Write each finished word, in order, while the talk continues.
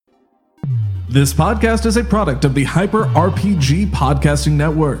This podcast is a product of the Hyper RPG Podcasting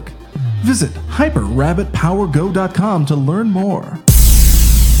Network. Visit hyperrabbitpowergo.com to learn more.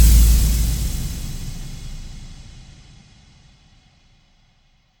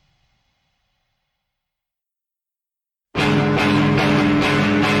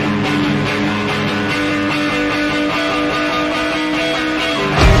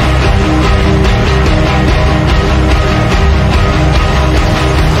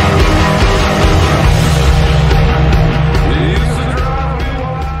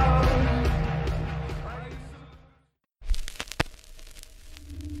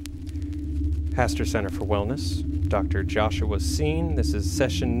 Pastor Center for Wellness, Dr. Joshua Seen. This is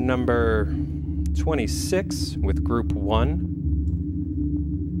session number 26 with Group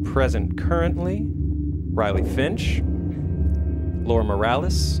 1. Present currently, Riley Finch, Laura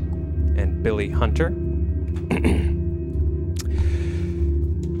Morales, and Billy Hunter.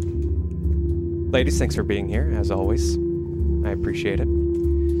 Ladies, thanks for being here, as always. I appreciate it.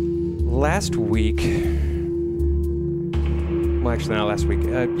 Last week... Well, actually, not last week.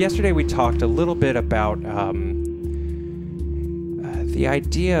 Yesterday, we talked a little bit about the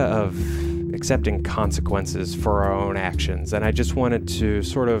idea of accepting consequences for our own actions. And I just wanted to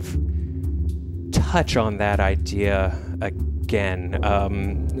sort of touch on that idea again.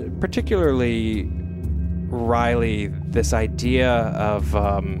 Particularly, Riley, this idea of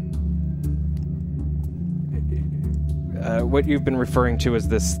what you've been referring to as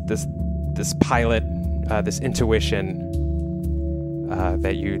this pilot, this intuition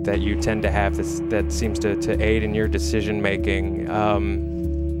that you tend to have that seems to aid in your decision making.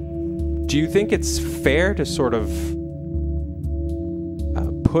 Do you think it's fair to sort of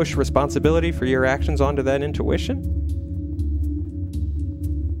push responsibility for your actions onto that intuition?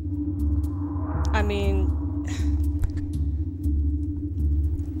 I mean,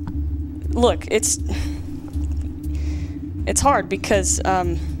 look, it's hard because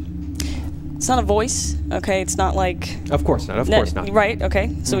it's not a voice, okay? It's not like... Of course not, of course not. Right,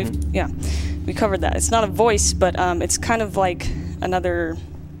 okay. So we covered that. It's not a voice, but it's kind of like another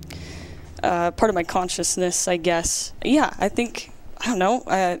part of my consciousness, I guess. Yeah, I think, I don't know.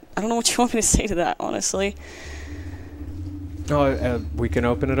 I don't know what you want me to say to that, honestly. Oh, we can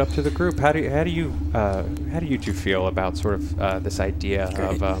open it up to the group. How do you two feel about sort of this idea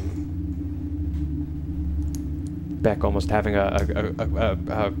of... Beck almost having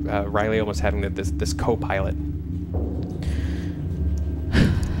Riley almost having this co-pilot.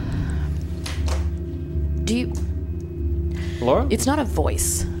 Laura? It's not a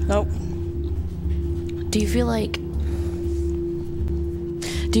voice. Nope. Do you feel like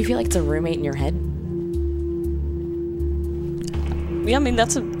it's a roommate in your head? Yeah, I mean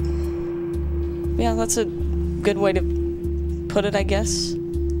that's a good way to put it, I guess.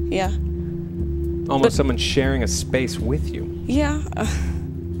 Yeah. Almost someone sharing a space with you. Yeah,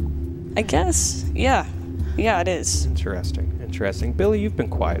 I guess. Yeah, it is. Interesting. Billy, you've been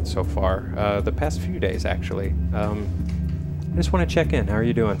quiet so far, the past few days, actually. I just want to check in. How are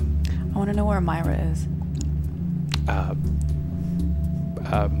you doing? I want to know where Myra is.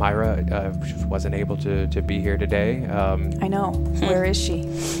 Myra wasn't able to be here today. I know. Where is she?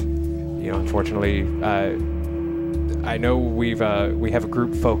 Unfortunately, I know we have a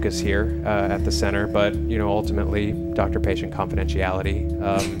group focus here at the center, but ultimately, doctor-patient confidentiality.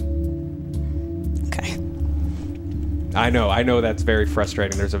 Okay. I know that's very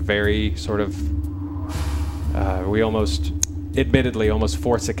frustrating. There's a very sort of we almost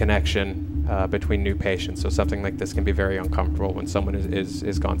force a connection between new patients. So something like this can be very uncomfortable when someone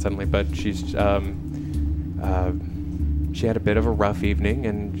is gone suddenly. But she had a bit of a rough evening,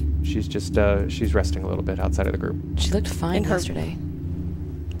 and she's resting a little bit outside of the group. She looked fine yesterday.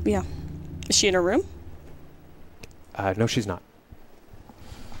 Yeah. Is she in her room? No, she's not.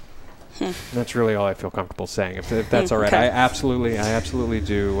 That's really all I feel comfortable saying. If that's all right, okay. I absolutely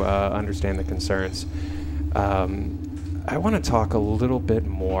do understand the concerns. I want to talk a little bit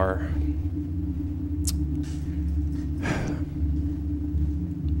more.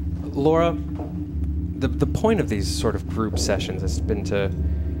 Laura, the point of these sort of group sessions has been to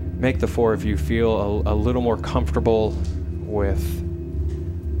make the four of you feel a little more comfortable with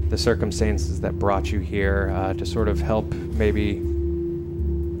the circumstances that brought you here, to sort of help maybe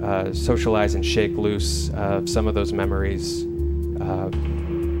socialize and shake loose some of those memories.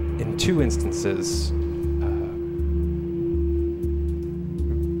 In two instances,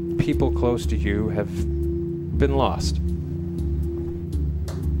 people close to you have been lost.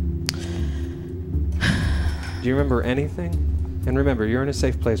 Do you remember anything? And remember, you're in a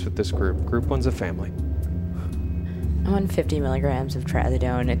safe place with this group. Group 1's a family. I'm on 50 milligrams of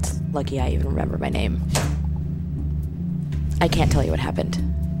trazodone. It's lucky I even remember my name. I can't tell you what happened.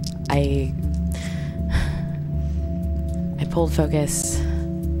 I pulled focus.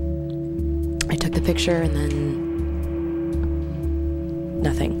 I took the picture and then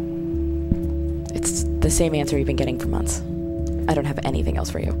nothing. It's the same answer you've been getting for months. I don't have anything else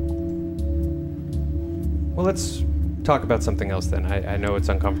for you. Well, let's talk about something else then. I know it's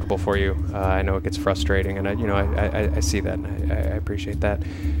uncomfortable for you. I know it gets frustrating, and I see that, and I appreciate that.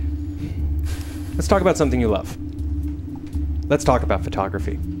 Let's talk about something you love. Let's talk about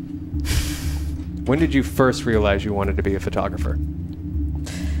photography. When did you first realize you wanted to be a photographer?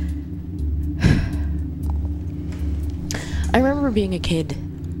 I remember being a kid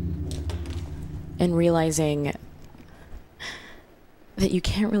and realizing that you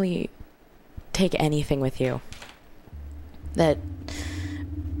can't really take anything with you. That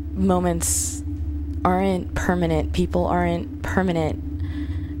moments aren't permanent, people aren't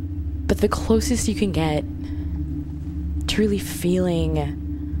permanent, but the closest you can get to really feeling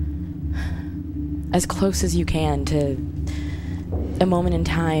as close as you can to a moment in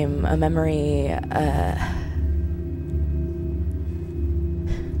time, a memory,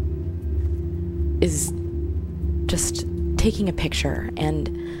 is just taking a picture. And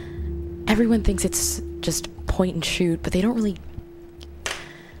everyone thinks it's just point and shoot, but they don't really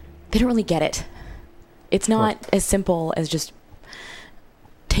get it. It's not as simple as just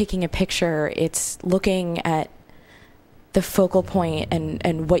taking a picture. It's looking at the focal point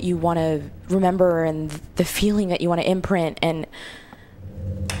and what you want to remember and the feeling that you want to imprint. And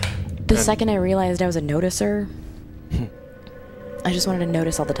the second I realized I was a noticer, I just wanted to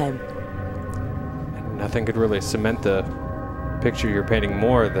notice all the time. And nothing could really cement the picture you're painting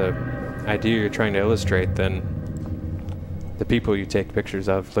more, the idea you're trying to illustrate, than the people you take pictures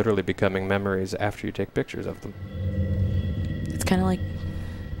of literally becoming memories after you take pictures of them. It's kind of like,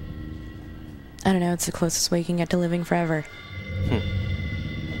 I don't know, it's the closest way you can get to living forever.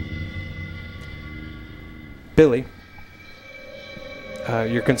 Billy,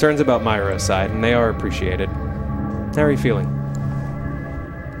 your concerns about Myra aside, and they are appreciated, how are you feeling?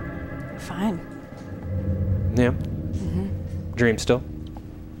 Fine. Yeah? Mm-hmm. Dream still?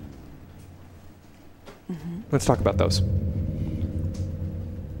 Mm-hmm. Let's talk about those.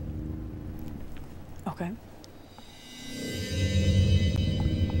 Okay.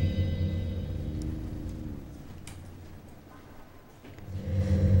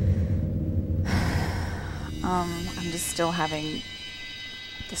 I'm just still having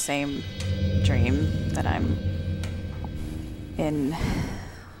the same dream that I'm in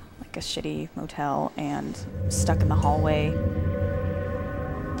like a shitty motel and stuck in the hallway.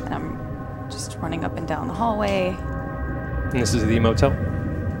 And I'm just running up and down the hallway. And this is the motel?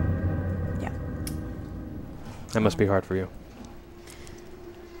 Yeah. That must be hard for you.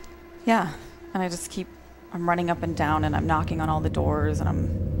 Yeah. And I'm running up and down and I'm knocking on all the doors and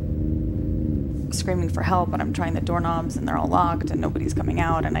I'm screaming for help and I'm trying the doorknobs and they're all locked and nobody's coming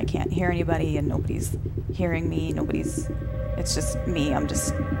out and I can't hear anybody and nobody's hearing me. It's just me. I'm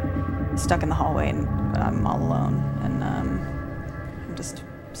just stuck in the hallway and I'm all alone. And I'm just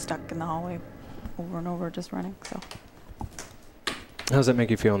stuck in the hallway over and over, just running. So. How does that make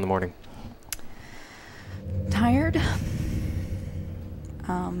you feel in the morning? Tired.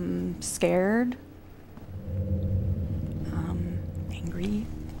 Scared. Angry.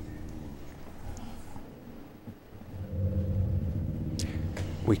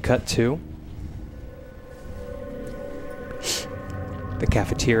 We cut to the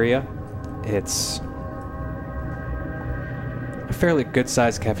cafeteria. It's a fairly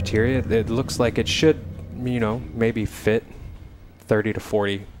good-sized cafeteria. It looks like it should, maybe fit 30 to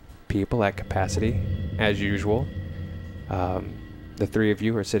 40 people at capacity, as usual. The three of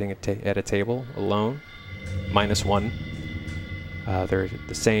you are sitting at a table alone, minus one. They're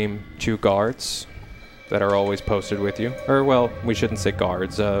the same two guards that are always posted with you. Or, well, we shouldn't say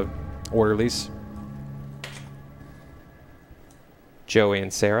guards, orderlies. Joey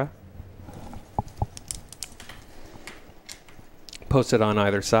and Sarah. Posted on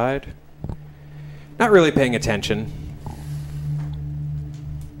either side. Not really paying attention.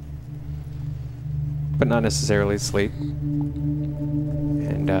 But not necessarily asleep.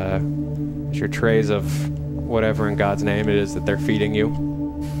 And there's your trays of whatever in God's name it is that they're feeding you.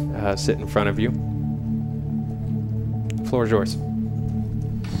 Sit in front of you. The floor is yours.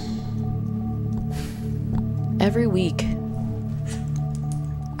 Every week,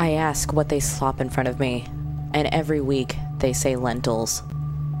 I ask what they slop in front of me, and every week they say lentils.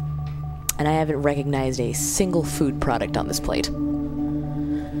 And I haven't recognized a single food product on this plate.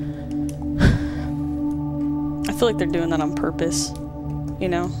 I feel like they're doing that on purpose, you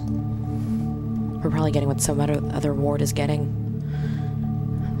know? We're probably getting what some other ward is getting.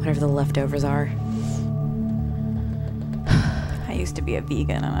 Whatever the leftovers are. I used to be a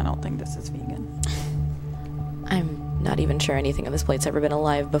vegan, and I don't think this is vegan. I'm not even sure anything on this plate's ever been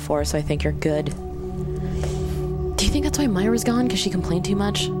alive before, so I think you're good. Do you think that's why Myra's gone? Because she complained too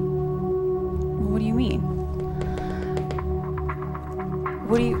much? What do you mean?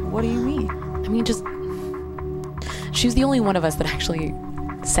 What do you mean? I mean, just... She was the only one of us that actually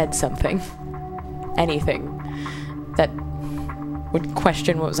said something. Anything. That would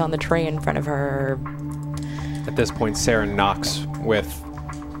question what was on the tray in front of her. At this point, Sarah knocks with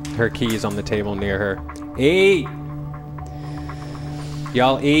her keys on the table near her. Eat!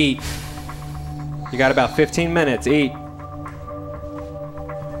 Y'all eat. You got about 15 minutes. Eat.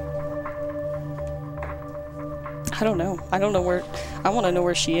 I don't know. I don't know where... I want to know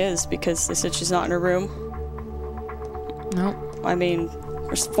where she is, because they said she's not in her room. Nope. I mean,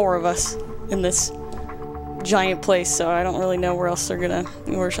 there's 4 of us in this giant place, so I don't really know where else they're gonna...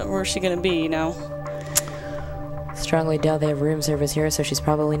 Where's she gonna be, you know? Strongly doubt they have room service here, so she's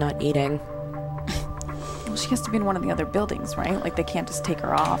probably not eating. Well, she has to be in one of the other buildings, right? Like, they can't just take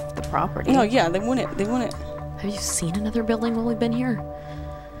her off the property. No, yeah, they wouldn't. Have you seen another building while we've been here?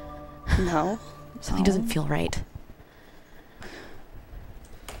 No. Something doesn't feel right.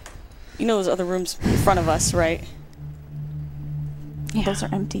 You know those other rooms in front of us, right? Yeah. Those are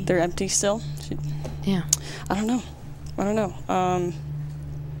empty. They're empty still? Yeah. I don't know.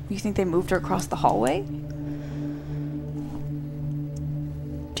 You think they moved her across the hallway?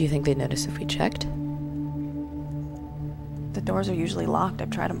 Do you think they'd notice if we checked? The doors are usually locked. I've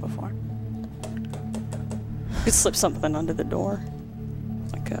tried them before. You could slip something under the door.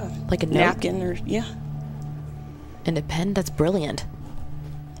 Like a note? Napkin or... Yeah. And a pen? That's brilliant.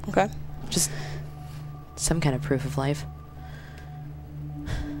 Okay. Just some kind of proof of life.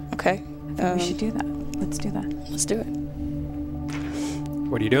 Okay. I think we should do that. Let's do that. Let's do it.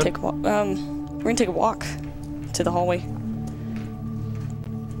 What are you doing? Take a walk. We're gonna take a walk to the hallway.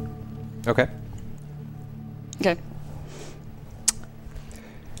 Okay. Okay.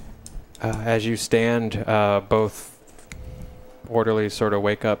 As you stand, both orderlies sort of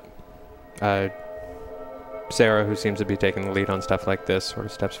wake up. Sarah, who seems to be taking the lead on stuff like this, sort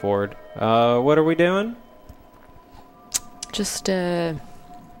of steps forward. What are we doing? Just, I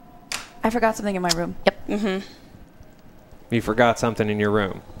forgot something in my room. Yep. Mm-hmm. You forgot something in your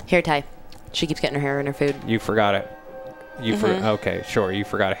room. Hair tie. She keeps getting her hair in her food. You forgot it. Okay, sure. You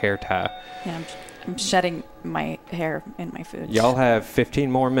forgot a hair tie. Yeah, I'm shedding my hair in my food. Y'all have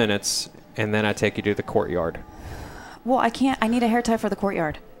 15 more minutes, and then I take you to the courtyard. Well, I can't. I need a hair tie for the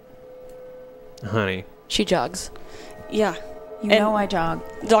courtyard. Honey. She jogs. Yeah. You know I jog.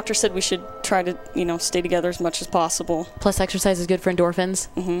 The doctor said we should try to, stay together as much as possible. Plus exercise is good for endorphins.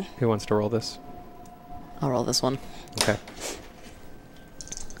 Mm-hmm. Who wants to roll this? I'll roll this one. Okay.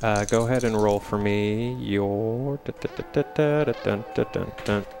 Go ahead and roll for me your... Go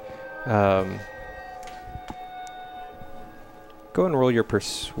ahead and roll your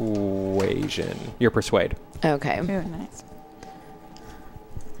persuasion. Your persuade. Okay. Ooh, nice.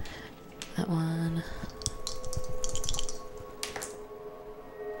 That one.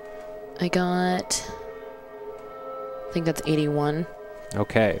 I got... I think that's 81.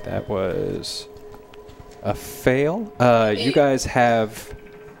 Okay, that was a fail. You guys have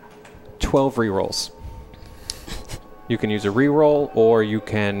 12 rerolls. You can use a reroll, or you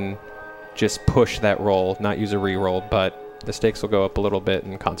can just push that roll, not use a reroll, but the stakes will go up a little bit,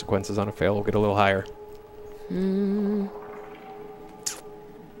 and consequences on a fail will get a little higher. I'm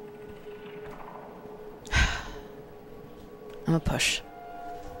a push.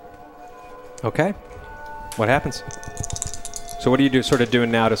 Okay. What happens? So what are you sort of doing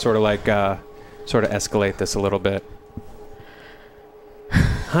now to sort of like, sort of escalate this a little bit?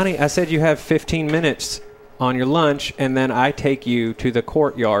 Honey, I said you have 15 minutes on your lunch, and then I take you to the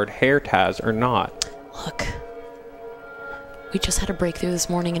courtyard, hair ties or not. Look. We just had a breakthrough this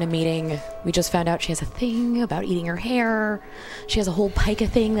morning in a meeting. We just found out she has a thing about eating her hair. She has a whole pica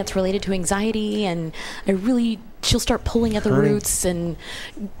thing that's related to anxiety, and she'll start pulling at the roots, and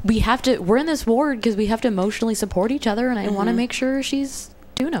we're in this ward because we have to emotionally support each other, and I want to make sure she's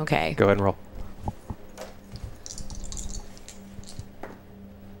doing okay. Go ahead and roll.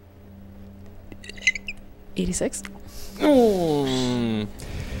 $86.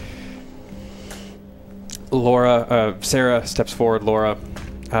 Sarah steps forward. Laura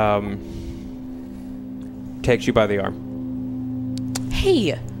takes you by the arm.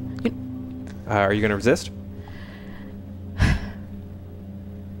 Hey! Are you going to resist?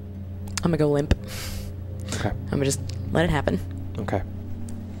 I'm gonna go limp. Okay. I'm gonna just let it happen. Okay.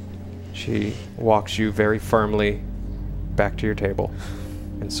 She walks you very firmly back to your table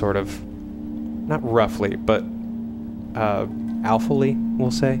and sort of, not roughly, but alphally, we'll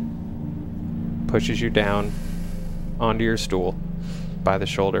say, pushes you down onto your stool by the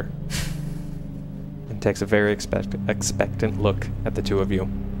shoulder and takes a very expectant look at the two of you.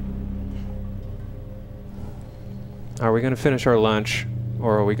 Are we going to finish our lunch,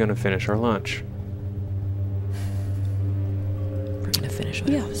 or are we going to finish our lunch? We're gonna finish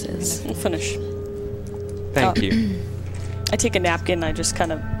whatever Yeah, this is. we'll finish. Thank you. I take a napkin. I just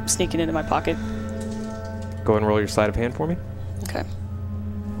kind of sneak it into my pocket. Go and roll your sleight of hand for me. Okay.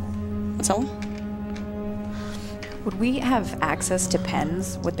 What's that one? Would we have access to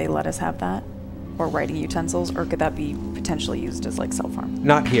pens? Would they let us have that? Or writing utensils? Or could that be potentially used as like self-harm?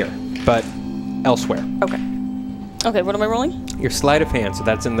 Not here, but elsewhere. Okay. Okay, what am I rolling? Your sleight of hand, so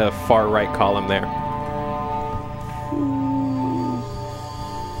that's in the far right column there.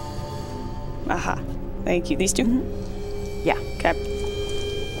 Aha. Thank you. These two? Mm-hmm. Yeah. Okay.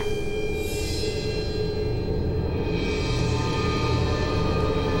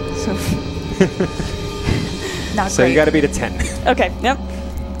 So not So great. you got to beat a 10. Okay, yep.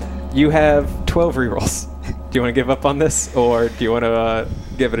 You have 12 rerolls. Do you want to give up on this, or do you want to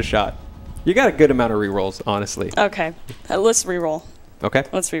give it a shot? You got a good amount of rerolls, honestly. Okay. Let's reroll. Okay,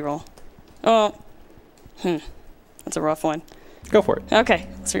 Let's reroll. Oh. That's a rough one. go for it. Okay,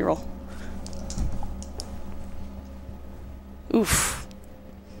 let's reroll. Oof.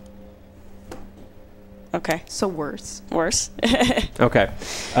 Okay. So worse. Worse. Okay.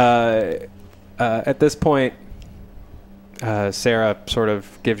 At this point, Sarah sort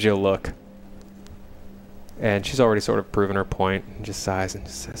of gives you a look. And she's already sort of proven her point and just sighs and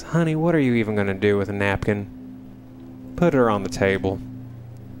just says, "Honey, what are you even going to do with a napkin? Put her on the table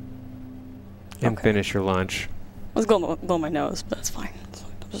and Okay. finish your lunch." I was going to blow my nose, but that's fine.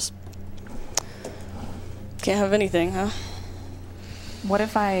 I'll just can't have anything, huh? What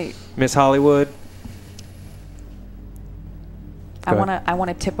if I Miss Hollywood, Go ahead. want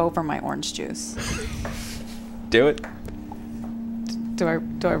to tip over my orange juice? do it. Do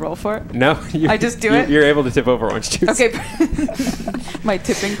I roll for it? No, you, I just do it? You're able to tip over orange juice. Okay. My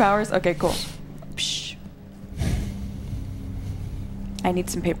tipping powers? Okay, cool. Psh. I need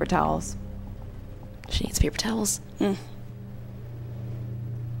some paper towels. She needs paper towels.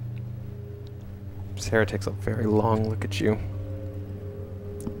 Sarah takes a very long look at you.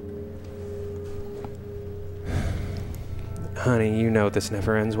 Honey, you know this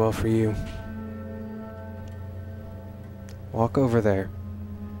never ends well for you. Walk over there.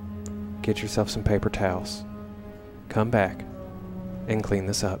 Get yourself some paper towels. Come back and clean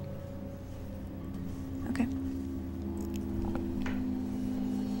this up. Okay.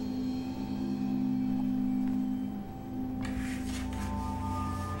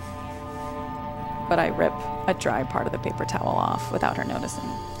 But I rip a dry part of the paper towel off without her noticing.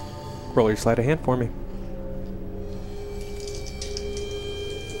 Roll your sleight of hand for me.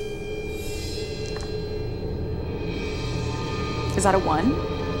 Is that a 1?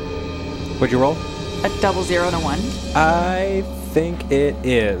 What'd you roll? A 00 and a 1? I think it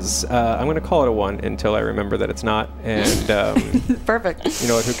is. I'm going to call it a 1 until I remember that it's not. And Perfect. you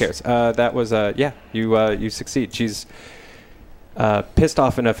know what? Who cares? That was yeah. You succeed. She's pissed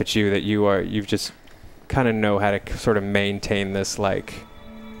off enough at you that you've just kind of know how to sort of maintain this like,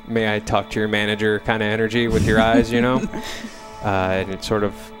 may I talk to your manager kind of energy with your eyes, you know? And it's sort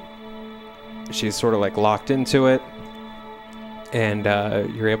of, she's sort of like locked into it. And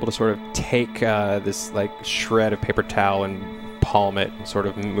you're able to sort of take this like shred of paper towel and palm it and sort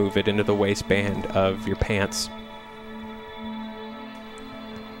of move it into the waistband of your pants.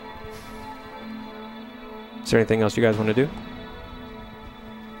 Is there anything else you guys want to do?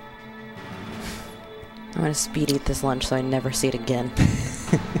 I'm gonna speed eat this lunch so I never see it again.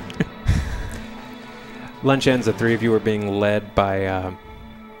 Lunch ends. The three of you are being led by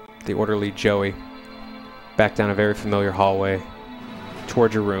the orderly Joey back down a very familiar hallway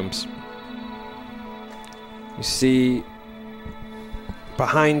toward your rooms. You see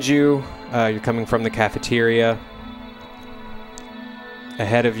behind you, you're coming from the cafeteria.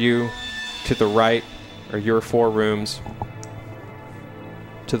 Ahead of you, to the right, are your 4 rooms.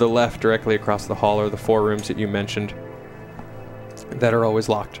 To the left, directly across the hall, are the 4 rooms that you mentioned that are always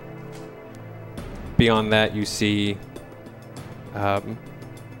locked. Beyond that, you see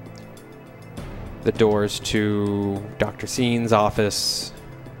the doors to Dr. Scene's office,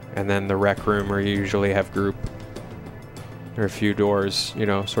 and then the rec room where you usually have group. There are a few doors, you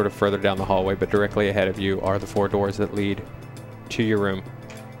know, sort of further down the hallway, but directly ahead of you are the 4 doors that lead to your room.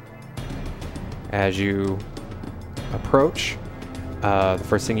 As you approach, the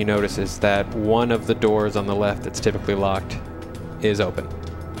first thing you notice is that one of the doors on the left that's typically locked is open.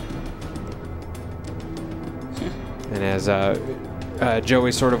 And as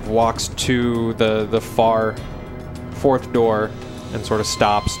Joey sort of walks to the far fourth door and sort of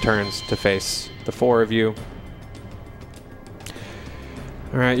stops, turns to face the four of you.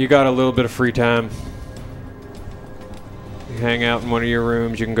 All right, you got a little bit of free time. You hang out in one of your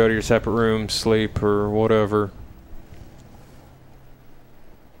rooms. You can go to your separate rooms, sleep, or whatever.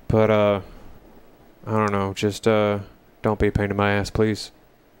 But, I don't know. Just, don't be a pain in my ass, please.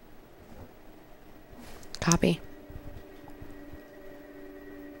 Copy.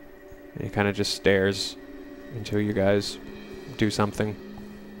 He kind of just stares until you guys do something.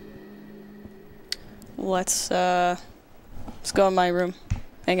 Let's go in my room.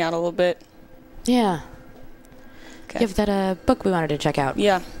 Hang out a little bit. Yeah. Okay. You have that book we wanted to check out.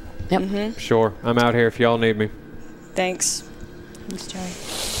 Yeah. Yep. Mm-hmm. Sure. I'm out here if y'all need me. Thanks. Thanks, Joey.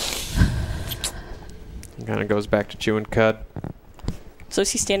 He kind of goes back to chewing cud. So is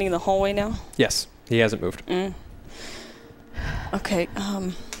he standing in the hallway now? Yes. He hasn't moved. Okay.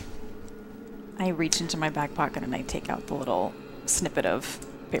 I reach into my back pocket and I take out the little snippet of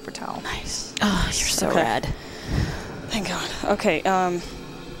paper towel. Nice. Oh, you're so Okay. rad. Thank God. Okay.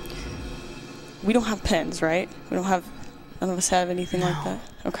 We don't have pens, right? None of us have anything like that.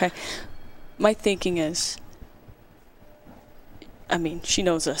 Okay. My thinking is, I mean, she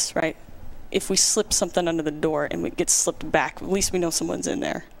knows us, right? If we slip something under the door and it gets slipped back, at least we know someone's in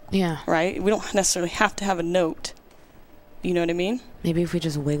there, Yeah. right? We don't necessarily have to have a note. You know what I mean? Maybe if we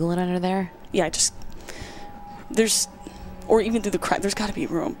just wiggle it under there. Yeah, or even through the crack, there's got to be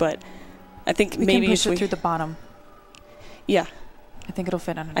room, but I think We maybe can push if it through the bottom. Yeah. I think it'll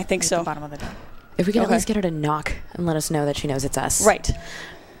fit under I think so. the bottom of the door. If we can Okay. at least get her to knock and let us know that she knows it's us. Right.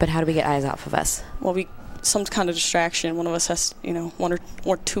 But how do we get eyes off of us? Well, some kind of distraction. One of us has, one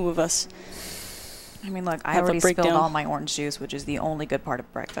or two of us. I mean, look, I Have a already spilled breakdown. all my orange juice, which is the only good part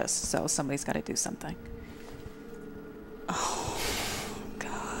of breakfast, so somebody's got to do something.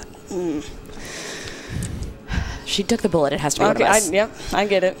 God. She took the bullet. It has to be Okay. one of us. Yep. I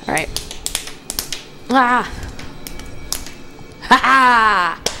get it. All right. Ah. Ha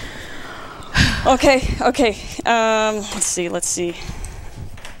ha. Okay. Let's see.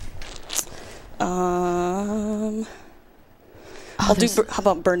 I'll do. How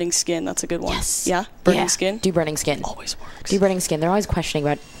about burning skin? That's a good one. Yes. Yeah. Burning Yeah. skin. Do burning skin. Always works. Do burning skin. They're always questioning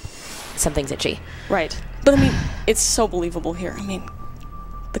about something's itchy. Right. But I mean, it's so believable here. I mean,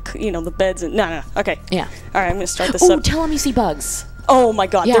 the beds and no. Okay. Yeah. All right. I'm gonna start this Oh, up. tell them you see bugs. Oh my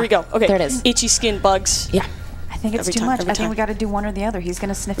God. Yeah, There we go. Okay. there it is. Itchy skin, bugs. Yeah. I think it's Every too time, much. every I think time. we got to do one or the other. He's going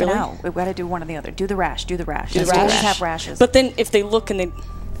to sniff Really? it out. We've got to do one or the other. Do the rash. Do the rash. Do the Let's always rash. have rashes. But then if they look and they,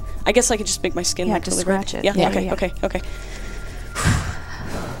 I guess I could just make my skin Yeah, look just really red. scratch it. Yeah. Yeah, Okay. yeah. Okay.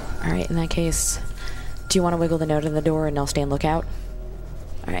 All right. In that case, do you want to wiggle the note in the door and I'll stand lookout?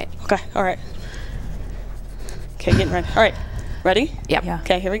 All right. Okay. All right. Okay. Getting ready. All right. Ready? Yep. Yeah.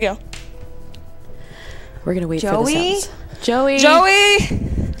 Okay. Here we go. We're gonna wait Joey? for the sounds. Joey.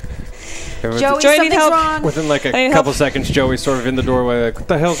 Joey, Joey, something's need help. wrong. Within like I a need couple help. seconds, Joey's sort of in the doorway like, what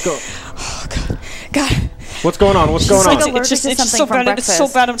the hell's going God. What's going on? What's It's going like on? allergic it's just to it's just so something from bad. It's so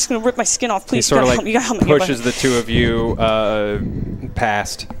breakfast. bad. I'm just gonna rip my skin off. He Please, sort God, of help me. You gotta help me. pushes the two of you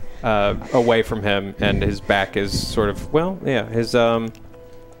past, away from him, and his back is sort of, his,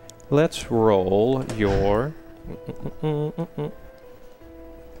 let's roll your...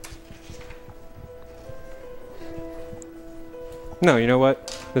 No, you know what?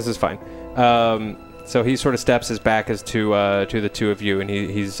 This is fine. So he sort of steps his back as to the two of you, and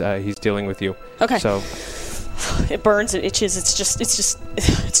he's dealing with you. Okay. So It burns. It itches. It's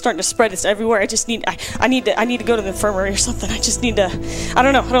starting to spread. It's everywhere. I need to go to the infirmary or something. I just need to. I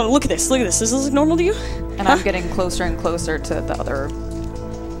don't know. Look at this. Does this look normal to you? And I'm getting closer and closer to the other.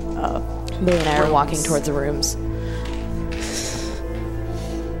 Billy and I are walking towards the rooms.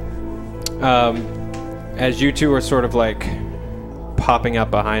 as you two are sort of like popping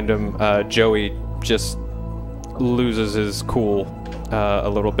up behind him, Joey just loses his cool a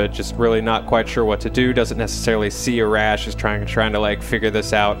little bit, just really not quite sure what to do, doesn't necessarily see a rash, is trying to like figure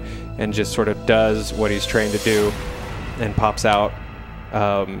this out, and just sort of does what he's trained to do and pops out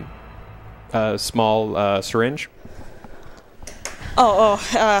a small syringe.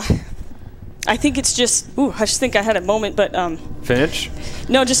 I think it's just. I just think I had a moment, but Finch?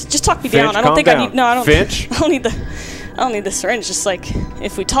 no, just talk me Finch, down. I don't calm think down. I need. No, I don't. Finch? I don't need the syringe. Just like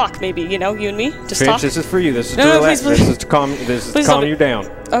if we talk, maybe you and me, just Finch, talk. this is for you. This is No, to no, relax. please, This is to calm. This is to please calm don't- you down.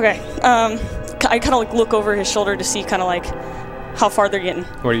 Okay. I kind of like look over his shoulder to see kind of like how far they're getting.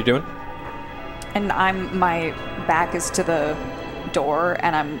 What are you doing? And my back is to the door,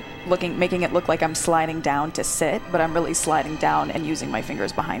 and I'm making it look like I'm sliding down to sit, but I'm really sliding down and using my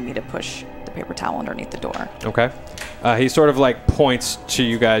fingers behind me to push the paper towel underneath the door. Okay. He sort of like points to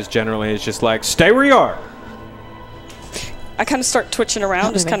you guys generally. It's just like, stay where you are. I kind of start twitching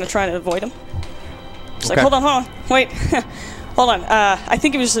around, just kind of trying to avoid him. Just Okay. like, hold on, wait. Hold on. I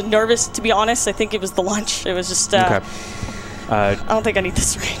think it was just nervous, to be honest. I think it was the lunch. It was just, Okay. I don't think I need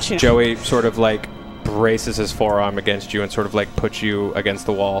this range. You know? Joey sort of like braces his forearm against you and sort of like puts you against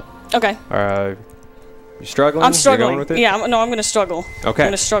the wall. Okay. You struggling? I'm You struggling. going with it? Yeah, I'm going to struggle. Okay. I'm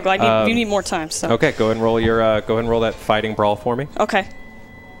going to struggle. You need more time. So. Okay, go ahead and roll your go ahead and roll that fighting brawl for me. Okay.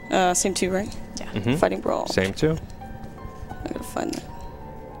 Same 2, right? Yeah. Mhm. Fighting brawl. Same 2. I gotta find that.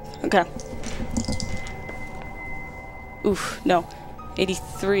 Okay. Oof, no.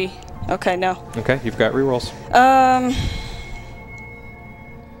 83. Okay, no. Okay, you've got rerolls.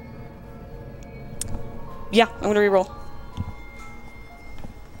 Yeah, I'm gonna reroll.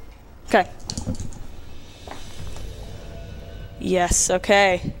 Okay. Yes,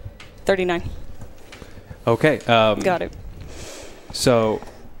 okay. 39. Okay. Got it. So.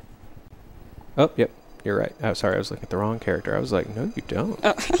 Oh, yep. You're right. Oh, sorry, I was looking at the wrong character. I was like, no, you don't.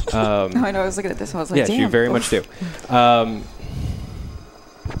 No, I know. I was looking at this one. I was like, Yes, damn. you very much do.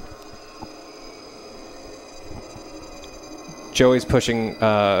 Joey's pushing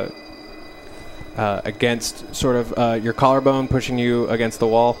against sort of your collarbone, pushing you against the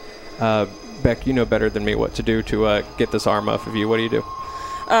wall. Beck, you know better than me what to do to get this arm off of you. What do you do?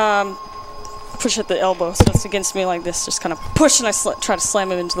 Push at the elbow, so it's against me like this. Just kind of push, and I try to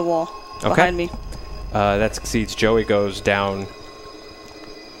slam him into the wall behind me. That succeeds. Joey goes down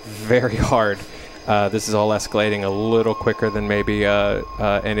very hard. This is all escalating a little quicker than maybe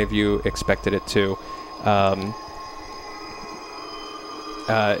any of you expected it to.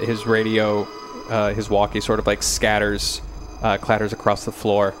 His radio, his walkie sort of like clatters across the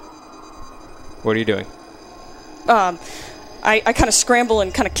floor. What are you doing? I kind of scramble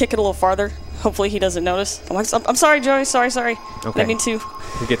and kind of kick it a little farther. Hopefully he doesn't notice. I'm sorry, Joey. Sorry. Okay. Didn't mean to.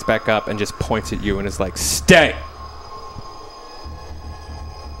 He gets back up and just points at you and is like, stay!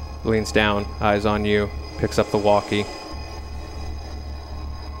 Leans down, eyes on you, picks up the walkie,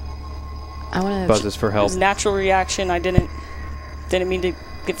 I want to. buzzes for It help. was a natural reaction. I didn't mean to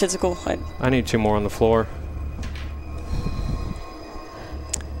get physical. I need 2 more on the floor.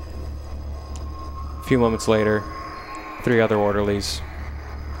 A few moments later, 3 other orderlies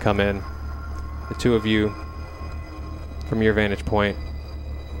come in. The 2 of you, from your vantage point,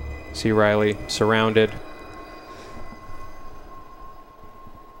 see Riley surrounded.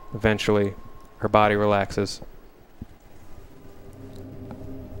 Eventually, her body relaxes.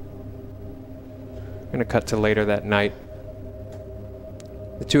 We're going to cut to later that night.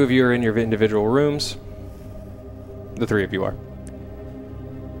 The 2 of you are in your individual rooms. The 3 of you are.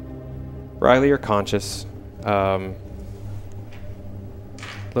 Riley, you're conscious.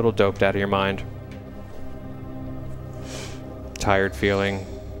 Little doped out of your mind. Tired feeling.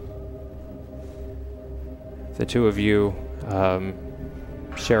 The 2 of you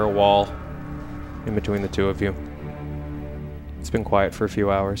share a wall in between the 2 of you. It's been quiet for a few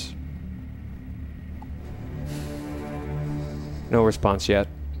hours. No response yet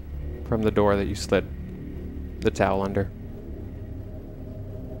from the door that you slid the towel under.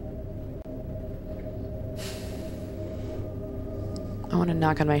 I want to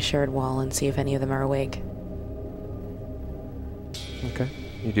knock on my shared wall and see if any of them are awake. Okay,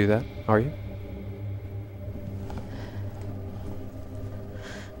 you do that, are you?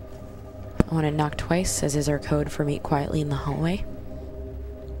 I want to knock twice, as is our code for meet quietly in the hallway.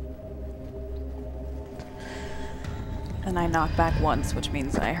 And I knocked back once, which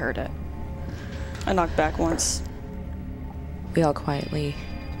means I heard it. I knocked back once. We all quietly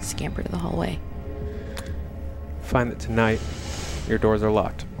scamper to the hallway. Find that tonight your doors are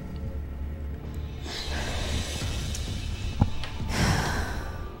locked.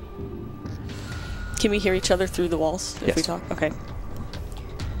 Can we hear each other through the walls if we Yes. talk? Okay.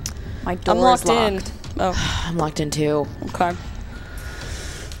 My door I'm is locked locked. in. Oh, I'm locked in too. okay.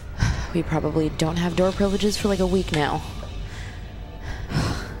 We probably don't have door privileges for like a week now.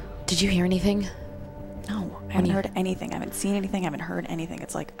 Did you hear anything? No, I haven't you- heard anything. I haven't seen anything. I haven't heard anything.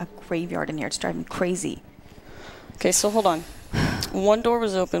 It's like a graveyard in here. It's driving me crazy. Okay, so hold on. One door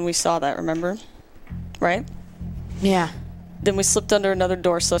was open. We saw that, remember? Right? Yeah. Then we slipped under another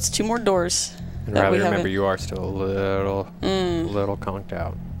door, so that's 2 more doors. And that Riley, we remember haven't- you are still a little conked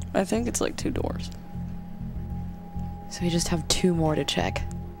out. I think it's like 2 doors. So we just have 2 more to check.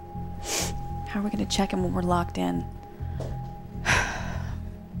 How are we going to check him when we're locked in?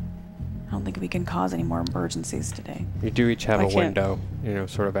 I don't think we can cause any more emergencies today. You do each have I a can't. window,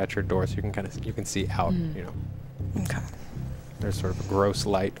 sort of at your door, so you can see out. Okay. There's sort of a gross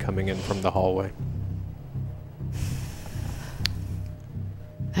light coming in from the hallway.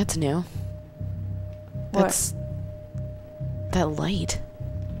 That's new. That's that light.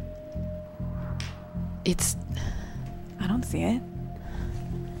 It's I don't see it.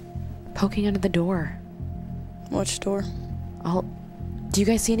 poking under the door. Which door? Do you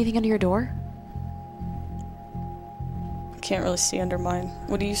guys see anything under your door? I can't really see under mine.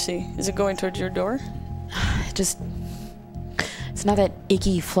 What do you see? Is it going towards your door? It's not that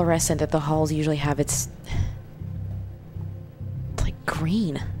icky fluorescent that the halls usually have. It's like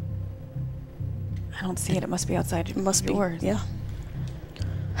green. I don't see it. It must be outside. It must be yours. Yeah.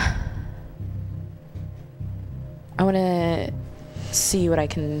 I want to see what I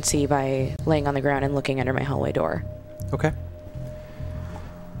can see by laying on the ground and looking under my hallway door. Okay.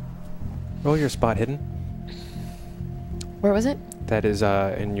 Roll your spot hidden. Where was it? That is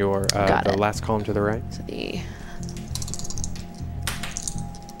in your Got the it. last column to the right. So the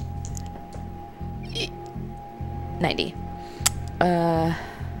 90. I'm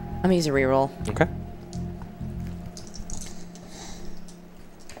gonna use a reroll. Okay.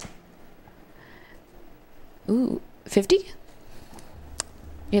 Ooh, 50? You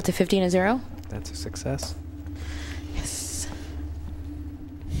get to 50 and a 0? That's a success. Yes.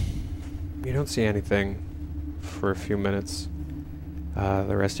 You don't see anything for a few minutes.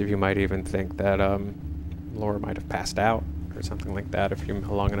 The rest of you might even think that Laura might have passed out or something like that if a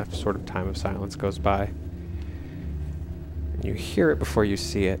long enough sort of time of silence goes by. And you hear it before you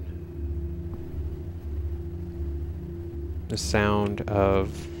see it. The sound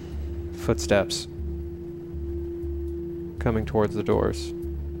of footsteps coming towards the doors.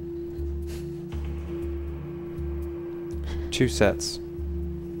 2 sets.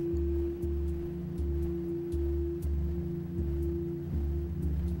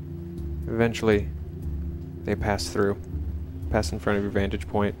 Eventually, they pass in front of your vantage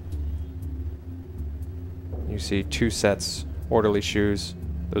point. You see 2 sets, orderly shoes,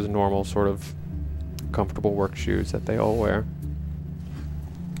 those normal sort of comfortable work shoes that they all wear.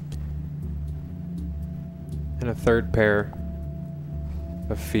 And a 3rd pair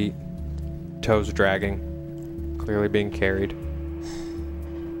of feet, toes dragging, clearly being carried.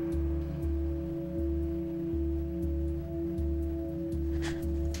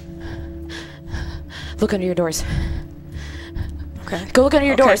 Look under your doors. Okay. Go look under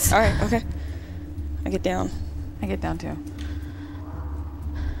your Okay, doors. All right. Okay. I get down. I get down too.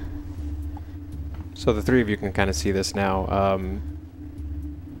 So the 3 of you can kind of see this now.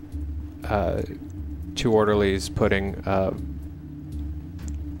 2 orderlies putting.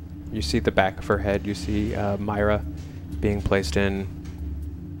 You see the back of her head. You see Myra being placed in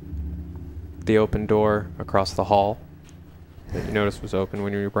the open door across the hall that you noticed was open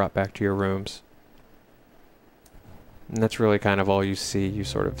when you were brought back to your rooms. And that's really kind of all you see. You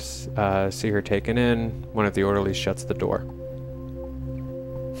sort of see her taken in. One of the orderlies shuts the door.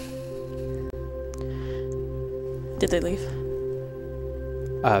 Did they leave?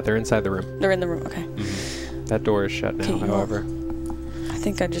 They're inside the room. They're in the room. Okay. Mm-hmm. That door is shut now, Okay, you however. I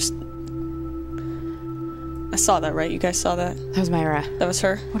think I saw that, right? You guys saw that? That was Myra. That was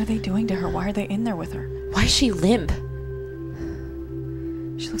her? What are they doing to her? Why are they in there with her? Why is she limp?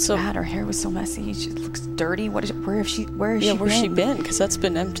 She looks So- bad. Her hair was so messy. She looks dirty. Where has she Where's she been? Because that's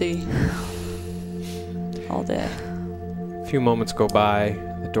been empty all day. A few moments go by.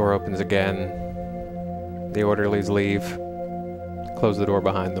 The door opens again. The orderlies leave. Close the door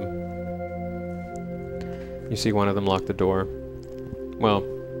behind them. You see one of them lock the door. Well,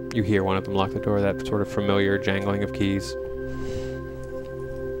 you hear one of them lock the door, that sort of familiar jangling of keys.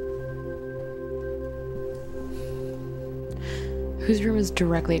 Whose room is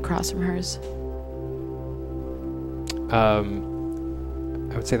directly across from hers? I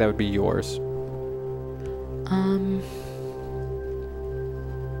would say that would be yours.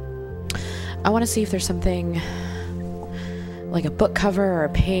 I want to see if there's something like a book cover or a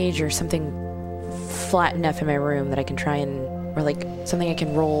page or something flat enough in my room that I can try and, or like something I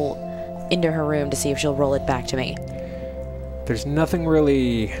can roll into her room to see if she'll roll it back to me. There's nothing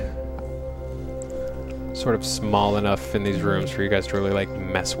really sort of small enough in these rooms for you guys to really like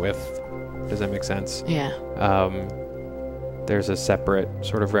mess with. Does that make sense? Yeah. There's a separate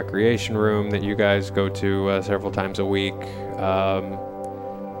sort of recreation room that you guys go to several times a week.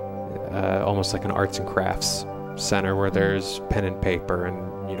 Almost like an arts and crafts center where there's pen and paper and,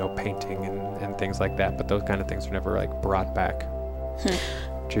 painting and things like that. But those kind of things are never like brought back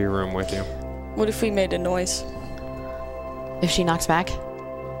to your room with you. What if we made a noise? If she knocks back?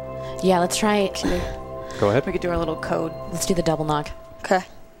 Yeah, let's try. Go ahead. We could do our little code. Let's do the double knock. Okay.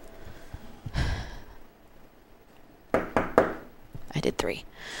 I did 3.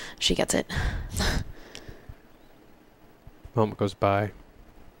 She gets it. Moment goes by.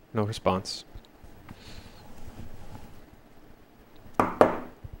 No response.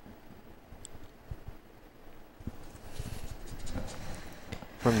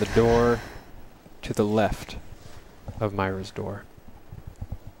 From the door to the left of Myra's door.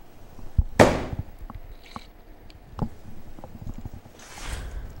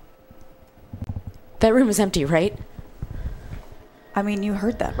 That room is empty, right? I mean, you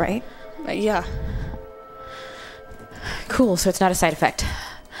heard that, right? Yeah. Cool, so it's not a side effect.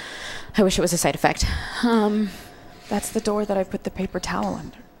 I wish it was a side effect. That's the door that I put the paper towel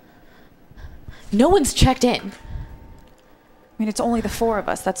under. No one's checked in. I mean, it's only the 4 of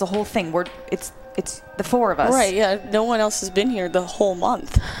us. That's the whole thing. It's the 4 of us. Right, yeah. No one else has been here the whole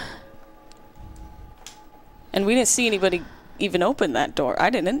month. And we didn't see anybody even open that door. I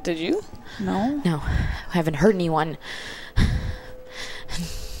didn't, did you? No? No, I haven't heard anyone.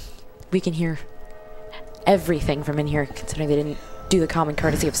 We can hear everything from in here, considering they didn't do the common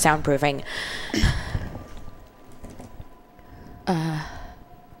courtesy of soundproofing. I'm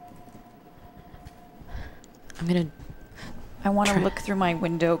gonna... I want to look through my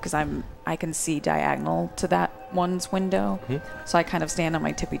window because I can see diagonal to that one's window. Mm-hmm. So I kind of stand on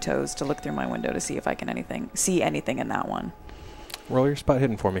my tippy toes to look through my window to see if I can see anything in that one. Roll your spot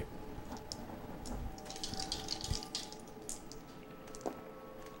hidden for me.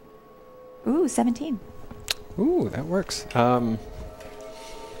 Ooh, 17. Ooh, that works.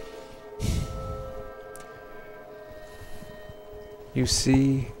 You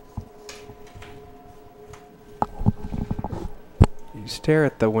see... You stare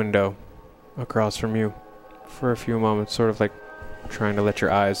at the window across from you for a few moments, sort of like trying to let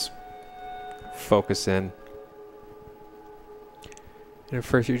your eyes focus in. And at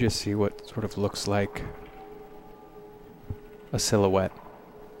first you just see what sort of looks like a silhouette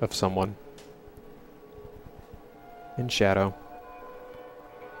of someone in shadow,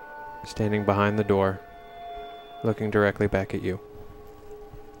 standing behind the door, looking directly back at you.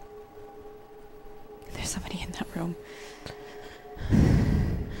 There's somebody in that room.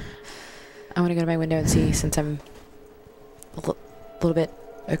 I want to go to my window and see, since I'm a little bit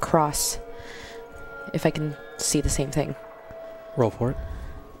across, if I can see the same thing. Roll for it.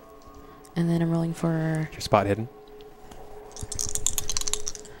 And then I'm rolling for... Your spot hidden.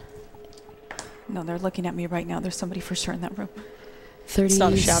 No, they're looking at me right now. There's somebody for sure in that room. 36. It's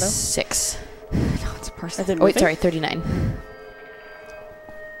not a shadow? No, it's a person. Oh, wait, sorry, 39.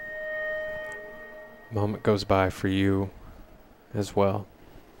 Moment goes by for you as well.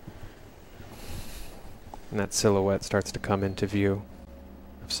 And that silhouette starts to come into view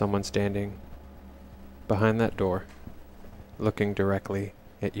of someone standing behind that door, looking directly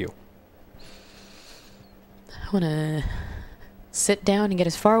at you. I want to sit down and get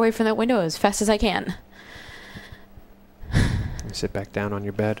as far away from that window as fast as I can. You sit back down on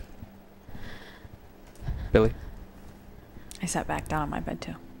your bed. Billy? I sat back down on my bed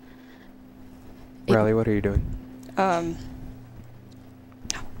too. Riley, what are you doing?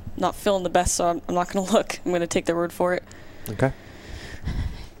 Not feeling the best, so I'm not going to look. I'm going to take their word for it. Okay.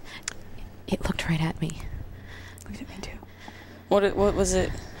 It looked right at me. Looked at me too. What was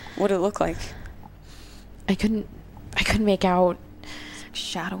it? What did it look like? I couldn't make out. It's like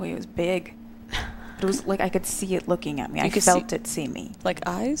shadowy. It was big. But it was like I could see it looking at me. You I could felt it see me. Like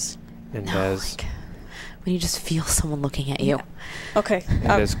eyes? And No, as like when you just feel someone looking at you. Yeah. Okay.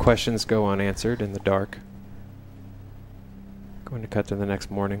 as questions go unanswered in the dark, going to cut to the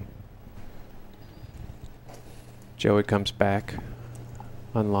next morning. Joey comes back,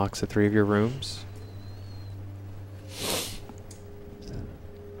 unlocks the 3 of your rooms.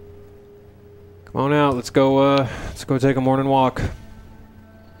 Come on out, let's go take a morning walk.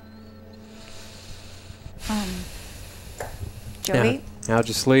 Joey? How'd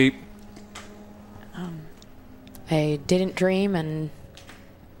you sleep? I didn't dream, and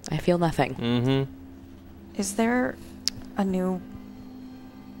I feel nothing. Mm-hmm. Is there a new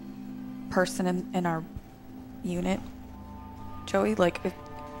person in our unit, Joey? Like,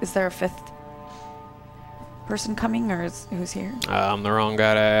 is there a 5th person coming, or who's here? I'm the wrong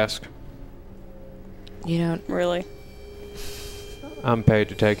guy to ask. You don't... Really? I'm paid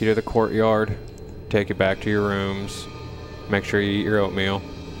to take you to the courtyard, take you back to your rooms, make sure you eat your oatmeal.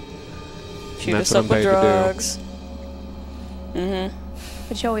 Shoot that's us what up I'm with paid to do. drugs. Mm-hmm.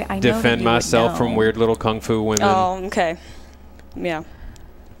 But Joey, I know that Defend you would myself from know. weird little kung fu women. Oh, okay. Yeah.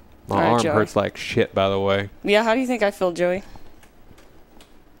 My All right, arm Joey. hurts like shit, by the way. Yeah, how do you think I feel, Joey?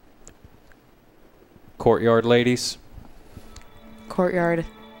 courtyard, ladies. Courtyard.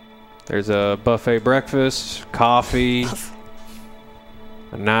 There's a buffet breakfast, coffee,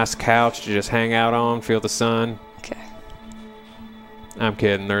 a nice couch to just hang out on, feel the sun. Okay. I'm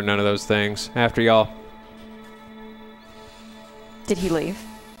kidding. There are none of those things. After y'all. Did he leave?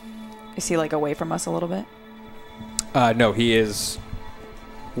 Is he like away from us a little bit? No, he is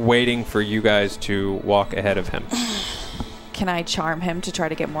waiting for you guys to walk ahead of him. Can I charm him to try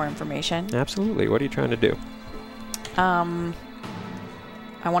to get more information? Absolutely. What are you trying to do?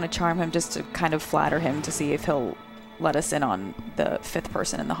 I want to charm him just to kind of flatter him to see if he'll let us in on the 5th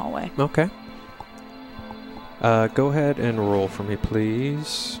person in the hallway. Okay. Go ahead and roll for me,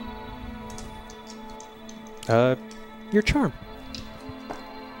 please. Your charm.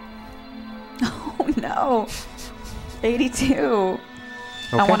 Oh, no. 82. Okay.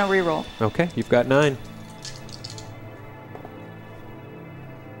 I want to reroll. Okay, you've got 9.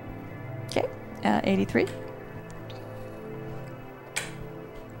 Okay. 83.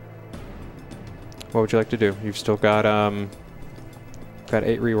 What would you like to do? You've still got 8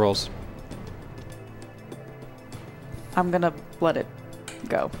 rerolls. I'm going to let it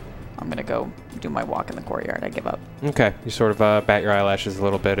go. I'm going to go do my walk in the courtyard. I give up. Okay, you sort of bat your eyelashes a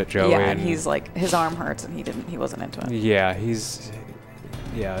little bit at Joey. Yeah, and he's like, his arm hurts and he wasn't into it. Yeah,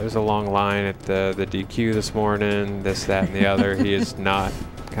 there was a long line at the DQ this morning, this, that, and the other. He is not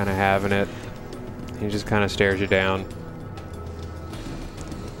kind of having it. He just kind of stares you down.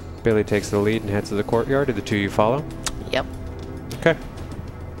 Billy takes the lead and heads to the courtyard. Do the two you follow? Yep. Okay.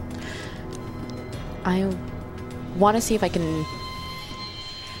 I want to see if I can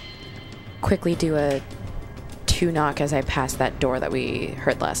quickly do a 2-knock as I pass that door that we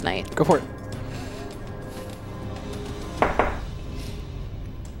heard last night. Go for it.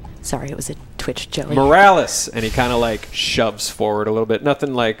 Sorry, it was a twitch, Joey. Morales! And he kind of like shoves forward a little bit.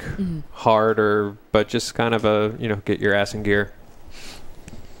 Nothing like hard but just kind of a, get your ass in gear.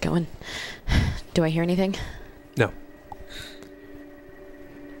 Going. Do I hear anything? No.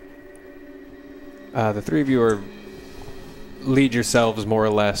 The three of you lead yourselves more or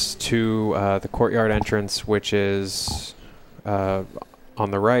less to the courtyard entrance, which is on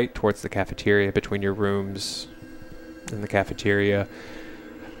the right towards the cafeteria, between your rooms and the cafeteria.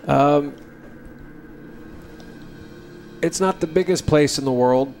 It's not the biggest place in the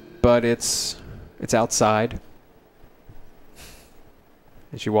world, but it's outside.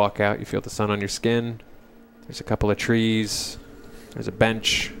 As you walk out, you feel the sun on your skin. There's a couple of trees. There's a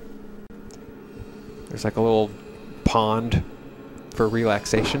bench. There's like a little pond for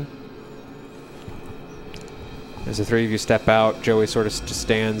relaxation. As the three of you step out, Joey sort of just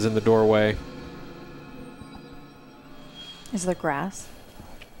stands in the doorway. Is there grass?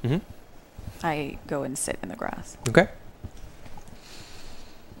 Mm-hmm. I go and sit in the grass. Okay.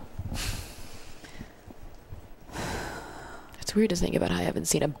 It's weird to think about how I haven't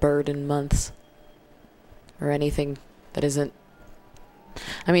seen a bird in months. Or anything that isn't...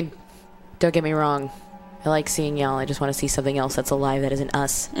 I mean, don't get me wrong. I like seeing y'all. I just want to see something else that's alive that isn't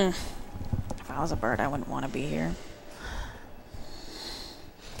us. If I was a bird, I wouldn't want to be here.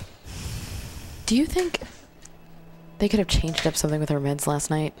 Do you think they could have changed up something with our meds last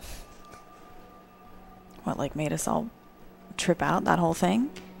night? What, like made us all trip out, that whole thing?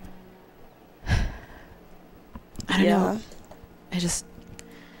 I don't know.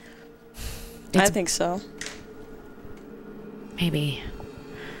 I think so. Maybe.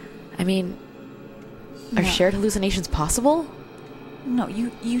 I mean, are shared hallucinations possible? No,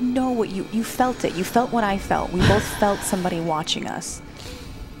 you know what you felt it. You felt what I felt. We both felt somebody watching us.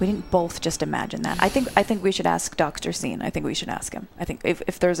 We didn't both just imagine that. I think we should ask Dr. Scene. I think we should ask him. I think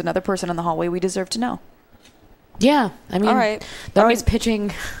if there's another person in the hallway, we deserve to know. Yeah, I mean, all right. They're always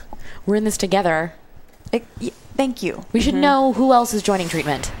pitching, we're in this together. Thank you. We should know who else is joining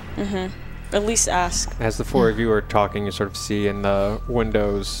treatment. At least ask. As the four of you are talking, you sort of see in the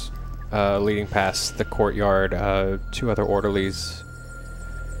windows leading past the courtyard 2 other orderlies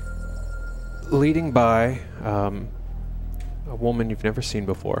leading by a woman you've never seen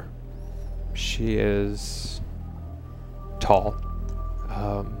before. She is tall.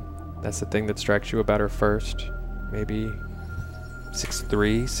 That's the thing that strikes you about her first. Maybe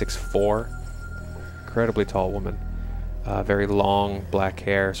 6'3", 6'4". Incredibly tall woman. Very long black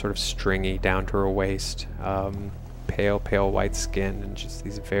hair, sort of stringy down to her waist. Pale white skin, and just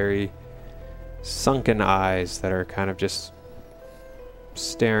these very sunken eyes that are kind of just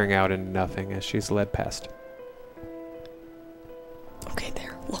staring out into nothing as she's led past. Okay,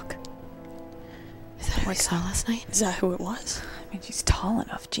 there. Look. Is that what we saw last night? Is that who it was? I mean, she's tall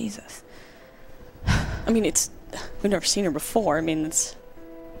enough. Jesus. I mean, we've never seen her before. I mean, it's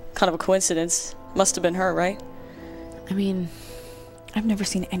kind of a coincidence. Must have been her, right? I mean, I've never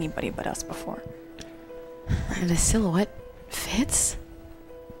seen anybody but us before. and the silhouette fits?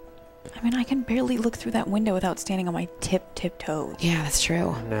 I mean, I can barely look through that window without standing on my tiptoes. Yeah, that's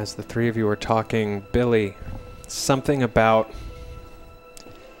true. And as the three of you are talking, Billy, something about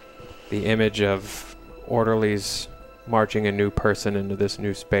the image of orderlies marching a new person into this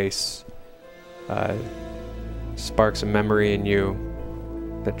new space sparks a memory in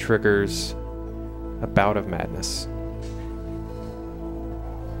you that triggers a bout of madness.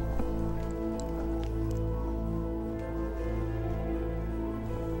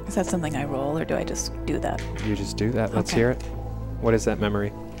 Is that something I roll, or do I just do that? You just do that. Let's Okay. hear it. What is that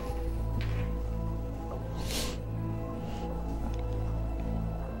memory?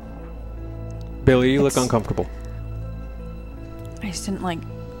 Billy, you look It's- uncomfortable. I just didn't like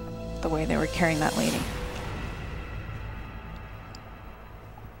the way they were carrying that lady.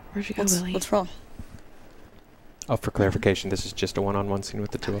 Where'd you go, Billy? What's wrong? Oh, for clarification, this is just a one-on-one scene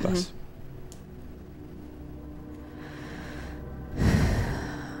with the two of us.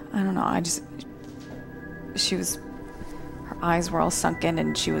 I don't know. She was, her eyes were all sunken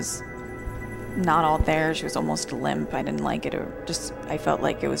and she was not all there. She was almost limp. I didn't like it. I felt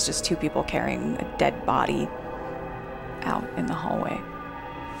like it was just two people carrying a dead body out in the hallway.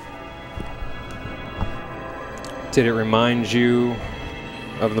 Did it remind you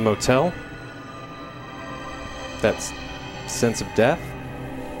of the motel? That sense of death?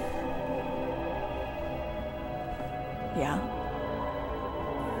 Yeah.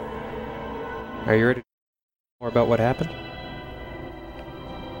 Are you ready to more about what happened?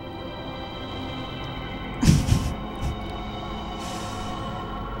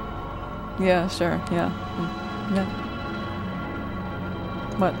 Yeah, sure. Yeah. Yeah.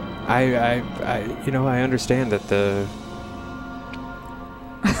 What? I understand that the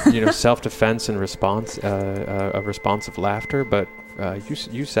self-defense and response, a responsive laughter, but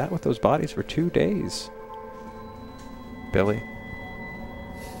you sat with those bodies for 2 days, Billy.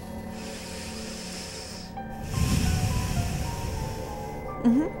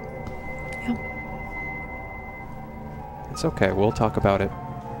 Mm-hmm. Yeah. It's okay. We'll talk about it.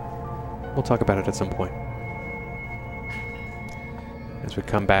 We'll talk about it at some point. As we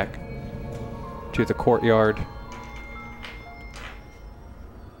come back to the courtyard.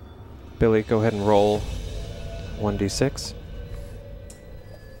 Billy, go ahead and roll 1d6.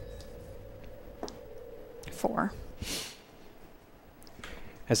 4.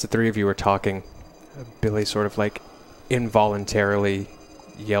 As the three of you are talking, Billy sort of like involuntarily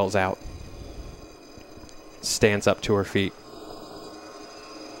yells out, stands up to her feet.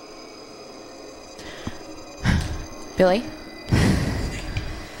 Billy?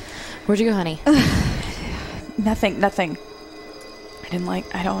 Where'd you go, honey? Nothing.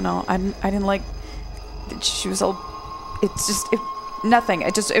 I don't know. I didn't like, she was all, nothing.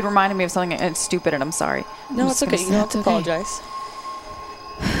 It reminded me of something stupid, and I'm sorry. No, it's okay. You don't have to It's okay. apologize.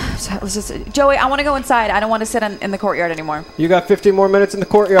 So let's just, Joey, I want to go inside. I don't want to sit in the courtyard anymore. You got 15 more minutes in the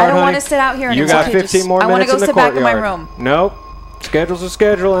courtyard, I don't honey. want to sit out here You anymore. got 15 more I want to minutes go in the sit back courtyard. in my room. Nope. Schedule's a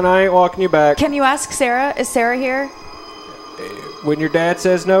schedule, and I ain't walking you back. Can you ask Sarah? Is Sarah here? When your dad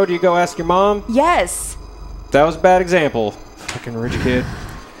says no, do you go ask your mom? Yes. That was a bad example. Fucking rich kid.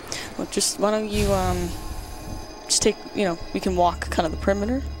 Well, why don't you just take, we can walk kind of the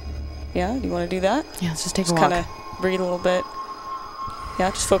perimeter. Yeah, do you want to do that? Yeah, let's just take a Just walk. kind of breathe a little bit. Yeah,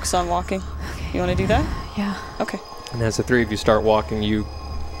 just focus on walking. You want to do that? Yeah. Okay. And as the three of you start walking,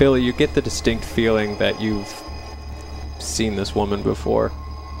 Billy, you get the distinct feeling that you've seen this woman before.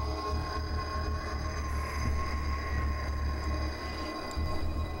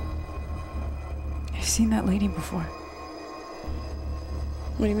 I've seen that lady before.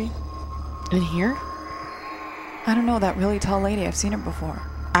 What do you mean? In here? I don't know, that really tall lady. I've seen her before.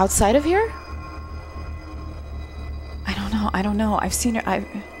 Outside of here? I don't know. I've seen her. I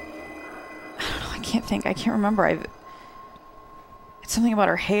don't know. I can't think. I can't remember. It's something about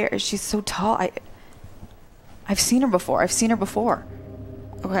her hair. She's so tall. I've seen her before.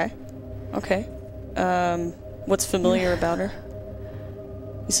 Okay. What's familiar about her?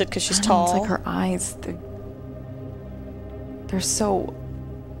 You said because she's I don't know, tall. It's like her eyes. They're so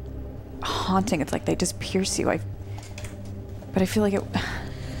haunting. It's like they just pierce you. But I feel like it.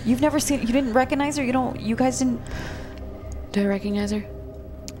 You've never seen. You didn't recognize her. You guys didn't. Do I recognize her?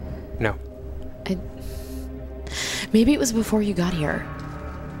 No. Maybe it was before you got here.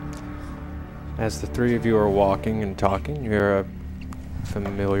 As the three of you are walking and talking, you hear a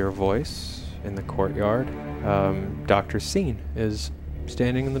familiar voice in the courtyard. Dr. Scene is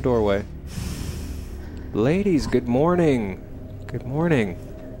standing in the doorway. Ladies, good morning. Good morning.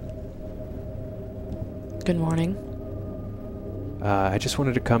 Good morning. I just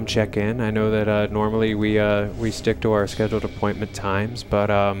wanted to come check in. I know that normally we stick to our scheduled appointment times, but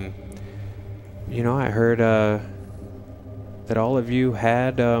you know, I heard that all of you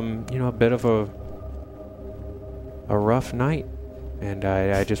had you know, a bit of a rough night, and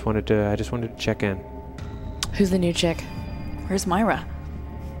I just wanted to check in. Who's the new chick? Where's Myra?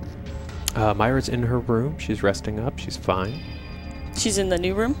 Myra's in her room. She's resting up. She's fine. She's in the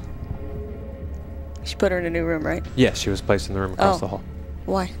new room? She put her in a new room, right? Yes, she was placed in the room across the hall.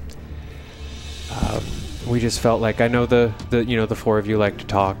 Why? We just felt like, I know the you know, the four of you like to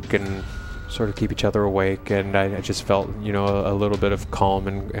talk and sort of keep each other awake, and I just felt, you know, a little bit of calm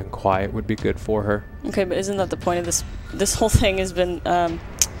and quiet would be good for her. Okay, but isn't that the point of this? This whole thing has been,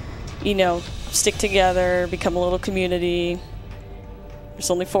 you know, stick together, become a little community. There's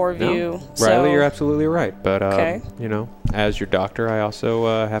only four of you. Riley, you're absolutely right. But, Okay. you know, as your doctor, I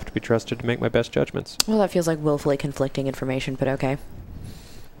also have to be trusted to make my best judgments. Well, that feels like willfully conflicting information, but okay.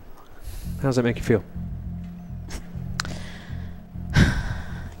 How does that make you feel?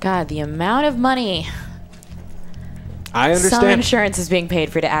 God, the amount of money I some understand. insurance is being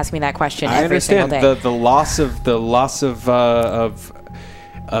paid for to ask me that question I every single understand day. the loss of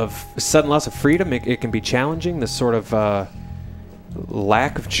sudden loss of freedom. It can be challenging. This sort of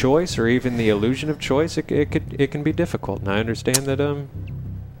lack of choice, or even the illusion of choice, it can be difficult. And I understand that.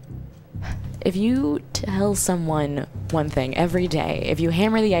 If you tell someone one thing every day, if you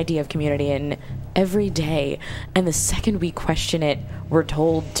hammer the idea of community in every day, and the second we question it, we're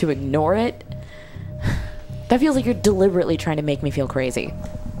told to ignore it, that feels like you're deliberately trying to make me feel crazy.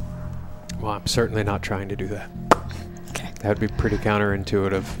 Well, I'm certainly not trying to do that. Okay. That would be pretty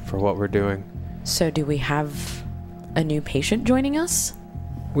counterintuitive for what we're doing. So do we have a new patient joining us?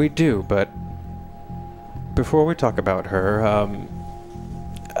 We do, but before we talk about her,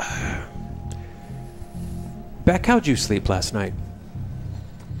 Beck, how'd you sleep last night?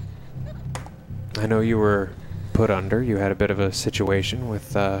 I know you were put under. You had a bit of a situation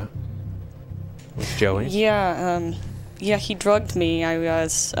with Joey. Yeah, yeah, he drugged me. I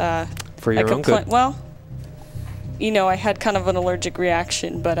was, For your own good. Well, you know, I had kind of an allergic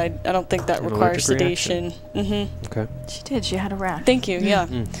reaction, but I don't think that An requires allergic sedation. Mm-hmm. Okay. She did. She had a rash. Thank you, yeah.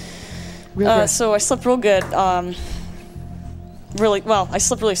 Real good. So I slept real good. Really, well, I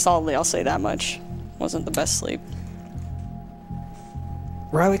slept really solidly, I'll say that much. Wasn't the best sleep.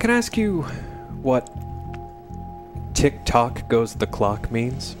 Riley, can I ask you what tick-tock goes the clock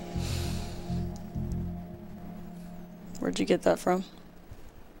means? Where'd you get that from?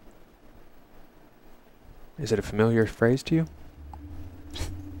 Is it a familiar phrase to you?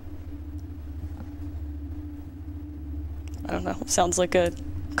 I don't know. Sounds like a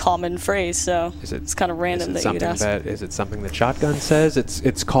common phrase, so Is it? it's kind of random is it that you'd something ask. is it something that Shotgun says?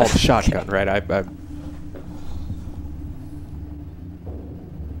 It's called Shotgun, right?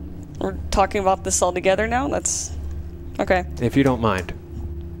 We're talking about this all together now? That's... Okay. If you don't mind.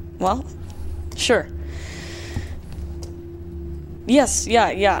 Well, sure. Yes,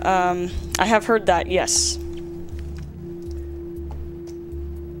 yeah. I have heard that, yes.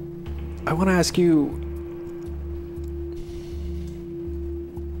 I want to ask you,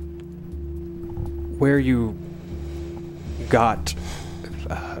 where you got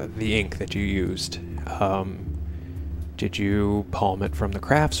the ink that you used. Did you palm it from the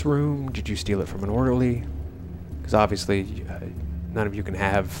crafts room? Did you steal it from an orderly? Because obviously, none of you can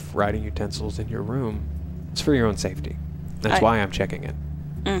have writing utensils in your room. It's for your own safety. That's why I'm checking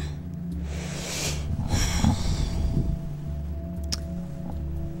in.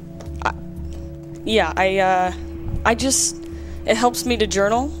 Yeah, I just... It helps me to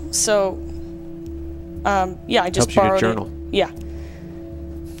journal, so... yeah, I just Helps you to borrowed journal. it. Yeah.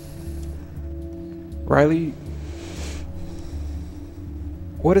 Riley,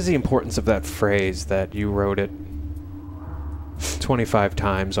 what is the importance of that phrase that you wrote it 25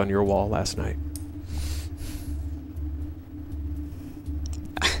 times on your wall last night?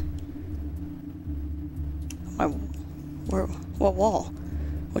 What wall?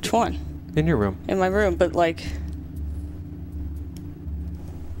 Which one? In your room. In my room, but like...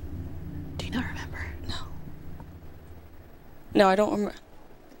 Do you not remember? No. No, I don't remember.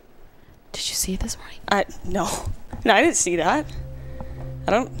 Did you see it this morning? No, I didn't see that.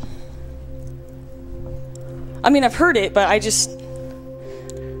 I don't... I mean, I've heard it, but I just...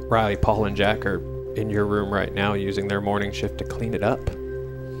 Riley, Paul, and Jack are in your room right now using their morning shift to clean it up.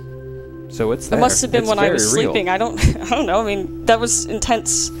 So it's there. It must have been It's when I was very real. sleeping. I don't know. I mean, that was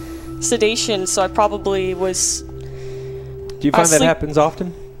intense sedation, so I probably was... Do you find that sleep- happens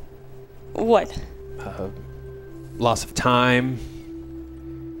often? What? Loss of time,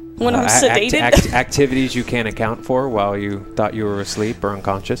 When I'm sedated? Activities you can't account for while you thought you were asleep or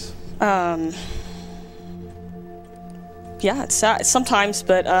unconscious? Yeah, it's sad sometimes,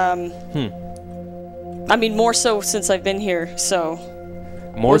 but I mean, more so since I've been here, so...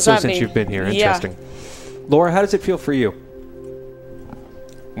 More so since you've been here. Interesting. Yeah. Laura, how does it feel for you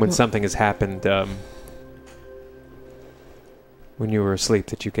when something has happened when you were asleep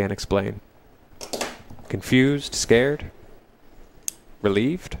that you can't explain? Confused? Scared?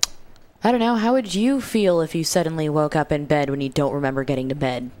 Relieved? I don't know. How would you feel if you suddenly woke up in bed when you don't remember getting to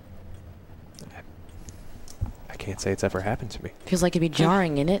bed? I can't say it's ever happened to me. Feels like it'd be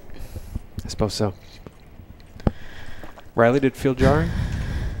jarring, innit? I suppose so. Riley, did it feel jarring?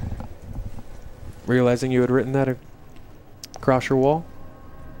 Realizing you had written that across your wall?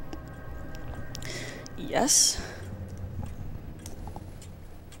 Yes.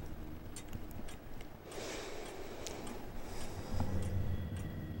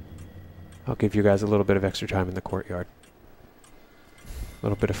 I'll give you guys a little bit of extra time in the courtyard. A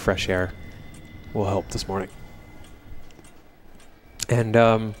little bit of fresh air will help this morning. And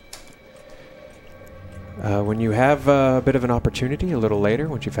when you have a bit of an opportunity a little later,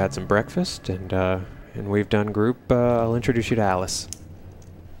 once you've had some breakfast and we've done group, I'll introduce you to Alice.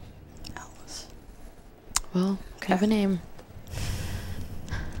 Alice. Well, have a name.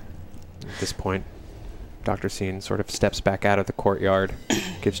 At this point, Dr. Scene sort of steps back out of the courtyard,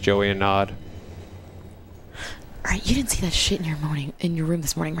 gives Joey a nod. Alright, you didn't see that shit in your room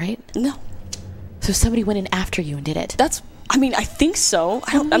this morning, right? No. So somebody went in after you and did it. I mean, I think so.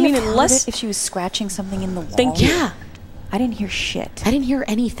 I mean, unless if she was scratching something in the wall. Thank you. Yeah. I didn't hear shit. I didn't hear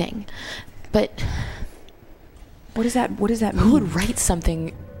anything. But What does that mean? who would write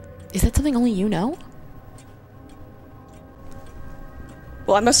something? Is that something only you know?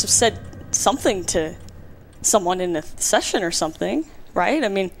 Well, I must have said something to someone in the session or something, right? I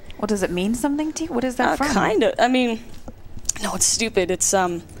mean... Well, does it mean something to you? What is that from? Kind of. I mean, no, it's stupid. It's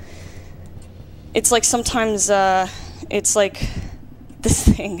like sometimes, it's like this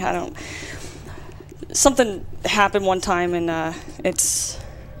thing, something happened one time and, it's...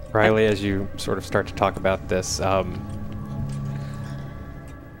 Riley, as you sort of start to talk about this,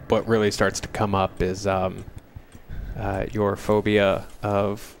 what really starts to come up is your phobia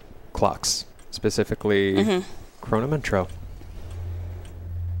of clocks, specifically chronometro.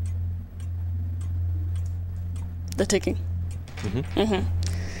 The ticking.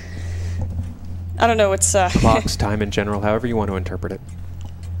 I don't know, it's... Clocks, time in general, however you want to interpret it.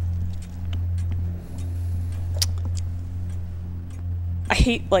 I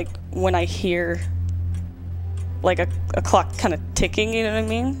hate, like, when I hear, like, a clock kind of ticking, you know what I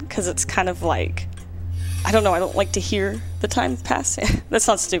mean? Because it's kind of like... I don't know, I don't like to hear the time pass. That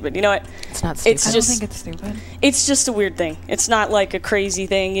sounds stupid, you know what? It's not stupid. I don't think it's stupid. It's just a weird thing. It's not like a crazy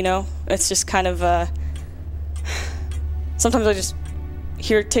thing, you know? It's just kind of sometimes I just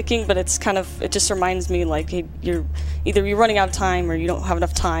hear it ticking, but it's kind of, it just reminds me like you're running out of time or you don't have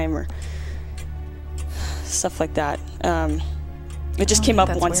enough time or stuff like that. It just came up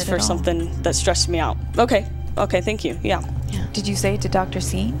once for something that stressed me out. Okay, thank you. Yeah. Did you say it to Dr.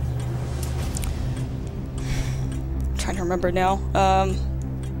 C? I'm trying to remember now.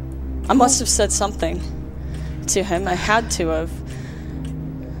 I must have said something to him. I had to have.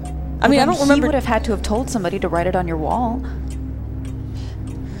 I mean, I don't remember. He would have had to have told somebody to write it on your wall.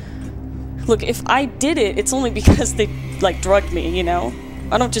 Look, if I did it, it's only because they, like, drugged me, you know?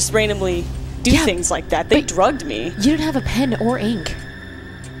 I don't just randomly do things like that. They drugged me. You didn't have a pen or ink.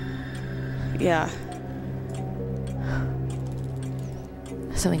 Yeah.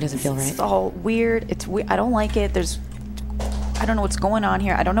 Something doesn't feel right. It's all weird. It's I don't like it. I don't know what's going on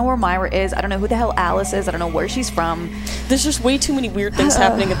here. I don't know where Myra is. I don't know who the hell Alice is. I don't know where she's from. There's just way too many weird things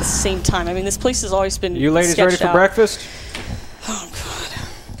happening at the same time. I mean, this place has always been You ladies ready for breakfast? Oh, God.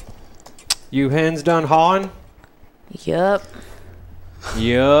 You hens done hawing? Yup.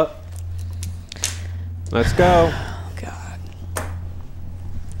 Yup. Let's go. Oh, God.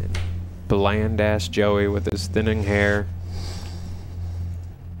 Bland-ass Joey with his thinning hair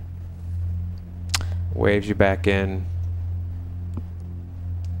waves you back in.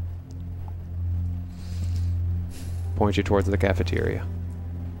 Points you towards the cafeteria.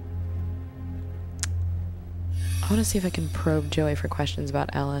 I want to see if I can probe Joey for questions about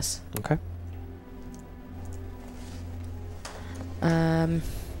Alice. Okay.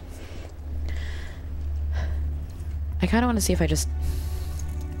 I kind of want to see if I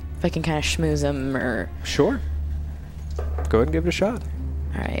can kind of schmooze him or... Sure. Go ahead and give it a shot.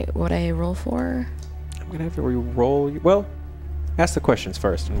 Alright, what I roll for? I'm going to have to re-roll. Well, ask the questions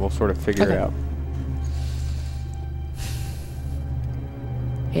first and we'll sort of figure it out.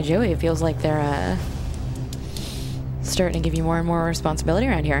 Hey, Joey, it feels like they're starting to give you more and more responsibility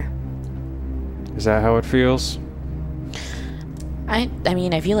around here. Is that how it feels? I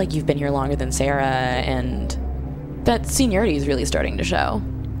mean, I feel like you've been here longer than Sarah, and that seniority is really starting to show.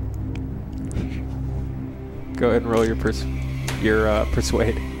 Go ahead and roll your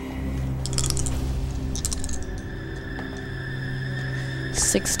persuade.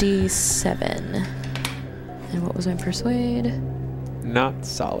 67. And what was my persuade? Not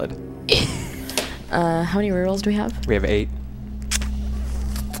solid. How many rerolls do we have? We have 8.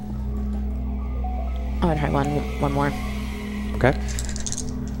 I'm gonna try one more. Okay.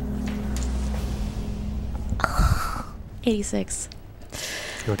 86.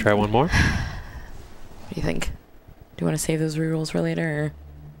 You want to try one more? What do you think? Do you want to save those rerolls for later,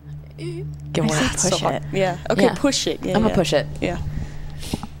 or get I one? say It's so push hard. it. Yeah. Okay, Yeah. push it. Yeah, I'm gonna yeah. push it. Yeah.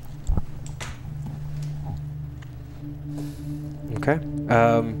 Okay.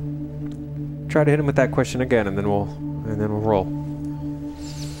 Try to hit him with that question again, and then we'll roll.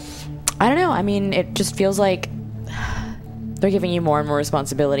 I don't know. I mean, it just feels like they're giving you more and more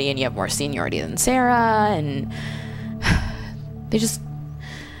responsibility, and you have more seniority than Sarah, and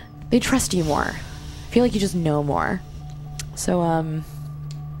they trust you more. I feel like you just know more. So,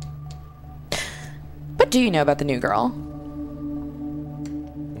 what do you know about the new girl?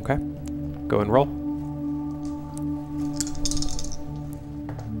 Okay. Go and roll.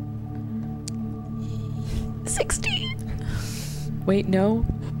 Wait, no?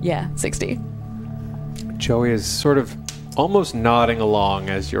 Yeah, 60. Joey is sort of almost nodding along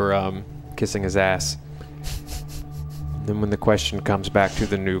as you're kissing his ass. Then when the question comes back to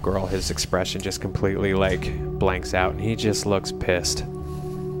the new girl, his expression just completely like blanks out and he just looks pissed.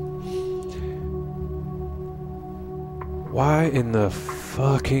 Why in the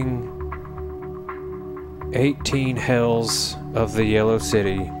fucking 18 hells of the Yellow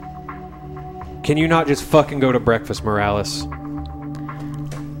City can you not just fucking go to breakfast, Morales?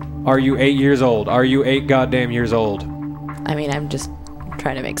 Are you 8 years old? Are you 8 goddamn years old? I mean, I'm just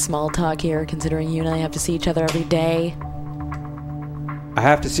trying to make small talk here, considering you and I have to see each other every day. I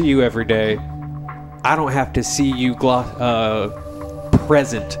have to see you every day. I don't have to see you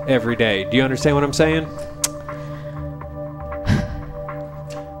present every day. Do you understand what I'm saying?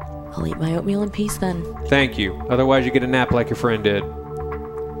 I'll eat my oatmeal in peace then. Thank you. Otherwise you get a nap like your friend did.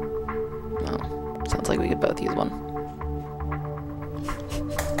 Well, sounds like we could both use one.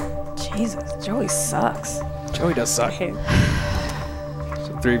 Jesus, Joey sucks. Joey does suck. Okay.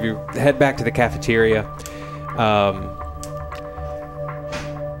 So the three of you head back to the cafeteria.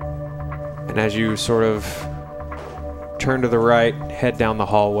 And as you sort of turn to the right, head down the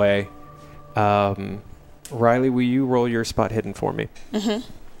hallway, Riley, will you roll your spot hidden for me? Mm-hmm.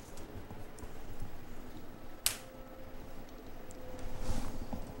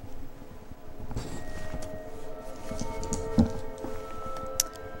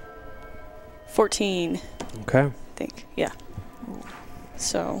 $14, Okay. I think. Yeah.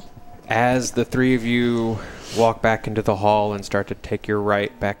 So, As the three of you walk back into the hall and start to take your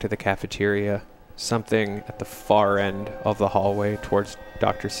right back to the cafeteria, something at the far end of the hallway towards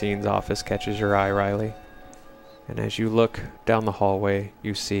Dr. Seen's office catches your eye, Riley. And as you look down the hallway,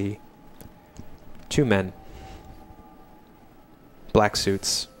 you see 2 men. Black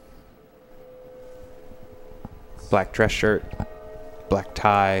suits. Black dress shirt. Black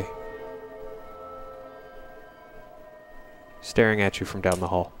tie. Staring at you from down the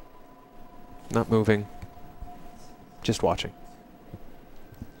hall. Not moving. Just watching.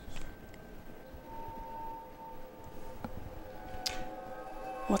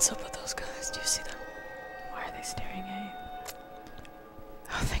 what's up with those guys? Do you see them? Why are they staring at you?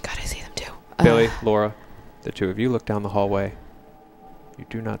 Oh, thank God I see them too. Billy, Laura, the 2 of you look down the hallway. You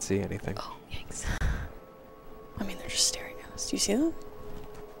do not see anything. Oh, yikes. I mean, they're just staring at us. Do you see them?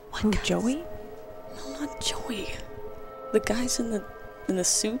 Who, Joey? No, not Joey. The guys in the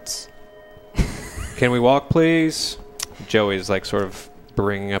suits. Can we walk, please? Joey's like sort of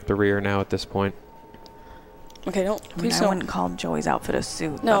bringing up the rear now at this point. Okay, don't. I mean, Please I don't. wouldn't call Joey's outfit a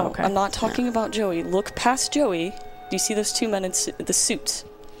suit. No, but okay. I'm not talking about Joey. Look past Joey. Do you see those 2 men in the suits?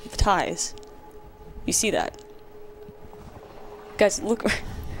 The ties? You see that? Guys, look.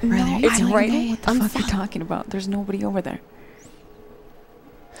 No, It's I don't right- know what the I'm fuck fine. you're talking about. There's nobody over there.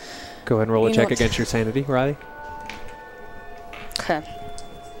 Go ahead and roll a You know check what? against your sanity, Riley. Okay.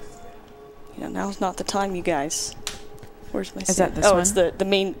 Yeah, now's not the time, you guys. Where's my Is that this Oh, one? it's the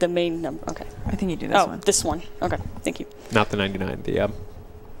main number. Okay. I think you do this one. This one. Okay. Thank you. Not the 99. The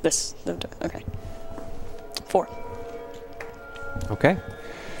This. Okay. 4. Okay.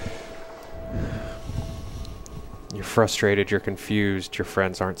 You're frustrated, you're confused, your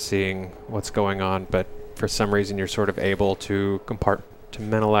friends aren't seeing what's going on, but for some reason you're sort of able to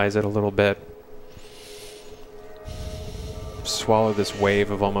compartmentalize it a little bit. Swallow this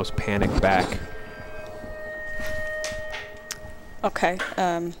wave of almost panic back. Okay.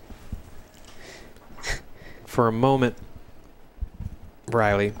 For a moment,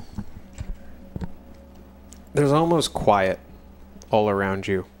 Riley, there's almost quiet all around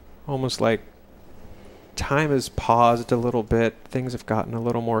you. Almost like time has paused a little bit. Things have gotten a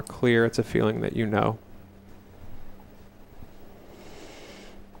little more clear. It's a feeling that you know.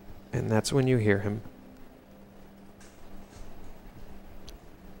 And that's when you hear him.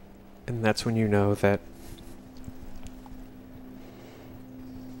 And that's when you know that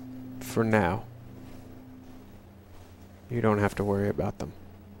for now, you don't have to worry about them.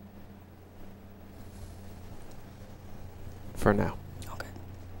 For now. Okay.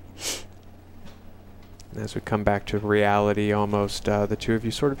 And as we come back to reality almost, the two of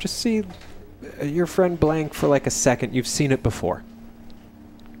you sort of just see your friend blank for like a second. You've seen it before.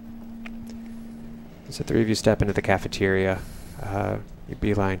 As the three of you step into the cafeteria, you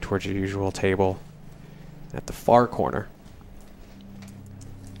beeline towards your usual table. At the far corner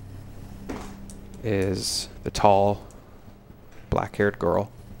is the tall, black-haired girl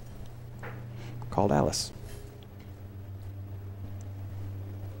called Alice.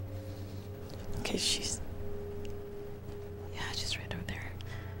 Okay, she's right over there.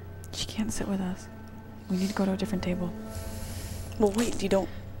 She can't sit with us. We need to go to a different table. Well, wait. You don't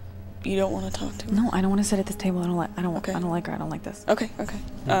want to talk to her? No, I don't want to sit at this table. I don't like Okay. I don't like her. I don't like this. Okay.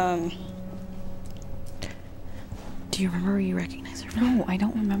 Do you remember where you recognize her from? No, I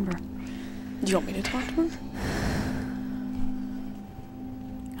don't remember. Do you want me to talk to her?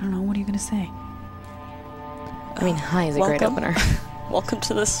 I don't know. What are you gonna say? I mean, hi is a great welcome. opener. Welcome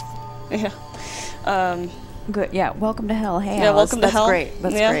to this. Yeah. Good. Yeah. Welcome to hell. Hey, Yeah, Alice. welcome to That's hell. great.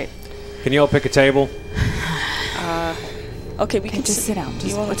 That's Yeah. great. Can you all pick a table? Okay, we can just sit down.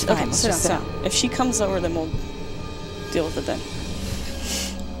 You want It's to? fine. Okay, Let's sit just down. sit down. If she comes over, then we'll deal with it then.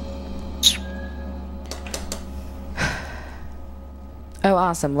 Oh,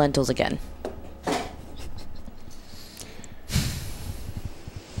 awesome. Lentils again. All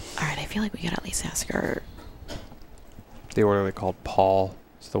right, I feel like we could at least ask her. The orderly called Paul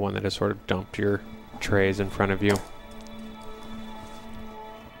is the one that has sort of dumped your trays in front of you.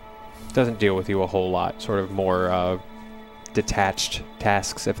 Doesn't deal with you a whole lot. Sort of more detached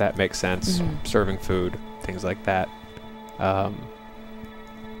tasks, if that makes sense. Mhm. Serving food, things like that. But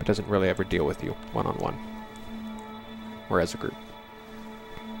doesn't really ever deal with you one-on-one. Or as a group.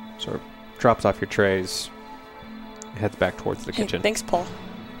 Sort of drops off your trays, heads back towards the Hey, kitchen. thanks, Paul.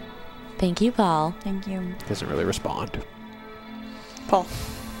 Thank you, Paul. Thank you. Doesn't really respond. Paul.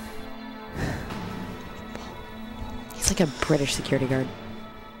 He's like a British security guard.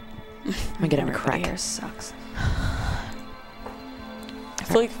 I'm gonna get him a Everybody crack. here sucks. I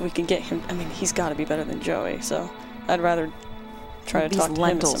feel like if we can get him. I mean, he's got to be better than Joey. So I'd rather try to These talk to him.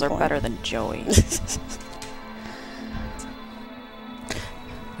 lentils at some are point. better than Joey.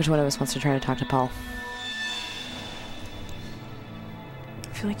 Which one of us wants to try to talk to Paul?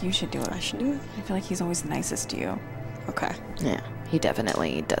 I feel like you should do it. I should do it. I feel like he's always nicest to you. Okay. Yeah, he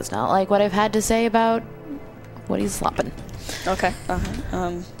definitely does not like what I've had to say about what he's slopping. Okay.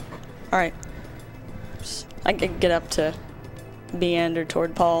 All right. I can get up to meander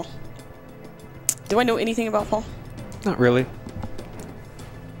toward Paul. Do I know anything about Paul? Not really.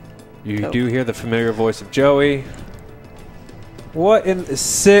 You Oh. do hear the familiar voice of Joey. What in...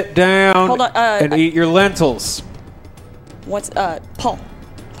 Sit down Hold on, and eat your lentils. What's Paul?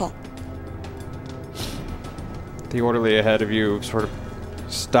 Paul. The orderly ahead of you sort of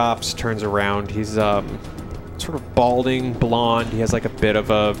stops, turns around. He's sort of balding, blonde. He has like a bit of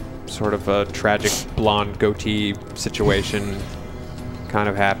a sort of a tragic blonde goatee situation kind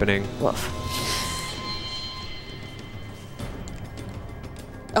of happening. Woof.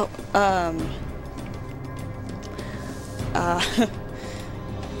 Oh,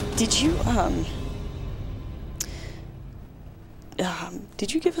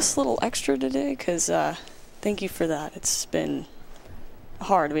 did you give us a little extra today? 'Cause thank you for that. It's been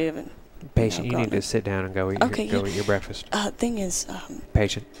hard. We haven't. Patient, you gone need to sit down and go eat, Okay, go yeah. eat your breakfast. Thing is,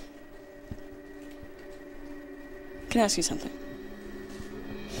 Patient. can I ask you something?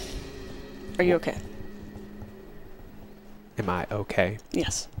 Are you okay? Am I okay?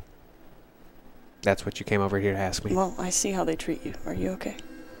 Yes. That's what you came over here to ask me. Well, I see how they treat you. Are you okay?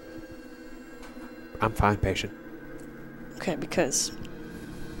 I'm fine, patient. Okay, because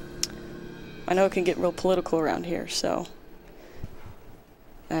I know it can get real political around here, so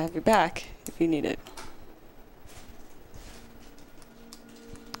I have your back if you need it.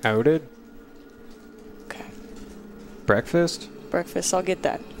 Outed? Okay. Breakfast? Breakfast, I'll get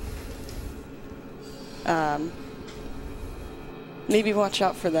that. Maybe watch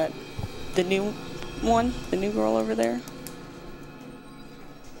out for the new one, the new girl over there.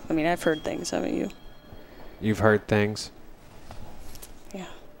 I mean, I've heard things, haven't you? You've heard things. Yeah.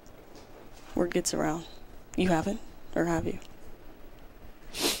 Word gets around. You haven't? Or have you?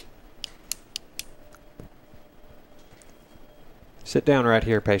 Sit down right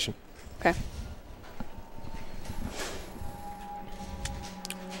here, patient. Okay.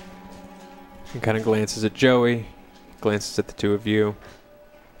 He kind of glances at Joey, glances at the two of you.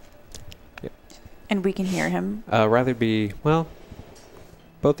 And we can hear him. Rather be, well,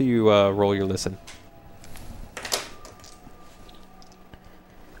 both of you roll your listen.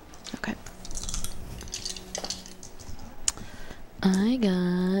 Okay. I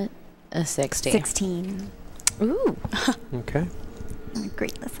got a 60. 16. Ooh. Okay. I'm a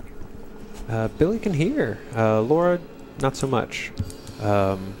great listener. Billy can hear. Laura, not so much.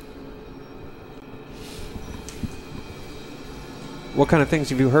 What kind of things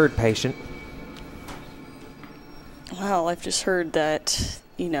have you heard, patient? Well, I've just heard that,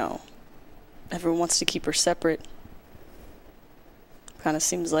 everyone wants to keep her separate. Kind of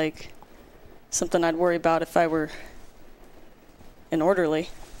seems like something I'd worry about if I were an orderly.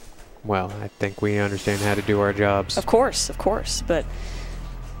 Well, I think we understand how to do our jobs. Of course, but,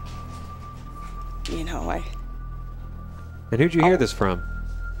 And who'd you hear this from?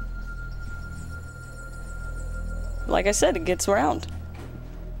 like I said, it gets around.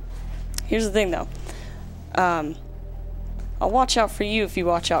 Here's the thing, though. I'll watch out for you if you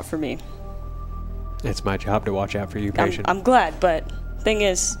watch out for me. It's my job to watch out for you, patient. I'm glad, but thing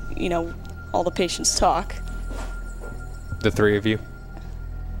is, all the patients talk. The three of you?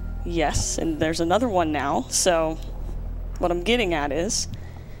 Yes, and there's another one now, so what I'm getting at is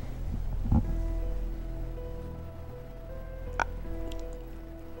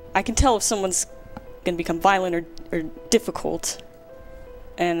I can tell if someone's going to become violent or difficult,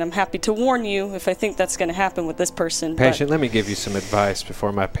 and I'm happy to warn you if I think that's going to happen with this person. Patient, let me give you some advice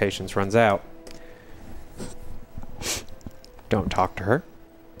before my patience runs out. Don't talk to her.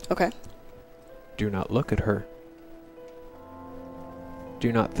 Okay. Do not look at her.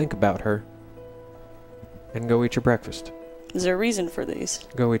 Do not think about her. And go eat your breakfast. Is there a reason for these?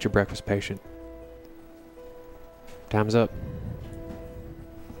 Go eat your breakfast, patient. Time's up.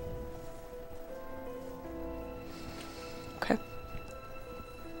 Okay.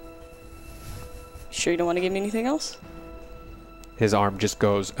 Sure you don't want to give me anything else? His arm just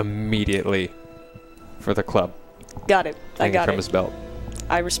goes immediately for the club. Got it. I Hanging got from it. his belt.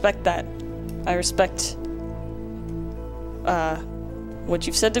 I respect that. I respect what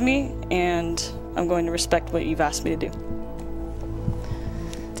you've said to me, and I'm going to respect what you've asked me to do.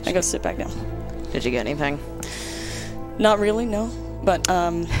 I go sit back down. Did you get anything? Not really, no. But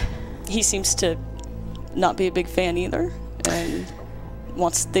he seems to not be a big fan either, and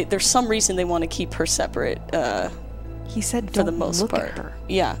there's some reason they want to keep her separate. He said, for "Don't the most look part. at her."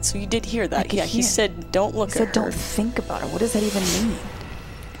 Yeah, so you did hear that. could Yeah, he hear. said, "Don't look He at said, her." "Don't think about her." What does that even mean?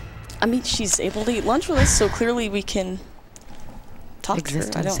 I mean, she's able to eat lunch with us, so clearly we can talk to her. I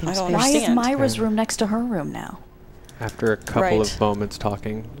Existence don't seems understand. Why is Myra's Okay. room next to her room now? After a couple Right. of moments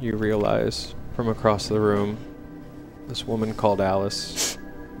talking, you realize from across the room, this woman called Alice,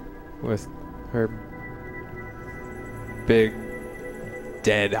 with her big,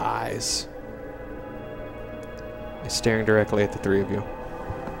 dead eyes, is staring directly at the three of you.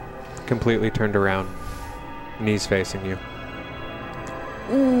 Completely turned around, knees facing you.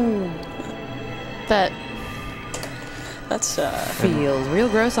 Ooh. That That's feels real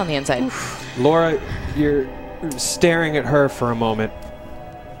gross on the inside. Laura, you're staring at her for a moment,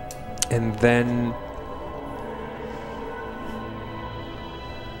 and then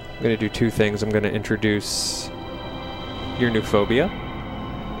I'm going to do two things. I'm going to introduce your new phobia,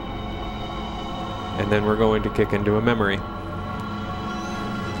 and then we're going to kick into a memory.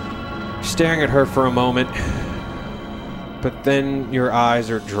 Staring at her for a moment, but then your eyes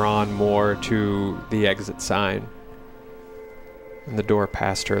are drawn more to the exit sign. And the door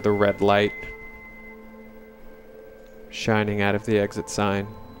past her, the red light shining out of the exit sign.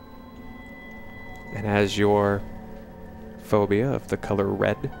 And as your phobia of the color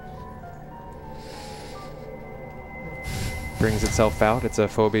red brings itself out, it's a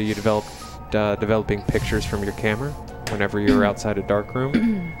phobia you developed developing pictures from your camera whenever you're outside a dark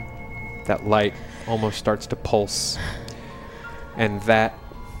room. That light almost starts to pulse, and that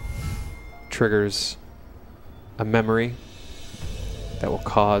triggers a memory that will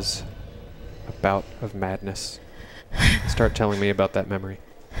cause a bout of madness. Start telling me about that memory.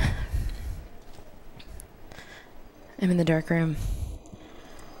 I'm in the dark room.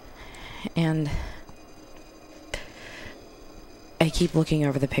 And I keep looking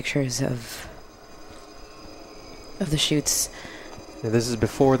over the pictures of the shoots. Now, this is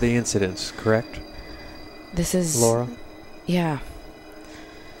before the incidents, correct? This is... Laura? Yeah.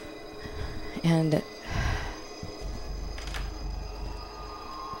 And...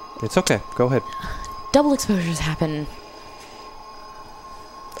 It's okay. Go ahead. double exposures happen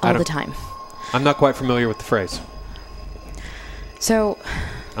all the time. I'm not quite familiar with the phrase. So...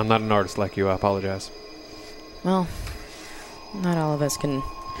 I'm not an artist like you. I apologize. Well, not all of us can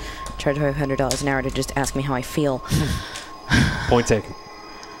charge $500 an hour to just ask me how I feel. Point taken.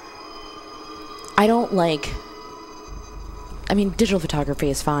 I don't like... I mean, digital photography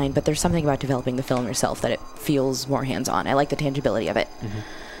is fine, but there's something about developing the film yourself that it feels more hands-on. I like the tangibility of it. Mm-hmm.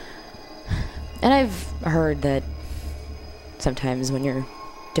 And I've heard that sometimes when you're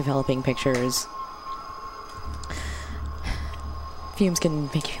developing pictures, fumes can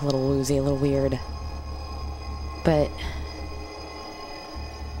make you feel a little woozy, a little weird. But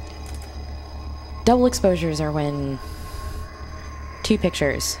double exposures are when two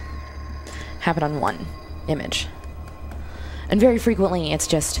pictures happen on one image. And very frequently, it's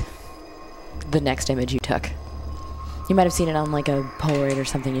just the next image you took. You might have seen it on like a Polaroid or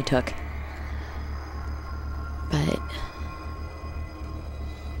something you took. But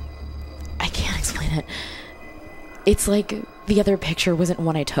I can't explain it. It's like the other picture wasn't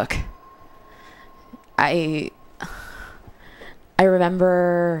one I took. I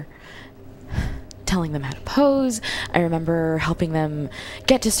remember telling them how to pose. I remember helping them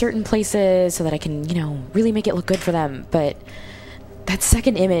get to certain places so that I can, really make it look good for them. But that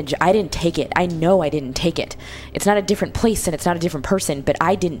second image, I didn't take it. I know I didn't take it. It's not a different place and it's not a different person, but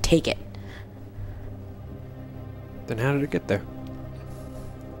I didn't take it. Then how did it get there?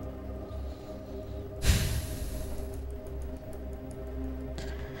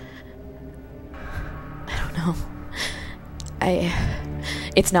 I don't know.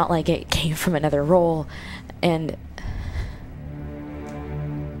 It's not like it came from another role, and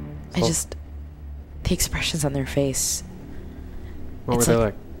the expressions on their face. What were they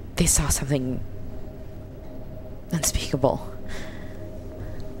like? They saw something unspeakable.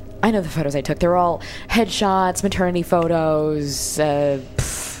 I know the photos I took. They were all headshots, maternity photos,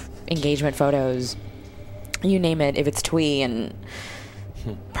 engagement photos. You name it. If it's twee and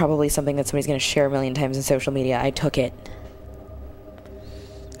probably something that somebody's going to share a million times in social media, I took it.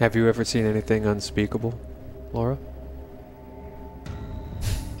 Have you ever seen anything unspeakable, Laura?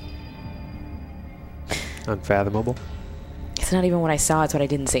 Unfathomable? It's not even what I saw, it's what I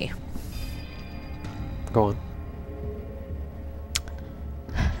didn't see. Go on.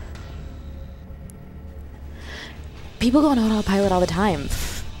 People go on autopilot all the time.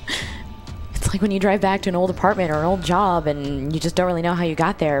 It's like when you drive back to an old apartment or an old job and you just don't really know how you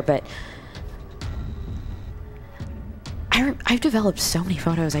got there, but I've developed so many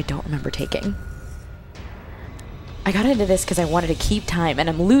photos I don't remember taking. I got into this because I wanted to keep time, and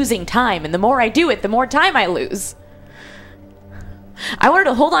I'm losing time, and the more I do it, the more time I lose. I wanted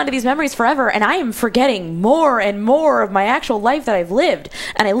to hold on to these memories forever, and I am forgetting more and more of my actual life that I've lived.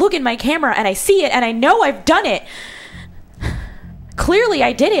 And I look in my camera, and I see it, and I know I've done it. Clearly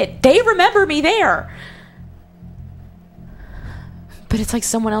I did it. They remember me there. But it's like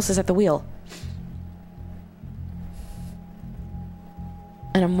someone else is at the wheel.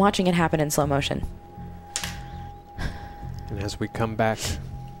 And I'm watching it happen in slow motion. And as we come back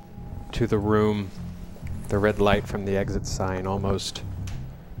to the room, the red light from the exit sign almost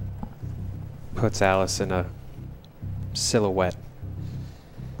puts Alice in a silhouette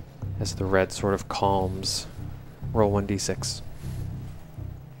as the red sort of calms. Roll 1d6.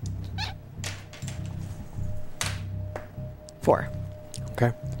 Four.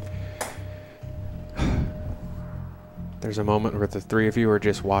 Okay. There's a moment where the three of you are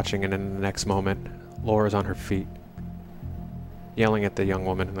just watching, and in the next moment, Laura's on her feet, yelling at the young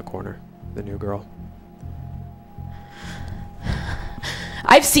woman in the corner, the new girl.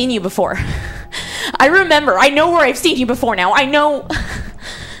 I've seen you before. I remember. I know where I've seen you before now. I know.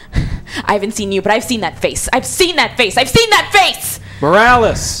 I haven't seen you, but I've seen that face. I've seen that face. I've seen that face!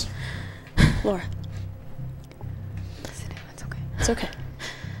 Morales! Laura. It's okay. It's okay.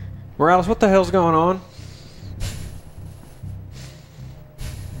 Morales, what the hell's going on?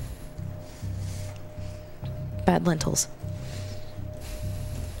 Bad lentils.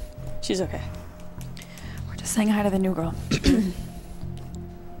 She's okay. We're just saying hi to the new girl.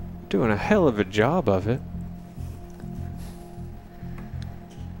 Doing a hell of a job of it.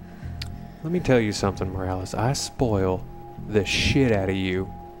 Let me tell you something, Morales. I spoil the shit out of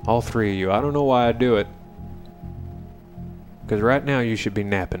you. All three of you. I don't know why I do it. Because right now you should be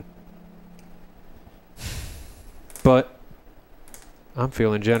napping. But I'm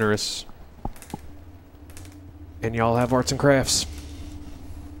feeling generous. And y'all have arts and crafts.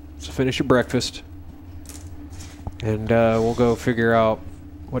 So finish your breakfast. And we'll go figure out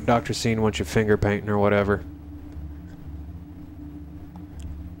what Dr. Scene wants you finger painting or whatever.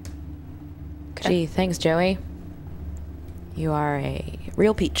 Gee, thanks, Joey. You are a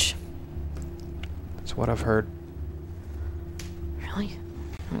real peach. That's what I've heard. Really?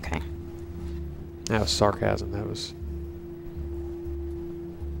 Okay. That was sarcasm. That was...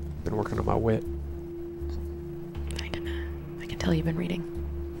 Been working on my wit. I can tell you've been reading.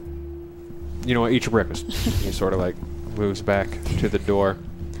 You know what? Eat your breakfast. He sort of like moves back to the door.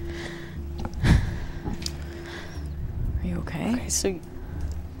 Are you okay? Okay, so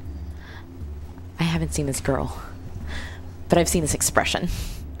I haven't seen this girl, but I've seen this expression.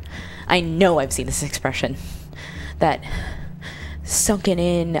 I know I've seen this expression. That sunken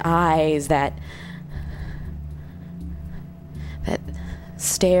in eyes, that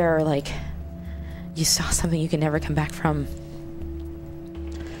stare like you saw something you can never come back from.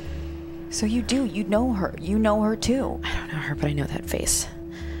 So you know her. You know her too. I don't know her, but I know that face.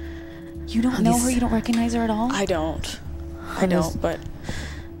 You don't know her? You don't recognize her at all? I don't. But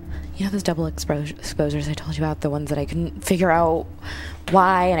You know those double exposures I told you about? The ones that I couldn't figure out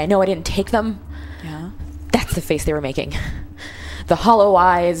why, and I know I didn't take them? Yeah. That's the face they were making. The hollow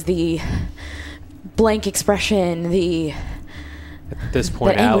eyes, the blank expression, the... At this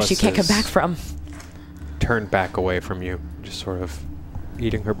point, that anguish Alice you can't come is back from. turned back away from you, just sort of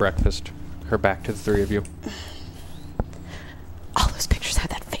eating her breakfast, her back to the three of you. All those pictures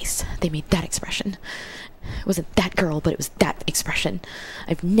had that face. They made that expression. It wasn't that girl, but it was that expression.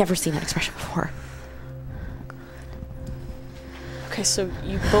 I've never seen that expression before. okay, so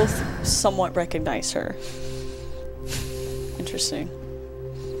you both somewhat recognize her. Interesting.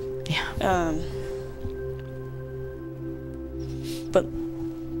 Yeah. But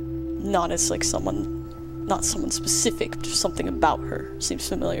not as like not someone specific, just something about her seems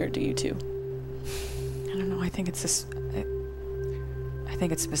familiar to you two. I don't know. I think it's this. I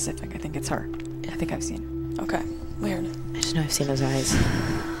think it's specific. I think it's her. I think I've seen her. Okay, weird. I just know I've seen those eyes.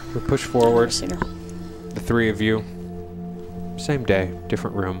 We push forward, Never seen her. the three of you. Same day,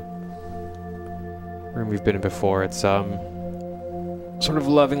 different room. Room we've been in before. It's sort of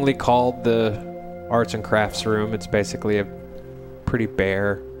lovingly called the arts and crafts room. It's basically a pretty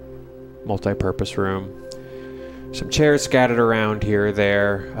bare, multi-purpose room. Some chairs scattered around here or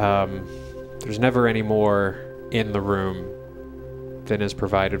there. There's never any more in the room than is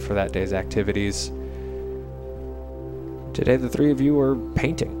provided for that day's activities. Today the three of you are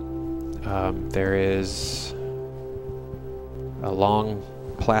painting. There is a long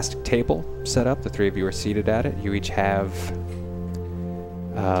plastic table set up. The three of you are seated at it. You each have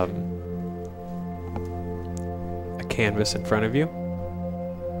a canvas in front of you.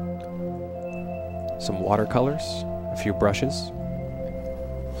 Some watercolors, a few brushes.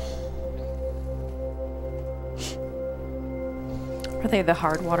 Are they the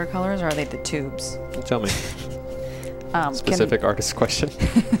hard watercolors or are they the tubes? You tell me. Specific artist question.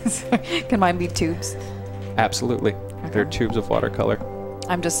 Can mine be tubes? Absolutely. They're tubes of watercolor.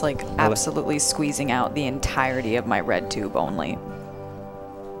 I'm just like absolutely squeezing out the entirety of my red tube only.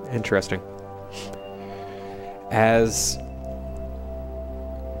 Interesting. As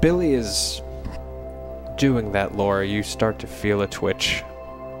Billy is doing that, Laura, you start to feel a twitch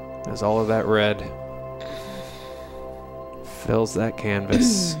as all of that red fills that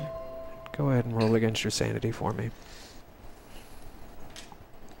canvas. Go ahead and roll against your sanity for me.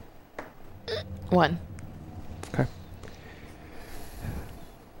 1. Okay.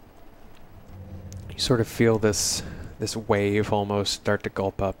 You sort of feel this wave almost start to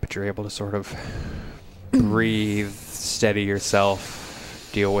gulp up, but you're able to sort of breathe, steady yourself,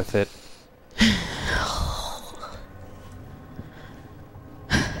 deal with it.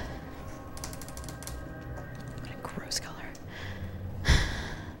 What a gross color.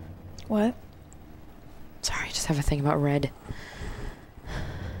 What? Sorry, I just have a thing about red.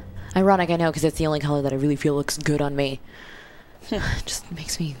 Ironic, I know, because it's the only color that I really feel looks good on me. It just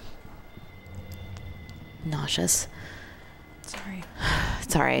makes me nauseous. Sorry.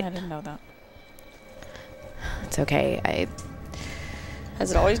 It's alright. I didn't know that. It's okay.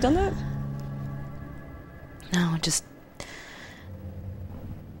 Has it always done that? No, just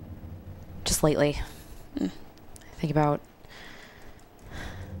lately. I think about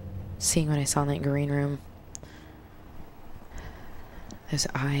seeing what I saw in that green room. Those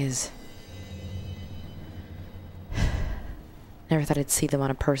eyes. Never thought I'd see them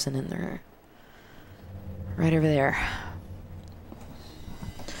on a person, and they're right over there.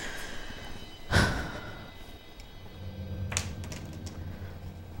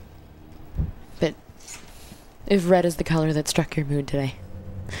 If red is the color that struck your mood today.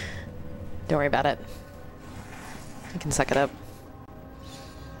 Don't worry about it. You can suck it up.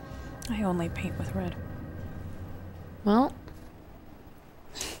 I only paint with red. Well,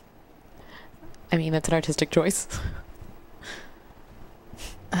 I mean, that's an artistic choice.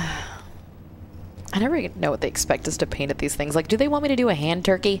 I never know what they expect us to paint at these things. Like, do they want me to do a hand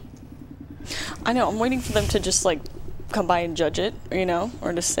turkey? I know. I'm waiting for them to just like come by and judge it, you know,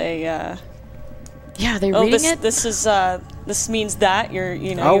 or to say, Yeah, are they "Oh, reading it? this means that you're,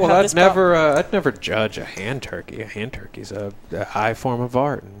 you know." Oh, you well, have I'd this I'd never judge a hand turkey. A hand turkey's a high form of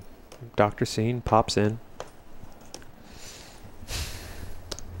art. And Dr. Scene pops in.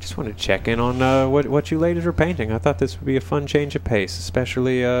 Just wanted to check in on what you ladies are painting. I thought this would be a fun change of pace,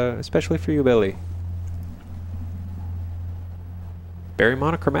 especially for you, Billy. Very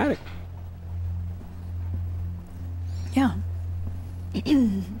monochromatic. Yeah.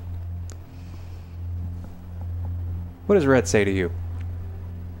 What does red say to you?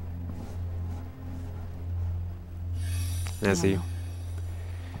 As he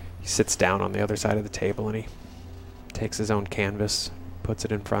sits down on the other side of the table and he takes his own canvas, puts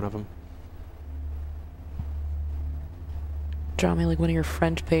it in front of him. Draw me like one of your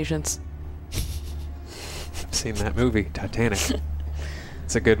French patients. I've seen that movie, Titanic.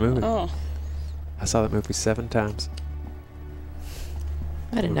 It's a good movie. Oh, I saw that movie 7 times.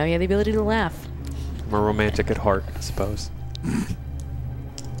 I didn't know you had the ability to laugh. I'm a romantic at heart, I suppose.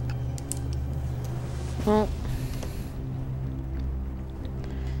 Well,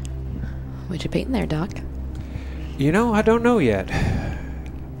 what you painting there, Doc? You know, I don't know yet.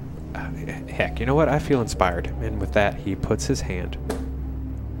 Heck, you know what? I feel inspired. And with that, he puts his hand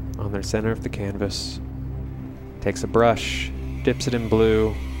on the center of the canvas, takes a brush, dips it in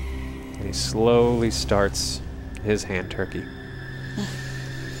blue, and he slowly starts his hand turkey.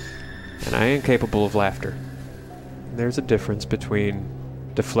 And I am capable of laughter. There's a difference between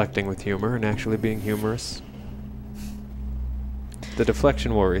deflecting with humor and actually being humorous. The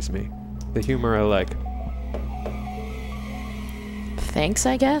deflection worries me. The humor I like. Thanks,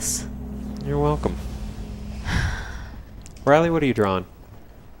 I guess. You're welcome. Riley, what are you drawing?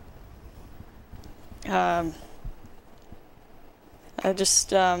 just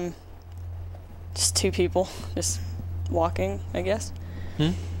two people just walking, I guess.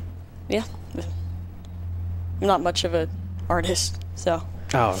 Yeah. I'm not much of an artist, so.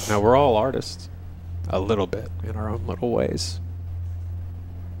 Oh, no, we're all artists. A little bit, in our own little ways.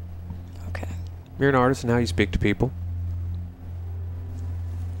 Okay. You're an artist and how you speak to people.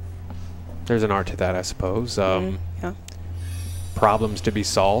 There's an art to that, I suppose. Yeah. Problems to be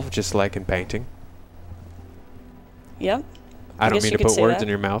solved, just like in painting. Yep. I don't guess mean you to could put say words that. in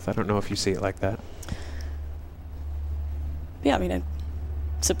your mouth. I don't know if you see it like that. Yeah, I mean,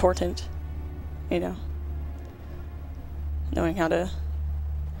 it's important, you know. Knowing how to,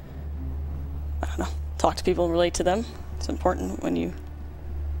 I don't know, talk to people and relate to them. It's important when you...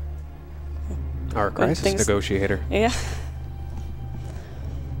 Our when crisis things- negotiator. Yeah.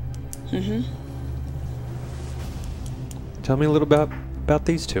 Mm-hmm. Tell me a little about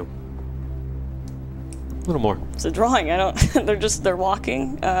these two. A little more. It's a drawing. I don't... they're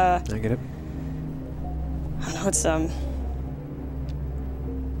walking. I get it. I don't know, it's,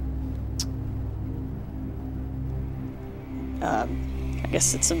 I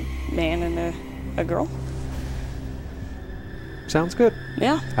guess it's a man and a girl. Sounds good.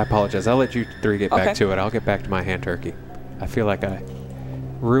 Yeah. I apologize. I'll let you three get back Okay. to it. I'll get back to my hand turkey. I feel like I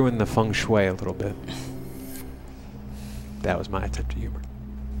ruined the feng shui a little bit. That was my attempt at humor.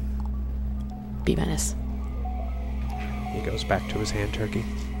 Be menace. He goes back to his hand turkey.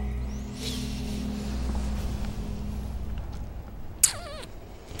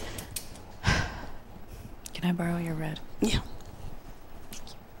 Can I borrow your red? Yeah.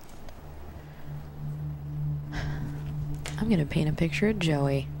 I'm gonna paint a picture of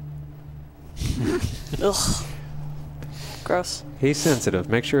Joey. Ugh. Gross. He's sensitive.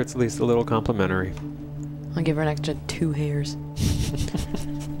 Make sure it's at least a little complimentary. I'll give her an extra 2 hairs.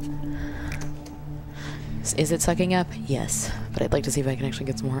 Is it sucking up? Yes. But I'd like to see if I can actually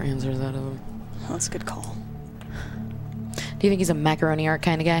get some more answers out of him. Oh, that's a good call. Do you think he's a macaroni art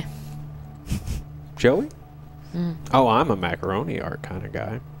kind of guy? Joey? Oh, I'm a macaroni art kind of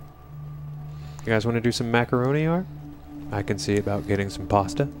guy. You guys want to do some macaroni art? I can see about getting some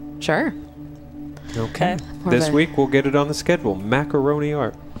pasta. Sure. Okay. More This of a- week we'll get it on the schedule. Macaroni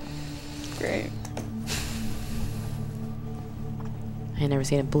art. Great. I ain't never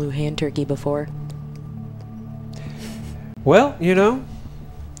seen a blue hand turkey before. Well, you know,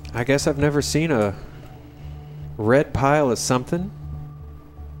 I guess I've never seen a red pile of something.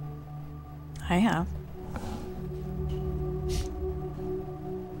 I have.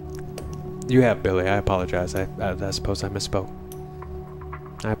 You have, Billy. I apologize. I suppose I misspoke.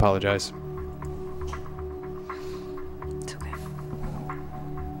 I apologize. It's okay.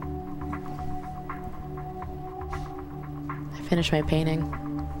 I finished my painting.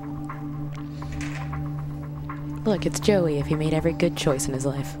 Look, it's Joey if he made every good choice in his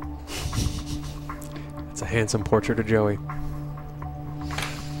life. It's a handsome portrait of Joey.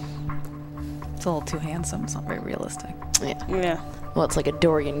 It's a little too handsome. It's not very realistic. Yeah. Yeah. Well, it's like a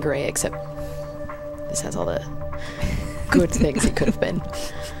Dorian Gray, except this has all the good things it could have been.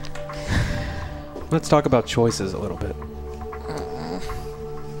 Let's talk about choices a little bit.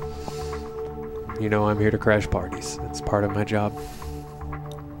 You know I'm here to crash parties. It's part of my job.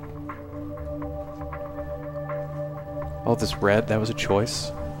 All this red, that was a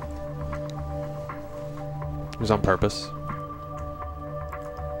choice. It was on purpose.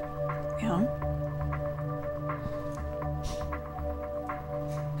 Yeah.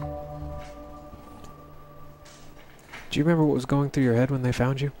 Do you remember what was going through your head when they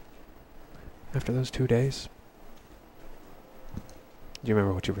found you? After those 2 days? Do you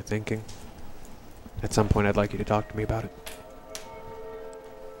remember what you were thinking? At some point I'd like you to talk to me about it.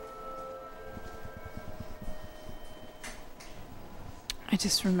 I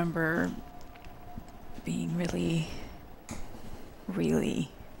just remember being really, really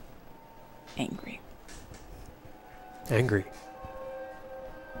angry. Angry.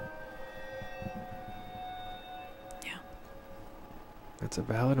 Yeah. That's a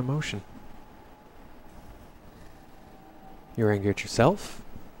valid emotion. You're angry at yourself?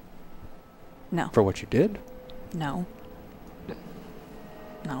 No. For what you did? No.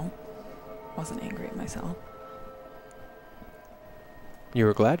 No. Wasn't angry at myself. You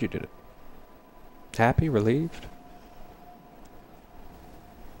were glad you did it? Happy? Relieved?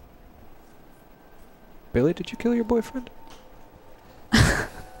 Billy, did you kill your boyfriend?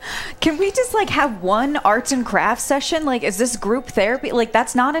 Can we just like have one arts and crafts session? Like, is this group therapy? Like,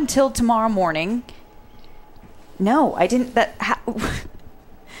 that's not until tomorrow morning. No, I didn't.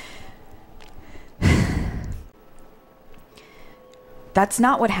 That's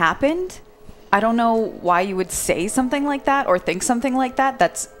not what happened. I don't know why you would say something like that or think something like that.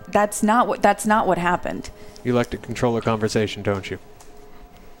 That's not what happened. You like to control a conversation, don't you?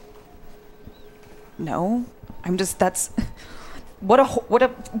 No, I'm just. That's what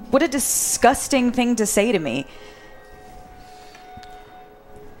a disgusting thing to say to me.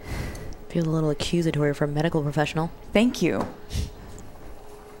 Feels a little accusatory for a medical professional. Thank you.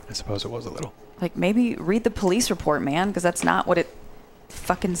 I suppose it was a little. Like, maybe read the police report, man, because that's not what it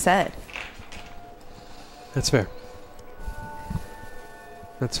fucking said. That's fair.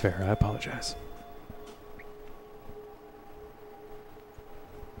 That's fair. I apologize.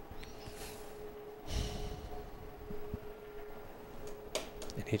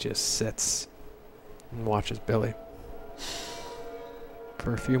 And he just sits and watches Billy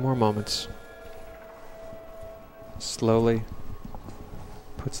for a few more moments. Slowly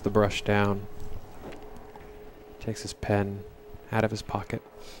puts the brush down, takes his pen out of his pocket,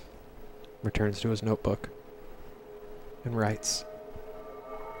 returns to his notebook, and writes.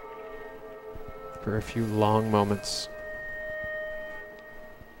 For a few long moments.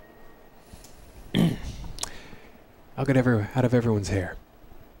 I'll get out of everyone's hair.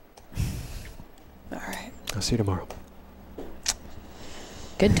 All right. I'll see you tomorrow.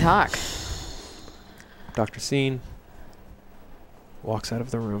 Good talk. Dr. Scene walks out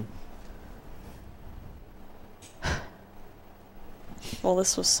of the room. Well,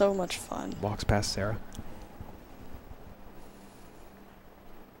 this was so much fun. Walks past Sarah.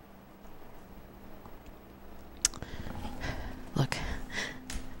 Look,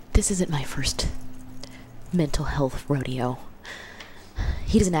 this isn't my first mental health rodeo.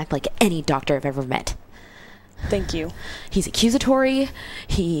 He doesn't act like any doctor I've ever met. Thank you. He's accusatory.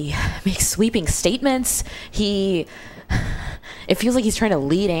 He makes sweeping statements. It feels like he's trying to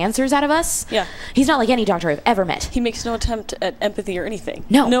lead answers out of us. Yeah. He's not like any doctor I've ever met. He makes no attempt at empathy or anything.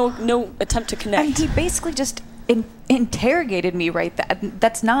 No. No attempt to connect. And he basically just interrogated me right there.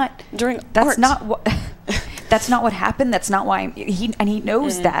 That's not art. not what that's not what happened. That's not why he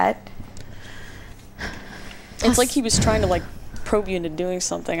knows that. It's like he was trying to like probe you into doing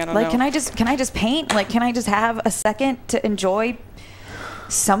something. I don't know. Like, can I just paint? Like, can I just have a second to enjoy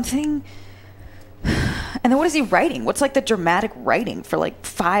something? And then what is he writing? What's like the dramatic writing for like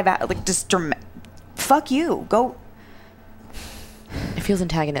 5 hours? Like, just fuck you. Go. It feels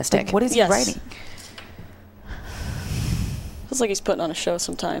antagonistic. Like, what is he writing? Feels like he's putting on a show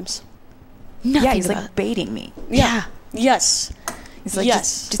sometimes. Yeah, he's like baiting me. Yeah. Yes. He's like,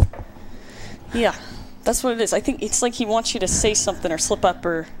 yes. just yeah. That's what it is. I think it's like he wants you to say something or slip up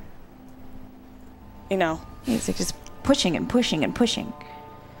or you know. It's like just pushing and pushing and pushing.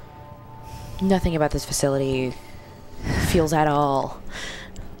 Nothing about this facility feels at all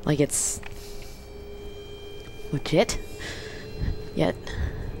like it's legit. Yet,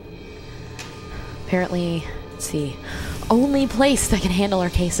 apparently, it's the only place that can handle our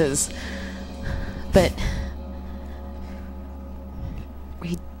cases. But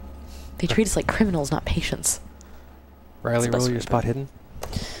they treat us like criminals, not patients. Riley, That's the best roll way your to spot put it. hidden.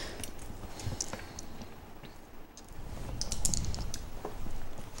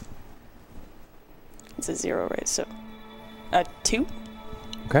 It's a 0, right? So, 2?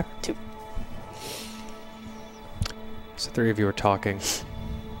 Okay. 2. So 3 of you are talking.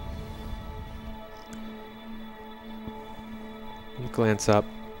 You glance up,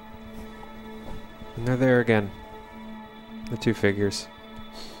 and they're there again. The 2 figures,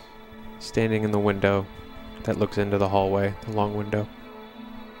 standing in the window that looks into the hallway, the long window.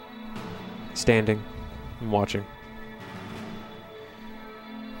 Standing and watching.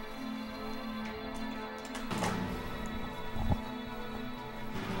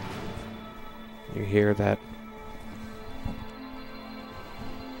 You hear that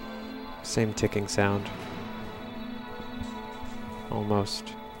same ticking sound.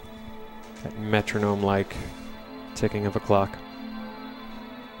 Almost that metronome-like ticking of a clock.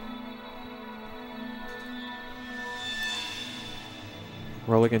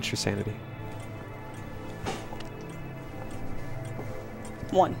 Roll against your sanity.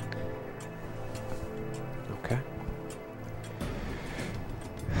 1. Okay.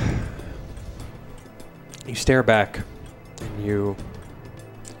 You stare back and you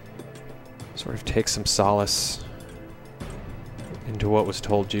sort of take some solace into what was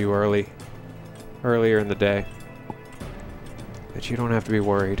told you earlier in the day. That you don't have to be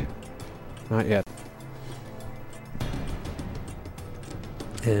worried. Not yet.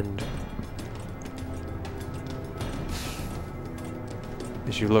 And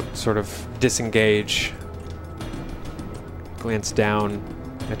as you look sort of disengage, glance down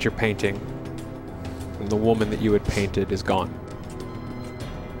at your painting, and the woman that you had painted is gone.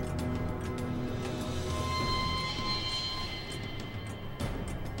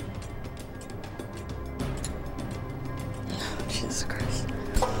 Jesus Christ.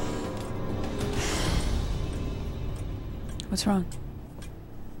 What's wrong?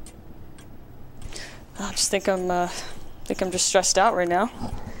 I just think I'm just stressed out right now.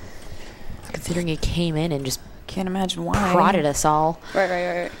 Considering he came in and just Can't imagine why. prodded us all.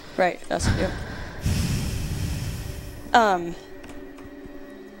 Right. That's you.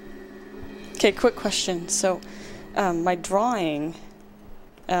 Okay, quick question. So, my drawing,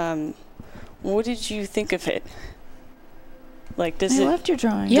 what did you think of it? Like, does I it... loved your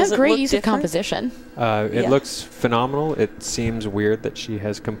drawing. Yeah, Does it great look use different? of composition. It Yeah. looks phenomenal. It seems weird that she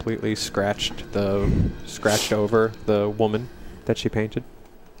has completely scratched over the woman that she painted.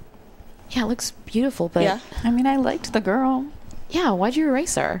 Yeah, it looks beautiful, but Yeah. I mean, I liked the girl. yeah, why'd you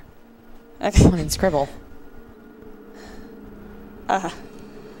erase her? I Come on and scribble. I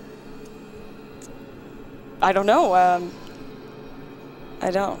don't know. I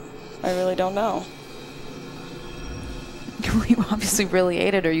really don't know. You obviously really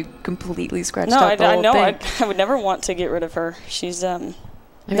ate it, or you completely scratched No, out the I whole know. thing. I would never want to get rid of her. She's mean-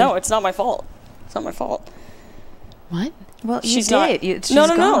 no, it's not my fault. It's not my fault. What? Well, you She's did. not. She's no.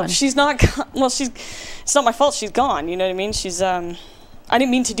 gone. She's not. Well, it's not my fault. She's gone. You know what I mean? She's. I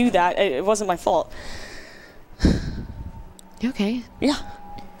didn't mean to do that. It wasn't my fault. You okay? Yeah.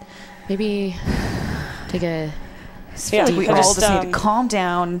 Maybe take a... Yeah. we I all just need to um, calm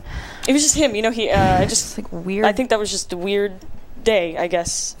down. It was just him. You know, I just. It's like weird. I think that was just a weird day, I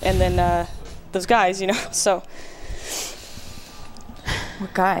guess. And then those guys, you know. So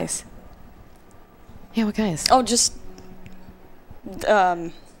What guys? Yeah, what guys? oh, just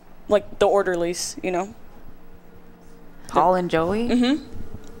like the orderlies, you know. Paul and Joey?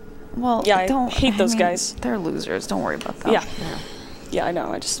 Mm-hmm. Well, Yeah, I don't hate those mean, guys. They're losers. Don't worry about them. Yeah. Yeah, I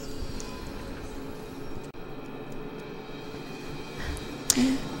know. I just.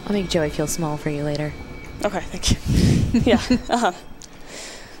 I'll make Joey feel small for you later. Okay, thank you. Yeah.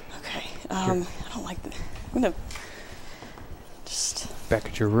 Okay. I don't like that. I'm gonna just. Back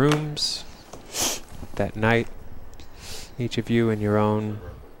at your rooms that night, each of you in your own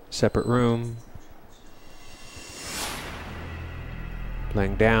separate room,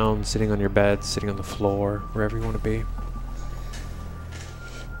 laying down, sitting on your bed, sitting on the floor, wherever you want to be.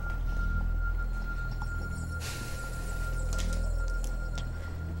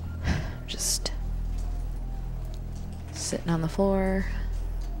 Just sitting on the floor.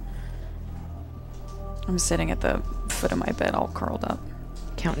 I'm sitting at the foot of my bed all curled up.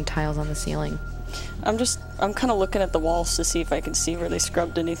 Counting tiles on the ceiling. I'm kind of looking at the walls to see if I can see where they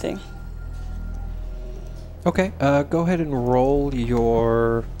scrubbed anything. Okay, go ahead and roll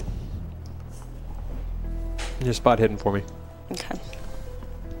your spot hidden for me. Okay.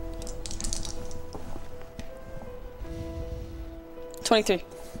 $23.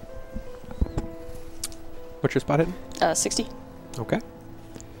 What's your spot hidden? 60. Okay.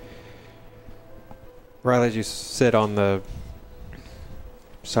 Riley, as you sit on the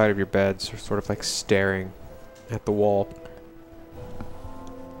side of your bed, sort of like staring at the wall,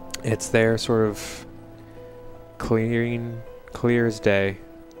 it's there, sort of clear as day.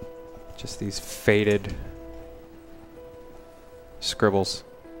 Just these faded scribbles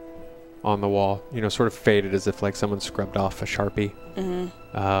on the wall. You know, sort of faded as if like someone scrubbed off a Sharpie.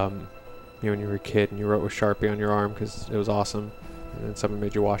 Mm-hmm. You know, when you were a kid and you wrote with Sharpie on your arm because it was awesome, and then someone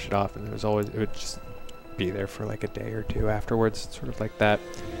made you wash it off, and it would just be there for like a day or two afterwards, sort of like that.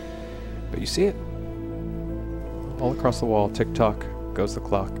 But you see it all across the wall. Tick-tock goes the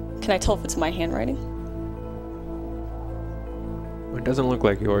clock. Can I tell if it's my handwriting? It doesn't look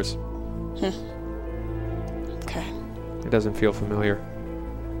like yours. Okay. It doesn't feel familiar.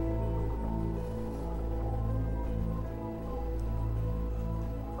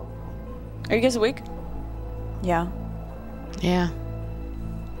 Are you guys awake? Yeah. Yeah.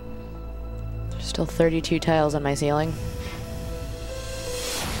 There's still 32 tiles on my ceiling.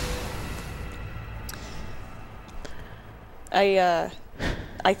 I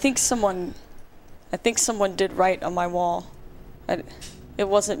think someone did write on my wall. It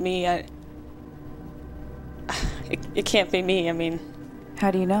wasn't me. It can't be me. I mean,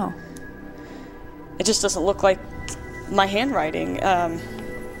 How do you know? it just doesn't look like my handwriting. The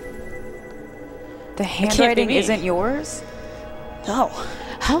can't be handwriting me. isn't yours? No.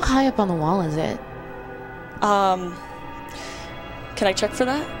 How high up on the wall is it? Can I check for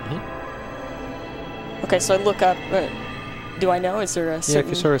that? Mm-hmm. Okay, so I look up. Do I know? Is there a certain... Yeah, if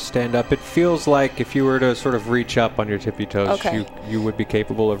you sort of stand up, it feels like if you were to sort of reach up on your tippy toes, Okay. you would be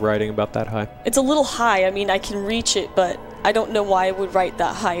capable of writing about that high. It's a little high. I mean, I can reach it, but I don't know why I would write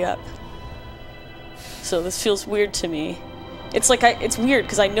that high up. So this feels weird to me. It's like it's weird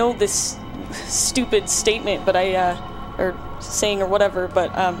because I know this stupid statement, but or saying or whatever,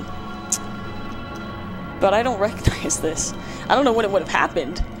 but I don't recognize this. I don't know when it would have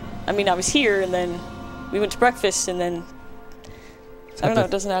happened. I mean, I was here, and then we went to breakfast, and then I don't know.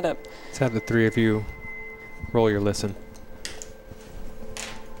 It doesn't add up. Let's have the three of you roll your listen.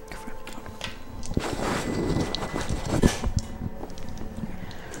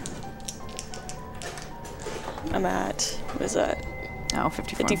 I'm at, what is that? Oh,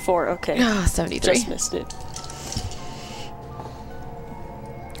 54. 54, okay. Ah, 73. Just missed it.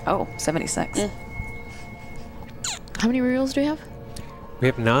 Oh, 76. How many rerolls do we have? We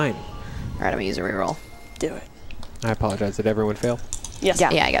have 9. All right, I'm gonna use a reroll. Do it. I apologize. Did everyone fail? Yes. Yeah,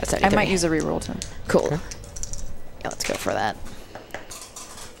 I got a 73. I might use a reroll too. Cool. Okay. Yeah, let's go for that.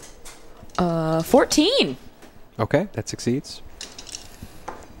 14. Okay, that succeeds.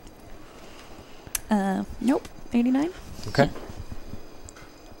 Nope. 89. Okay.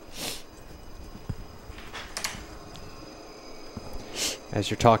 As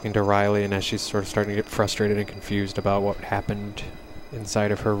you're talking to Riley and as she's sort of starting to get frustrated and confused about what happened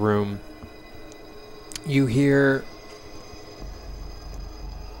inside of her room, you hear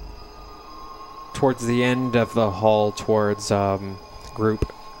towards the end of the hall towards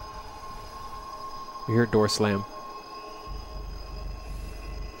group, you hear a door slam.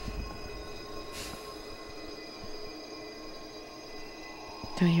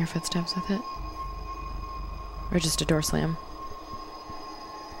 Do I hear footsteps with it? Or just a door slam?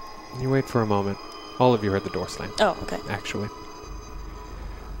 You wait for a moment. All of you heard the door slam, Oh, okay. actually.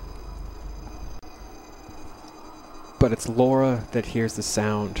 But it's Laura that hears the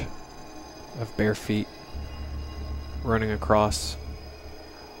sound of bare feet running across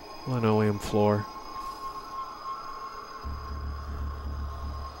linoleum floor.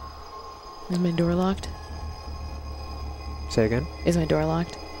 Is my door locked? Say again? Is my door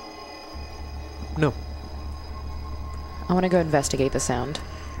locked? No. I want to go investigate the sound.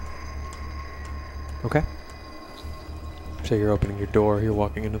 Okay. So you're opening your door, you're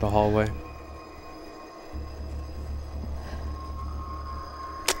walking into the hallway.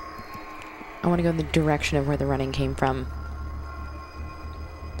 I want to go in the direction of where the running came from.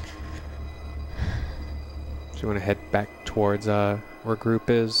 So you want to head back towards where group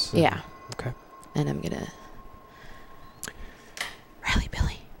is? Yeah. Okay. And I'm gonna... Riley,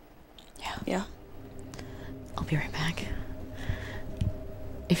 Billy. Yeah. I'll be right back.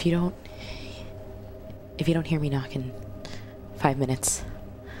 If you don't hear me knock in 5 minutes,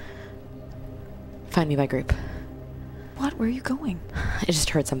 Find me by group. What? Where are you going? I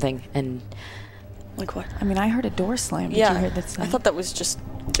just heard something, and Like what? I mean, I heard a door slam. Did Yeah. you hear that slam? I thought that was just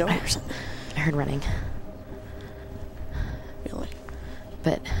Joey or something. I heard running. Really?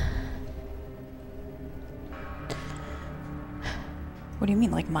 But What do you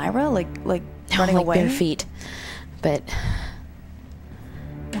mean? Like Myra? Like no, running like away? bare feet. But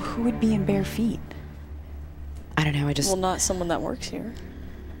Well, who would be in bare feet? I don't know. I just Well, not someone that works here.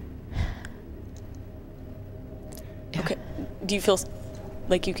 Yeah. Okay. Do you feel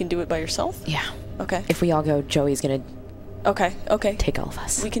like you can do it by yourself? yeah. Okay. If we all go, Joey's gonna Okay. Okay. take all of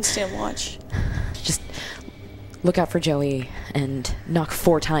us. We can stand watch. Just look out for Joey and knock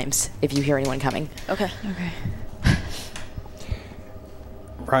 4 times if you hear anyone coming. Okay. Okay.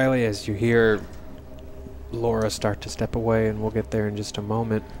 Riley, as you hear Laura start to step away, and we'll get there in just a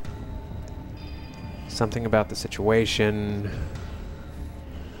moment, something about the situation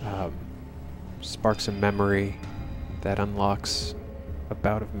sparks a memory that unlocks a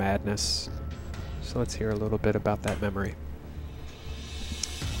bout of madness. So let's hear a little bit about that memory.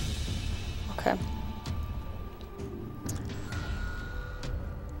 Okay.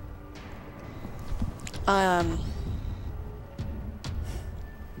 I'm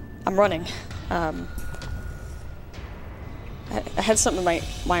running. I had something in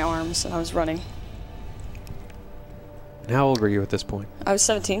my arms, and I was running. And how old were you at this point? I was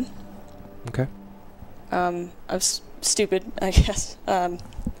 17. Okay. I was stupid, I guess. No,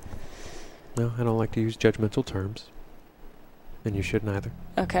 I don't like to use judgmental terms. And you shouldn't either.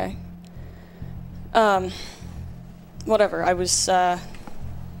 Okay. Whatever. I was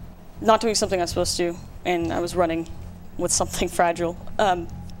not doing something I was supposed to, and I was running with something fragile.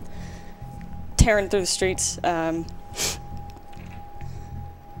 Tearing through the streets. And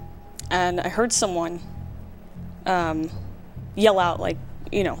I heard someone yell out, like,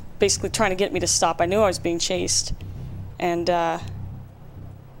 you know, basically trying to get me to stop. I knew I was being chased. And I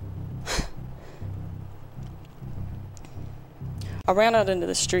ran out into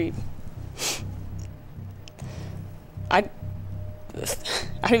the street. I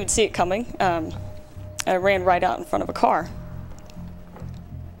didn't even see it coming. I ran right out in front of a car.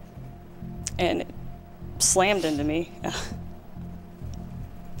 And it slammed into me.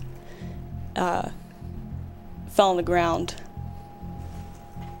 Fell on the ground.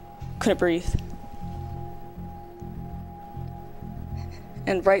 Couldn't breathe.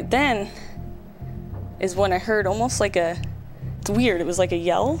 And right then is when I heard almost like it's weird, it was like a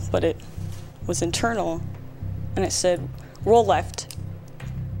yell, but it was internal. And it said, roll left.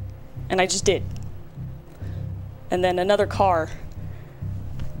 And I just did. And then another car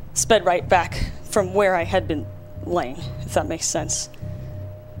sped right back from where I had been laying, if that makes sense.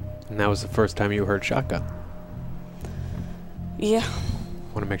 And that was the first time you heard shotgun. Yeah,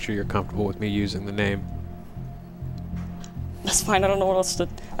 I want to make sure you're comfortable with me using the name. that's fine. I don't know what else to.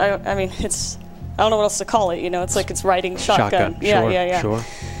 I mean, I don't know what else to call it. You know, it's like it's riding shotgun. Yeah, sure, yeah. Sure.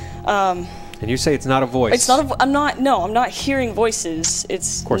 And you say it's not a voice. It's not. I'm not hearing voices.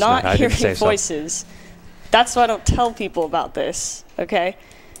 It's Of course not not. I didn't hearing say so. voices. That's why I don't tell people about this. Okay.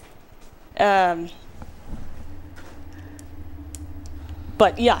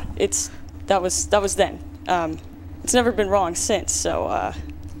 But yeah, that was then. It's never been wrong since. So, I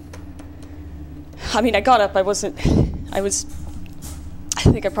mean, I got up. I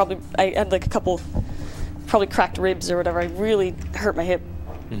think I had like a couple, probably cracked ribs or whatever. I really hurt my hip.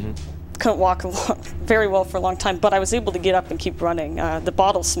 Mm-hmm. Couldn't walk very well for a long time, but I was able to get up and keep running. The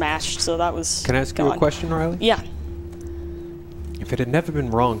bottle smashed, so that was Can I ask gone. you a question, Riley? Yeah. If it had never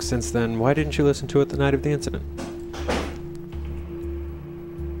been wrong since then, why didn't you listen to it the night of the incident?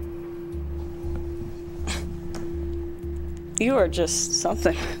 You are just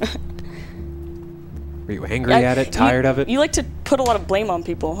something. Were you angry at it, tired of it? You like to put a lot of blame on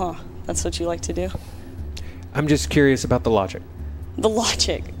people, huh? That's what you like to do. I'm just curious about the logic. The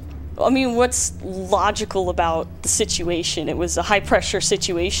logic. I mean, what's logical about the situation? It was a high-pressure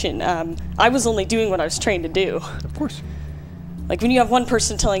situation. I was only doing what I was trained to do. Of course. Like when you have one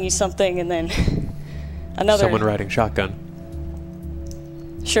person telling you something and then another... Someone riding shotgun.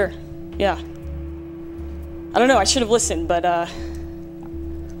 Sure, yeah. I don't know, I should have listened, but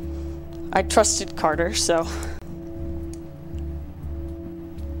I trusted Carter, so...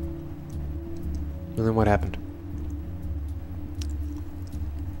 And then what happened?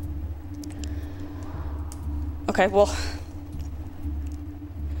 Okay, well...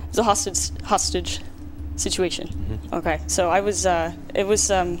 It was a hostage situation. Mm-hmm. Okay, so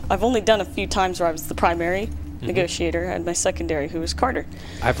I've only done a few times where I was the primary negotiator and my secondary, who was Carter.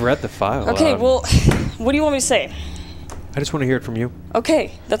 I've read the file. Okay, well, what do you want me to say? I just want to hear it from you.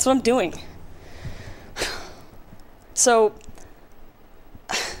 Okay, that's what I'm doing. So,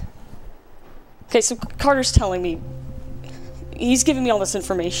 okay, so Carter's telling me, he's giving me all this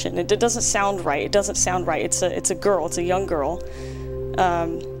information. It doesn't sound right. It doesn't sound right. It's a girl. It's a young girl,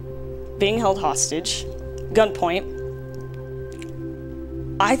 being held hostage, gunpoint.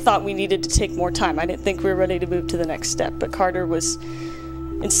 I thought we needed to take more time. I didn't think we were ready to move to the next step, but Carter was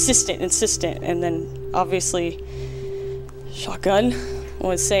insistent, and then obviously Shotgun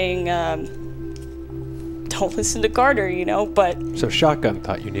was saying, don't listen to Carter, but... So Shotgun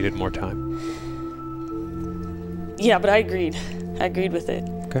thought you needed more time. Yeah, but I agreed. I agreed with it.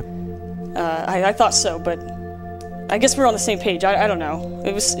 Okay. I thought so, but I guess we're on the same page. I don't know.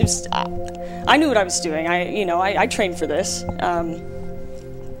 It was I knew what I was doing. I trained for this.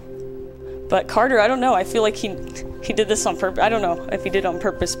 But Carter, I don't know. I feel like he did this on purpose. I don't know if he did it on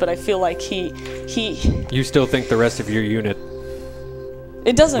purpose, but I feel like he. You still think the rest of your unit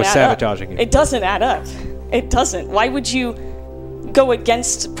It doesn't was add sabotaging up. you? It doesn't add up. It doesn't. Why would you go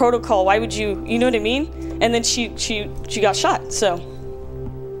against protocol? Why would you? You know what I mean? And then she got shot. So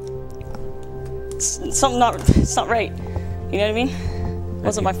it's not right. You know what I mean? It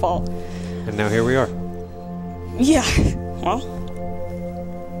wasn't my fault. And now here we are. Yeah. Well.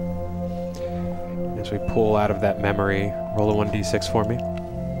 As we pull out of that memory, roll a 1d6 for me.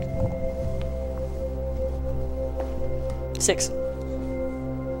 6.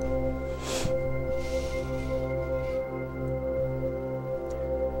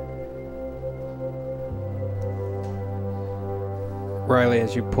 Riley,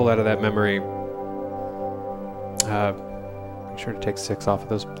 as you pull out of that memory, make sure to take 6 off of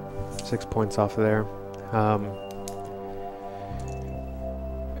those 6 points off of there.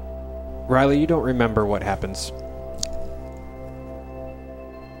 Riley, you don't remember what happens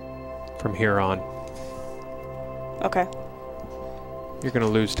from here on. Okay. You're going to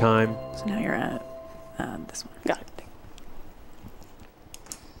lose time. So now you're at this one. Got it.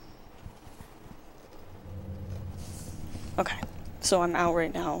 Okay. So I'm out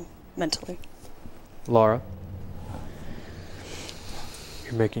right now, mentally. Laura,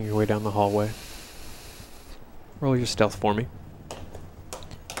 you're making your way down the hallway. Roll your stealth for me.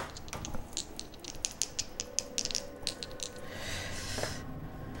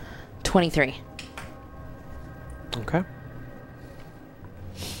 $23. Okay.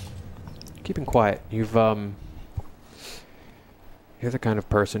 Keeping quiet. You're the kind of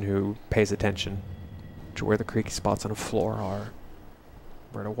person who pays attention to where the creaky spots on a floor are,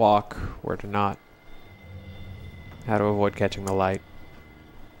 where to walk, where to not, how to avoid catching the light.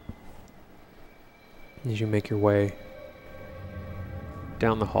 As you make your way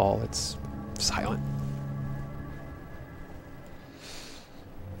down the hall, it's silent.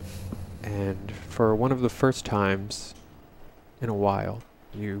 And for one of the first times in a while,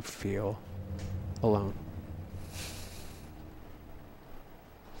 you feel alone.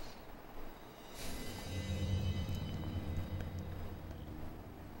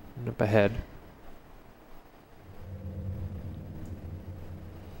 And up ahead,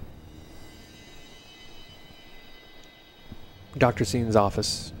 Dr. Scene's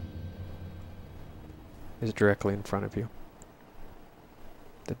office is directly in front of you.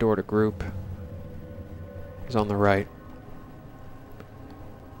 The door to group is on the right.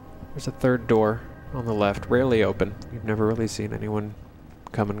 There's a third door on the left, rarely open. You've never really seen anyone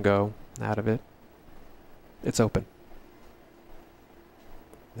come and go out of it. It's open.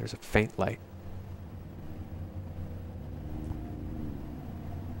 There's a faint light.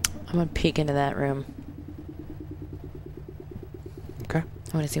 I'm going to peek into that room. Okay.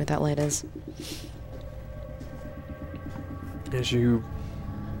 I want to see what that light is. As you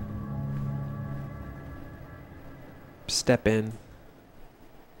step in,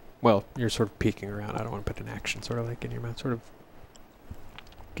 well, you're sort of peeking around. I don't want to put an action sort of like in your mouth, sort of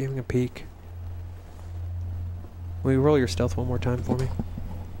giving a peek. Will you roll your stealth one more time for me?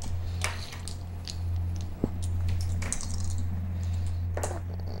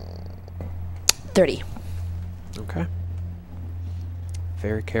 $30. Okay.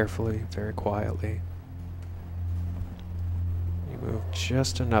 Very carefully, very quietly. You move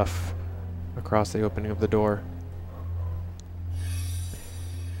just enough across the opening of the door.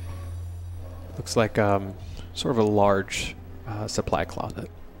 Looks like sort of a large supply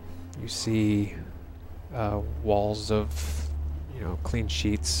closet. You see walls of, clean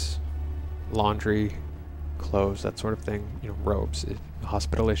sheets, laundry, clothes, that sort of thing. Robes,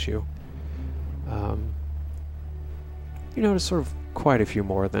 hospital issue. You notice sort of quite a few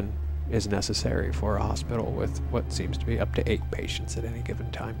more than is necessary for a hospital with what seems to be up to 8 patients at any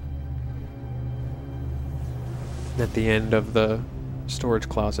given time. At the end of the storage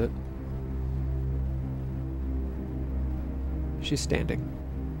closet, She's standing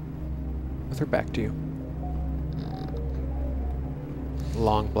with her back to you.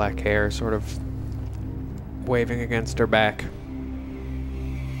 Long black hair sort of waving against her back.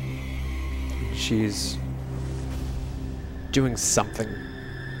 She's doing something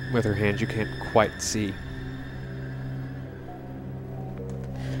with her hands you can't quite see.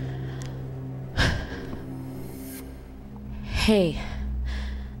 Hey,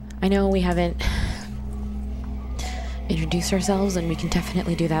 I know we haven't introduced ourselves, and we can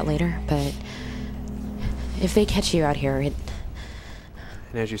definitely do that later, but if they catch you out here, it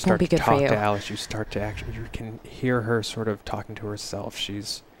And as you start to good for talk you. to Alice, you can hear her sort of talking to herself.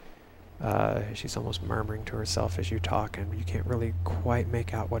 She's almost murmuring to herself as you talk, and you can't really quite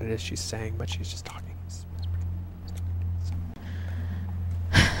make out what it is she's saying, but she's just talking.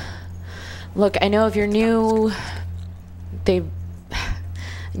 Look, I know if you're new,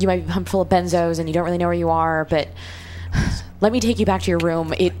 you might be pumped full of benzos and you don't really know where you are, but let me take you back to your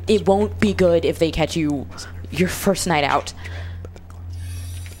room. It won't be good if they catch you your first night out.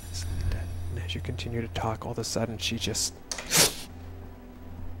 And as you continue to talk, all of a sudden she just...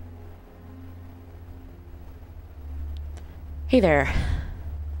 Hey there.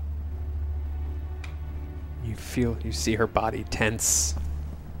 You see her body tense.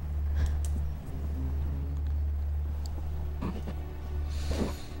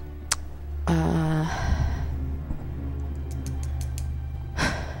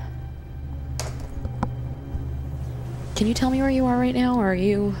 Can you tell me where you are right now, or are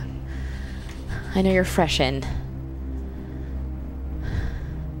you... I know you're fresh in.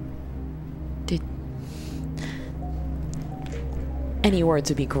 Any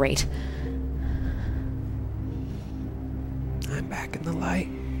words would be great. I'm back in the light.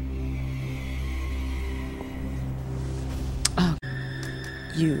 Oh,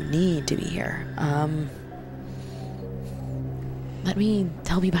 you need to be here. Let me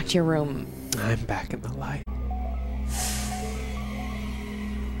help you back to your room. I'm back in the light.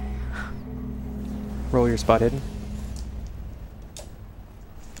 Roll your spot hidden.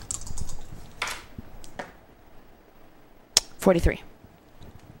 $43.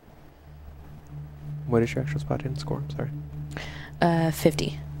 What is your actual spot hidden score? I'm sorry.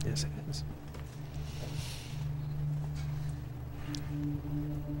 50. Yes, it is.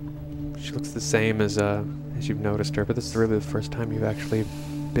 She looks the same as you've noticed her, but this is really the first time you've actually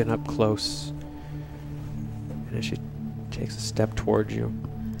been up close. And as she takes a step towards you,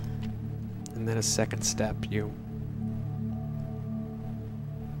 and then a second step, you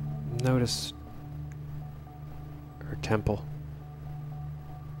notice her temple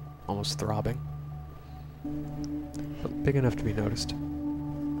almost throbbing, but big enough to be noticed.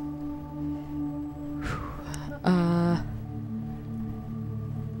 All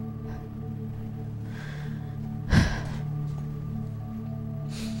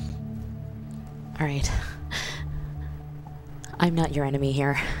right. I'm not your enemy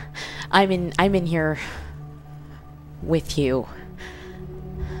here. I'm in here with you.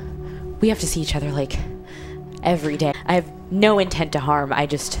 We have to see each other like every day. I have no intent to harm.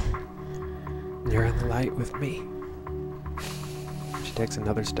 You're in the light with me. She takes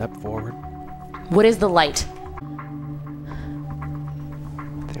another step forward. What is the light?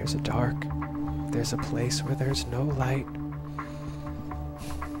 There's a dark. There's a place where there's no light.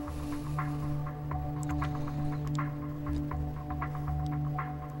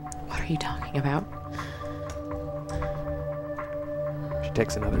 What are you talking about? She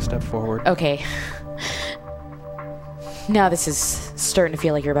takes another step forward. Okay. Now this is starting to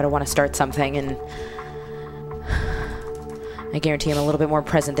feel like you're about to want to start something, and I guarantee I'm a little bit more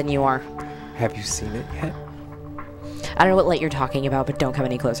present than you are. Have you seen it yet? I don't know what light you're talking about, but don't come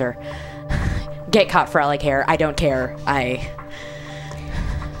any closer. Get caught for all I care. I don't care.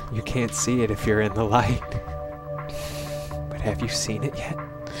 You can't see it if you're in the light. But have you seen it yet?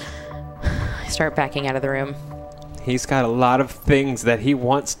 I start backing out of the room. He's got a lot of things that he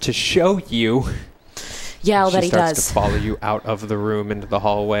wants to show you. Yeah, I'll bet he She starts does. to follow you out of the room into the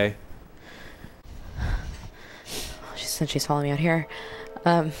hallway. Since she's following me out here.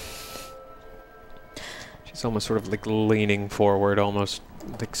 She's almost sort of like leaning forward, almost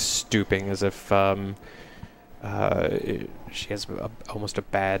like stooping, as if she has almost a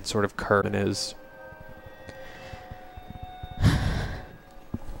bad sort of curve in his.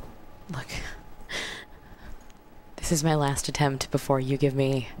 Look, this is my last attempt before you give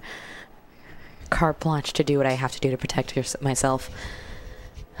me carte blanche to do what I have to do to protect myself.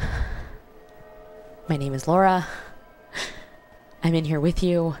 My name is Laura. I'm in here with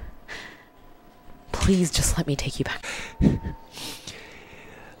you. Please just let me take you back.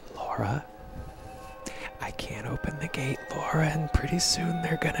 Laura, I can't open the gate, Laura, and pretty soon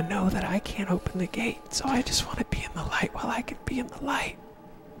they're gonna know that I can't open the gate. So I just want to be in the light while I can be in the light.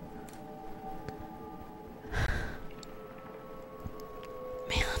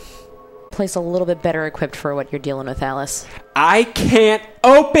 Place a little bit better equipped for what you're dealing with, Alice. I can't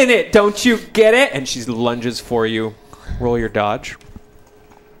open it, don't you get it? And she lunges for you. Roll your dodge.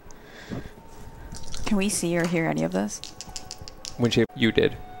 Can we see or hear any of this? When you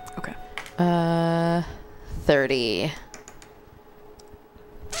did. Okay. 30.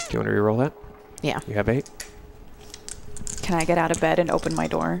 Do you want to reroll that? Yeah. You have 8. Can I get out of bed and open my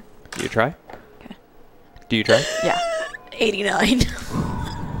door? Do you try? Okay. Do you try? Yeah. 89.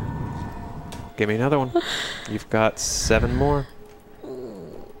 Give me another one. You've got 7 more.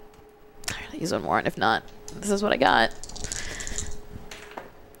 I'll use one more, and if not, this is what I got.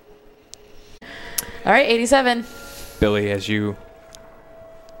 All right, 87. Billy, as you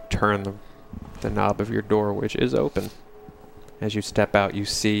turn the knob of your door, which is open, as you step out, you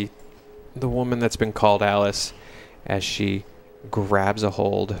see the woman that's been called Alice as she grabs a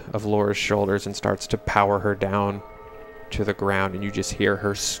hold of Laura's shoulders and starts to power her down to the ground, and you just hear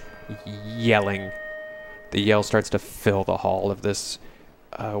her yelling. The yell starts to fill the hall of this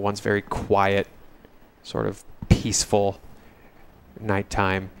once very quiet, sort of peaceful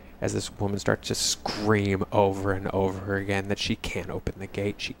nighttime, as this woman starts to scream over and over again that she can't open the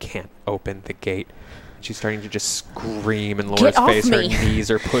gate. She can't open the gate. She's starting to just scream in Laura's face. Her knees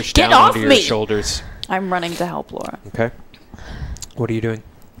are pushed down onto your shoulders. I'm running to help Laura. Okay. What are you doing?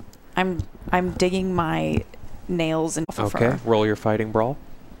 I'm digging my nails in off of Okay. her. Roll your fighting brawl.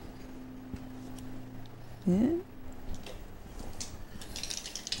 Yeah.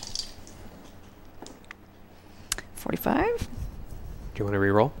 45. Do you want to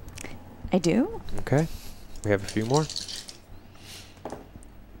reroll? I do. Okay. We have a few more.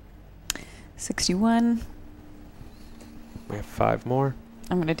 61. We have 5 more.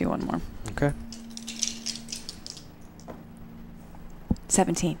 I'm going to do one more. Okay.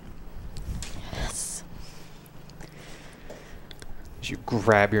 17. Yes. As you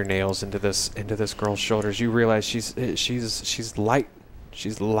grab your nails into this girl's shoulders, you realize she's light.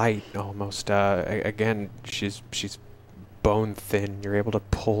 She's light almost. Again, she's bone thin. You're able to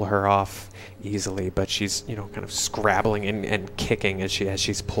pull her off easily, but she's kind of scrabbling and kicking as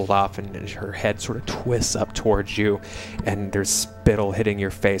she's pulled off, and her head sort of twists up towards you, and there's spittle hitting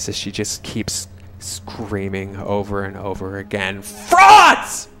your face as she just keeps screaming over and over again,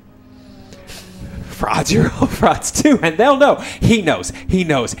 "Frauds! Frauds, you're all frauds too," and they'll know. He knows,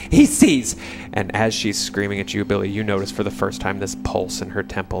 he sees. And as she's screaming at you, Billy, you notice for the first time this pulse in her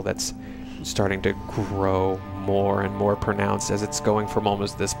temple that's starting to grow more and more pronounced, as it's going from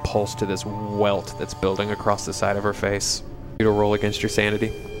almost this pulse to this welt that's building across the side of her face. You to roll against your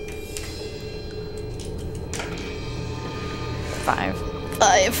sanity. 5.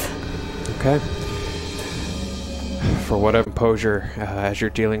 Okay. For whatever composure, as you're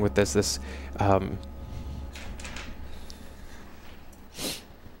dealing with this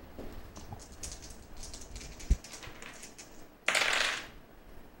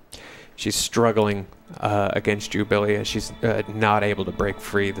she's struggling against you, Billy, as she's not able to break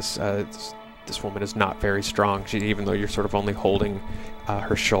free. This woman is not very strong. Even though you're sort of only holding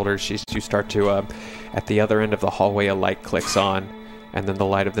her shoulders, you start to, at the other end of the hallway, a light clicks on, and then the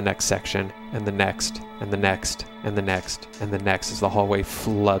light of the next section, and the next, and the next, and the next, and the next, as the hallway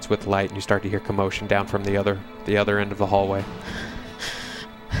floods with light, and you start to hear commotion down from the other end of the hallway.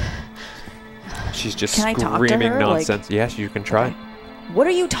 She's just screaming nonsense. Yes, you can try. Okay. What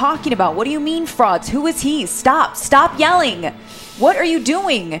are you talking about? What do you mean, frauds? Who is he? Stop yelling. What are you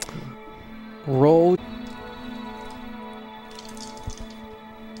doing? Roll.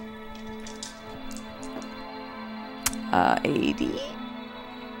 AD. Do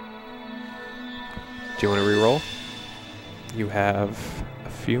you want to re-roll? You have a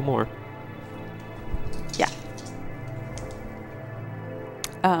few more. Yeah.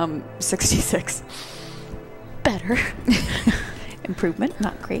 66. Better. Improvement,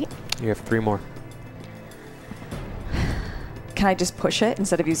 not great. You have 3 more. Can I just push it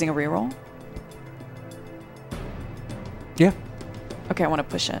instead of using a reroll? Yeah. Okay, I want to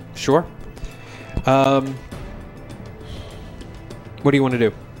push it. Sure. What do you want to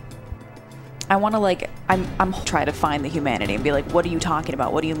do? I want to I'm try to find the humanity and be like, what are you talking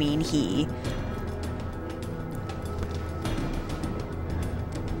about? What do you mean he?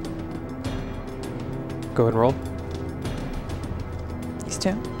 Go ahead and roll. These two?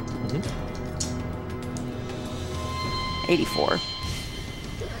 Mm-hmm. 84.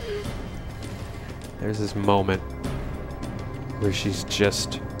 There's this moment where she's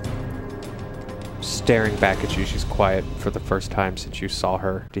just staring back at you. She's quiet for the first time since you saw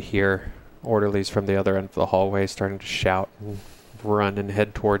her. To hear orderlies from the other end of the hallway starting to shout and run and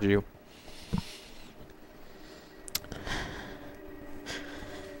head toward you.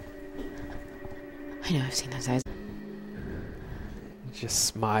 I know I've seen those eyes. He just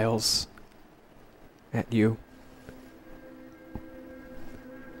smiles at you.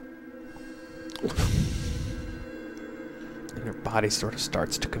 And her body sort of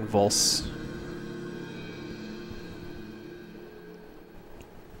starts to convulse.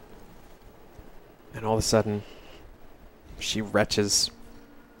 And all of a sudden, she retches.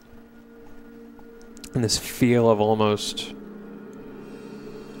 And this feel of almost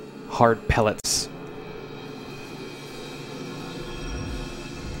hard pellets.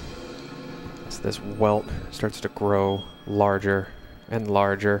 As this welt starts to grow larger and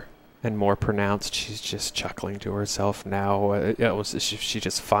larger and more pronounced, she's just chuckling to herself now. She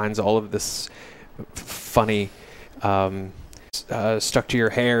just finds all of this funny, stuck to your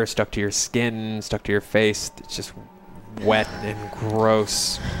hair, stuck to your skin, stuck to your face. It's just wet and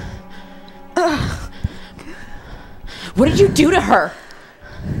gross. What did you do to her?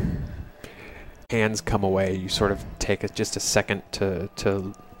 Hands come away. You sort of take just a second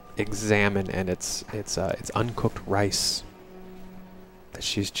to examine, and it's uncooked rice that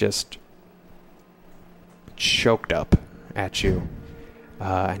she's just choked up at you.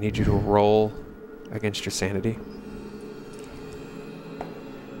 I need you to roll against your sanity.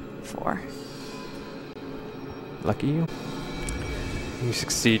 4. Lucky you. You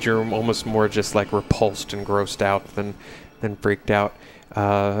succeed. You're almost more just like repulsed and grossed out than freaked out.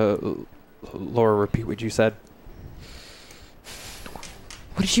 Laura, repeat what you said.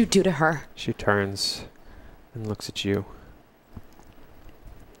 What did you do to her? She turns and looks at you.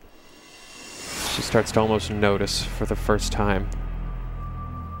 She starts to almost notice for the first time.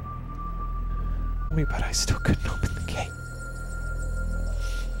 But I still couldn't open the gate.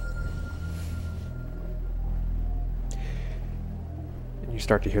 And you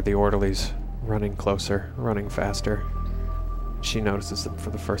start to hear the orderlies running closer, running faster. She notices them for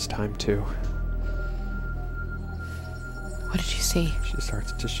the first time too. What did you see? She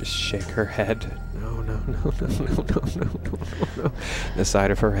starts to just shake her head. No. The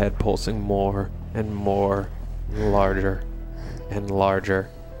side of her head pulsing more and more, larger and larger,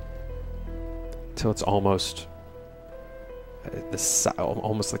 till it's almost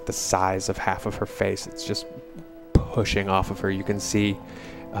almost like the size of half of her face. It's just pushing off of her. You can see,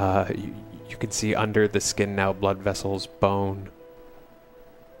 you can see under the skin now, blood vessels, bone.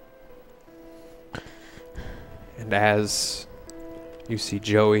 And as you see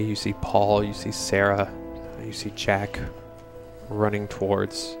Joey, you see Paul, you see Sarah, you see Jack running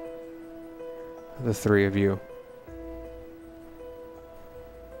towards the three of you.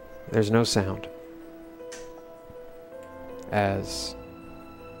 There's no sound as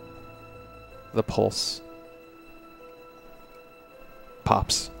the pulse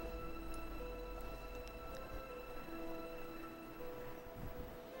pops.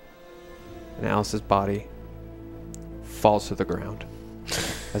 And Alice's body falls to the ground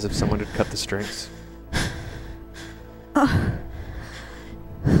as if someone had cut the strings.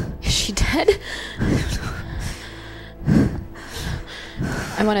 Is she dead?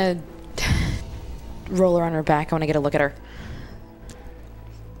 I want to roll her on her back. I want to get a look at her.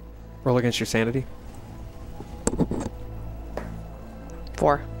 Roll against your sanity.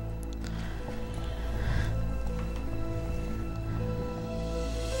 4.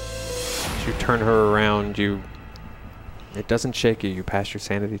 As you turn her around, it doesn't shake you. You pass your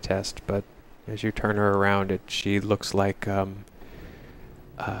sanity test, but as you turn her around, she looks like a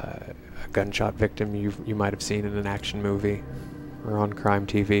gunshot victim you might have seen in an action movie or on crime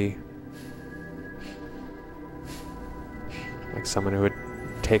TV. Like someone who had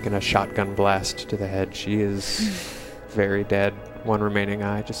taken a shotgun blast to the head. She is very dead. One remaining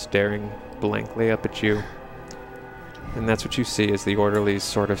eye just staring blankly up at you. And that's what you see as the orderlies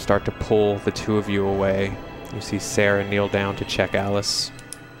sort of start to pull the two of you away. You see Sarah kneel down to check Alice.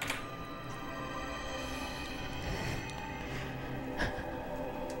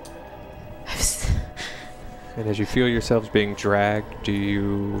 And as you feel yourselves being dragged, do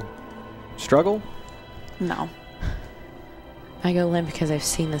you struggle? No. I go limp because I've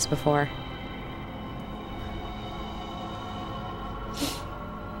seen this before.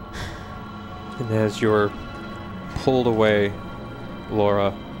 And as you're pulled away,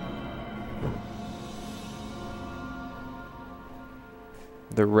 Laura,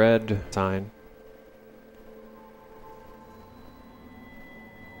 the red sign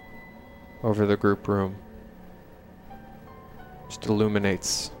over the group room just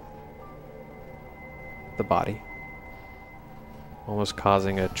illuminates the body, almost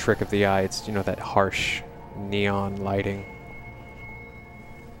causing a trick of the eye. It's, that harsh neon lighting,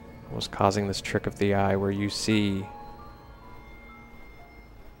 almost causing this trick of the eye where you see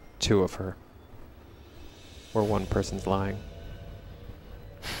two of her, where one person's lying.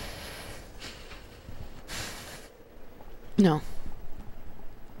 No.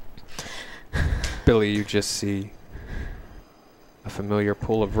 Billy, you just see a familiar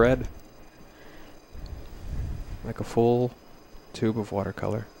pool of red, like a full tube of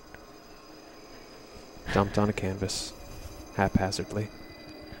watercolor, dumped on a canvas, haphazardly.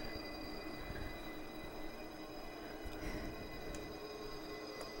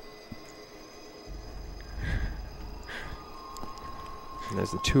 And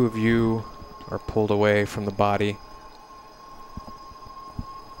as the two of you are pulled away from the body,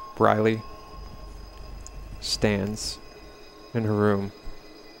 Riley stands in her room,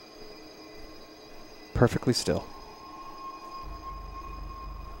 perfectly still,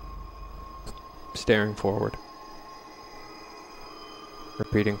 staring forward,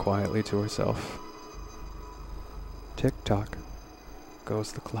 repeating quietly to herself, "Tick-tock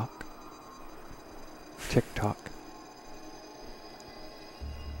goes the clock. Tick-tock."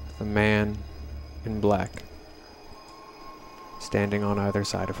 The man in black standing on either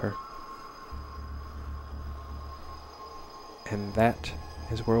side of her. And that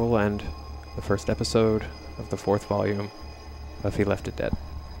is where we'll end the first episode of the 4th volume of He Left It Dead.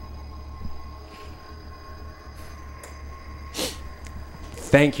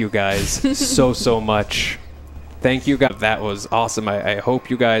 Thank you guys so much. Thank you guys. That was awesome. I hope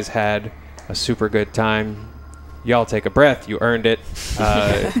you guys had a super good time. Y'all take a breath. You earned it.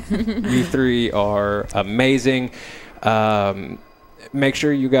 You three are amazing. Make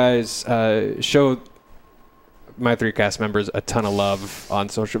sure you guys show my 3 cast members a ton of love on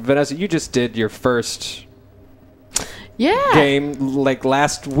social. Vanessa, you just did your first game like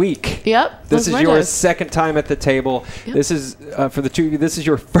last week. Yep. This is your second time at the table. Yep. This is, for the two of you, this is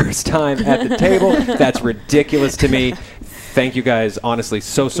your first time at the table. That's ridiculous to me. Thank you guys, honestly,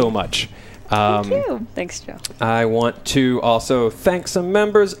 so much. Thank you. Thanks, Joe. I want to also thank some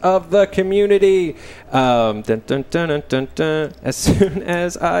members of the community. Dun, dun, dun, dun, dun, dun, as soon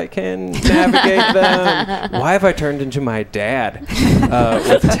as I can navigate them. Why have I turned into my dad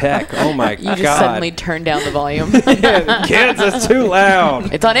with tech? Oh my God. You just suddenly turned down the volume. Kids, it's too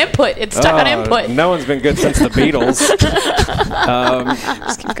loud. It's on input. It's stuck on input. No one's been good since the Beatles.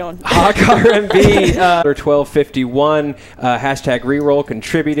 Just keep going. Hawk RMB 1251 hashtag reroll,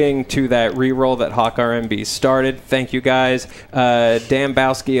 contributing to that reroll that Hawk RMB started. Thank you guys.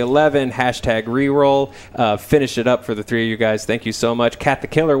 Dambowski 11 hashtag reroll. Finished it up for the 3 of you guys. Thank you so much. Cat the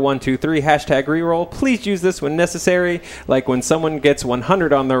Killer 123 hashtag reroll. Please use this when necessary, like when someone gets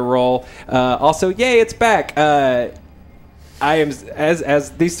 100 on their roll. Also, yay, it's back. I am,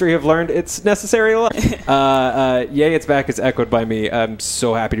 as these 3 have learned, it's necessary a lot. Yay, it's back is echoed by me. I'm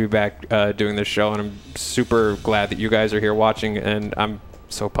so happy to be back doing this show, and I'm super glad that you guys are here watching, and I'm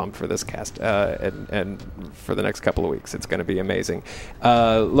so pumped for this cast and for the next couple of weeks. It's going to be amazing.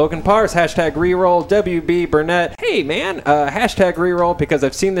 Logan Pars, hashtag reroll. WB Burnett, hey man, hashtag reroll, because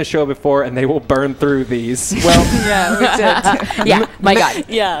I've seen this show before and they will burn through these. Well, Yeah, we did. Yeah, my God.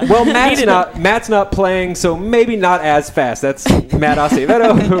 Yeah. well, Matt's not playing, so maybe not as fast. That's Matt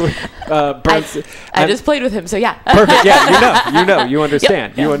Acevedo who burns. I just played with him, so yeah. Perfect. Yeah, you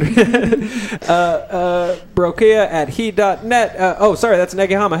understand. Yep. Brokea at he.net. Oh, sorry, that's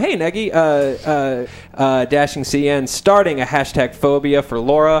Negihama. Hey, Negi. Dashing CN starting a hashtag phobia for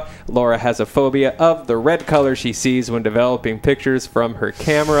Laura. Laura has a phobia of the red color she sees when developing pictures from her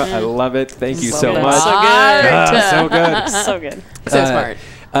camera. I love it. Thank you so good. much. So good. So good. So good. So smart.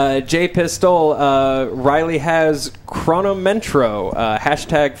 J Pistol, Riley has chronometro,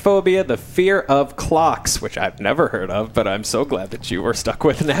 hashtag phobia, the fear of clocks, which I've never heard of, but I'm so glad that you were stuck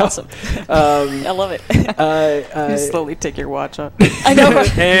with now. Awesome. I love it. You slowly take your watch off. I know.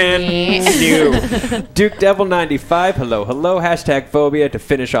 And new. Duke Devil 95, hello, hashtag phobia to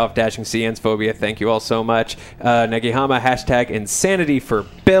finish off Dashing CN's phobia. Thank you all so much. Negihama, hashtag insanity for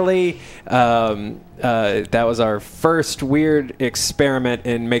Billy. That was our first weird experiment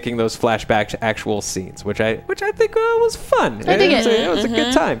in making those flashback to actual scenes, which I think was fun. I dig it. It was a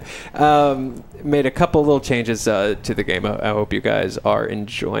good time. Made a couple little changes to the game. I hope you guys are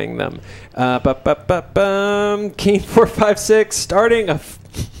enjoying them. Keen456 starting a...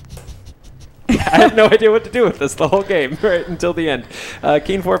 I had no idea what to do with this the whole game, right until the end.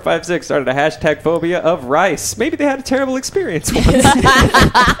 Keen456 started a hashtag phobia of rice. Maybe they had a terrible experience once.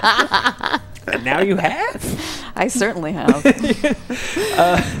 And now you have. I certainly have.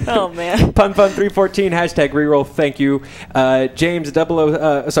 Oh man. PunFun314 hashtag reroll. Thank you, James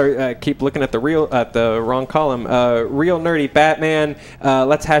 00. Keep looking at the wrong column. Real nerdy Batman.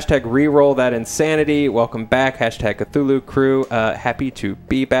 Let's hashtag reroll that insanity. Welcome back. Hashtag Cthulhu crew. Happy to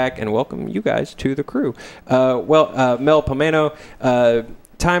be back and welcome you guys to the crew. Mel Pomeno.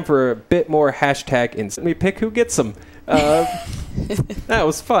 Time for a bit more hashtag instant. Me pick who gets them. That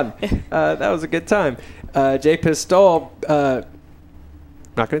was fun. That was a good time. J Pistol. Not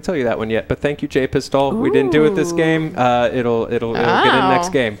going to tell you that one yet, but thank you, J Pistol. We didn't do it this game. It'll get in next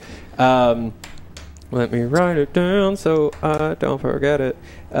game. Let me write it down so I don't forget it.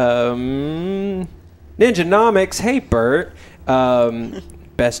 Ninjanomics. Hey, Bert.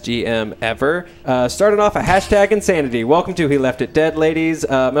 Best GM ever. Started off a hashtag insanity. Welcome to He Left It Dead, ladies.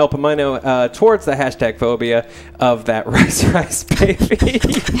 Mel Pomino towards the hashtag phobia of that rice baby.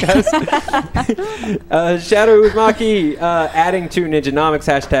 Shadow Uzumaki adding to Ninjanomics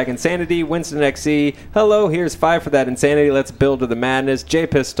hashtag insanity. Winston XC. Hello, here's 5 for that insanity. Let's build to the madness. J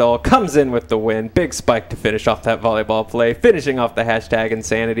Pistol comes in with the win. Big spike to finish off that volleyball play. Finishing off the hashtag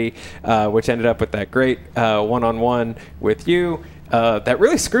insanity, which ended up with that great one-on-one with you. That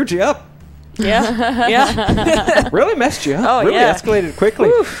really screwed you up. Yeah. Really messed you up. Oh, really yeah. escalated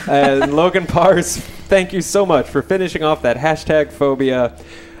quickly. And Logan Pars, thank you so much for finishing off that hashtag phobia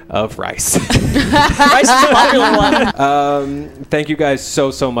of rice. Rice is a popular one. Thank you guys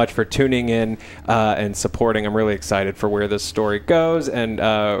so much for tuning in and supporting. I'm really excited for where this story goes. And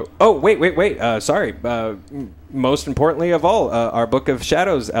sorry. Most importantly of all, our Book of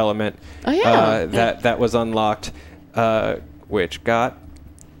Shadows element that was unlocked. Which got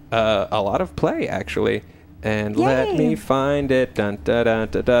a lot of play, actually. And Yay. Let me find it. Dun, dun, dun,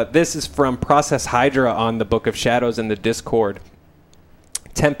 dun, dun. This is from Process Hydra on the Book of Shadows in the Discord.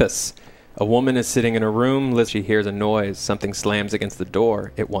 Tempest. A woman is sitting in a room. She hears a noise. Something slams against the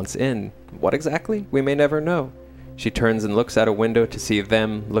door. It wants in. What exactly? We may never know. She turns and looks out a window to see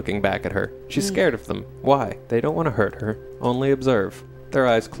them looking back at her. She's scared of them. Why? They don't want to hurt her. Only observe. Their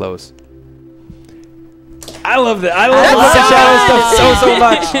eyes close. I love that. I love the Shadow stuff so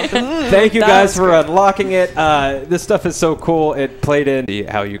much. Thank you guys for unlocking it. This stuff is so cool. It played in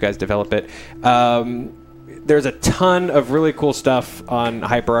how you guys develop it. There's a ton of really cool stuff on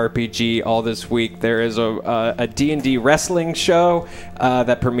Hyper RPG all this week. There is a D&D wrestling show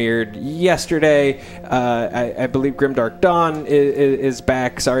that premiered yesterday. I believe Grimdark Dawn is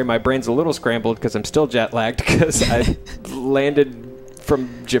back. Sorry, my brain's a little scrambled because I'm still jet lagged because I landed from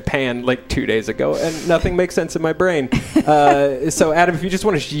Japan like 2 days ago and nothing makes sense in my brain. So Adam, if you just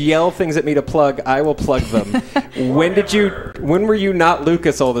want to yell things at me to plug, I will plug them. When were you not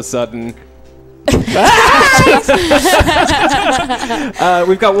Lucas all of a sudden? We've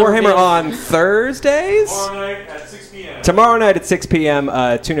got Warhammer on Thursdays. Tomorrow night at 6 p.m.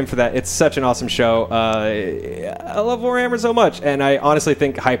 Tune in for that. It's such an awesome show. I love Warhammer so much, and I honestly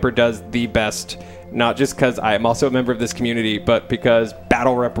think Hyper does the best. Not just because I'm also a member of this community, but because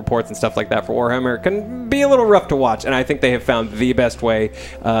battle rep reports and stuff like that for Warhammer can be a little rough to watch. And I think they have found the best way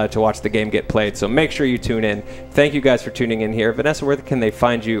to watch the game get played. So make sure you tune in. Thank you guys for tuning in here. Vanessa, where can they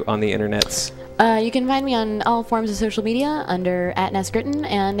find you on the internets? You can find me on all forms of social media under @NessGritton.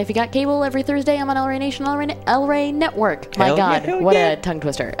 And if you got cable, every Thursday I'm on El Rey Nation, El Rey Network. My God, what a tongue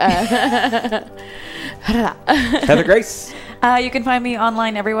twister. Heather Grace. You can find me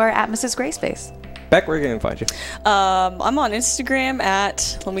online everywhere at Mrs. Grayspace. Beck, where can I find you? I'm on Instagram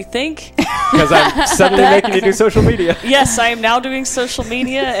at, let me think. Because I'm suddenly making you do social media. Yes, I am now doing social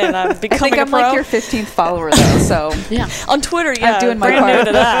media, and I'm becoming I think I'm like your 15th follower, though, so. Yeah. On Twitter, yeah. I'm doing my brand part. new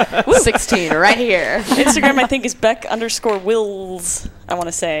to that. 16, right here. Instagram, I think, is Beck_Wills, I want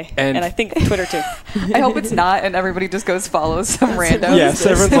to say. And I think Twitter, too. I hope it's not, and everybody just goes follow some random. Yes,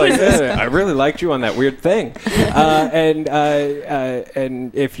 everyone's like, I really liked you on that weird thing. And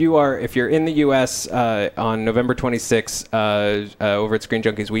if you're in the U.S., on November 26th, over at Screen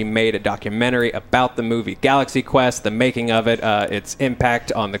Junkies, we made a documentary about the movie Galaxy Quest, the making of it, its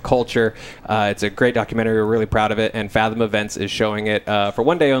impact on the culture. It's a great documentary. We're really proud of it, and Fathom Events is showing it for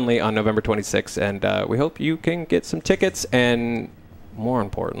one day only on November 26th, and we hope you can get some tickets, and more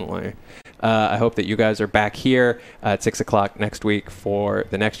importantly, I hope that you guys are back here at 6 o'clock next week for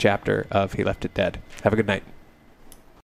the next chapter of He Left It Dead. Have a good night.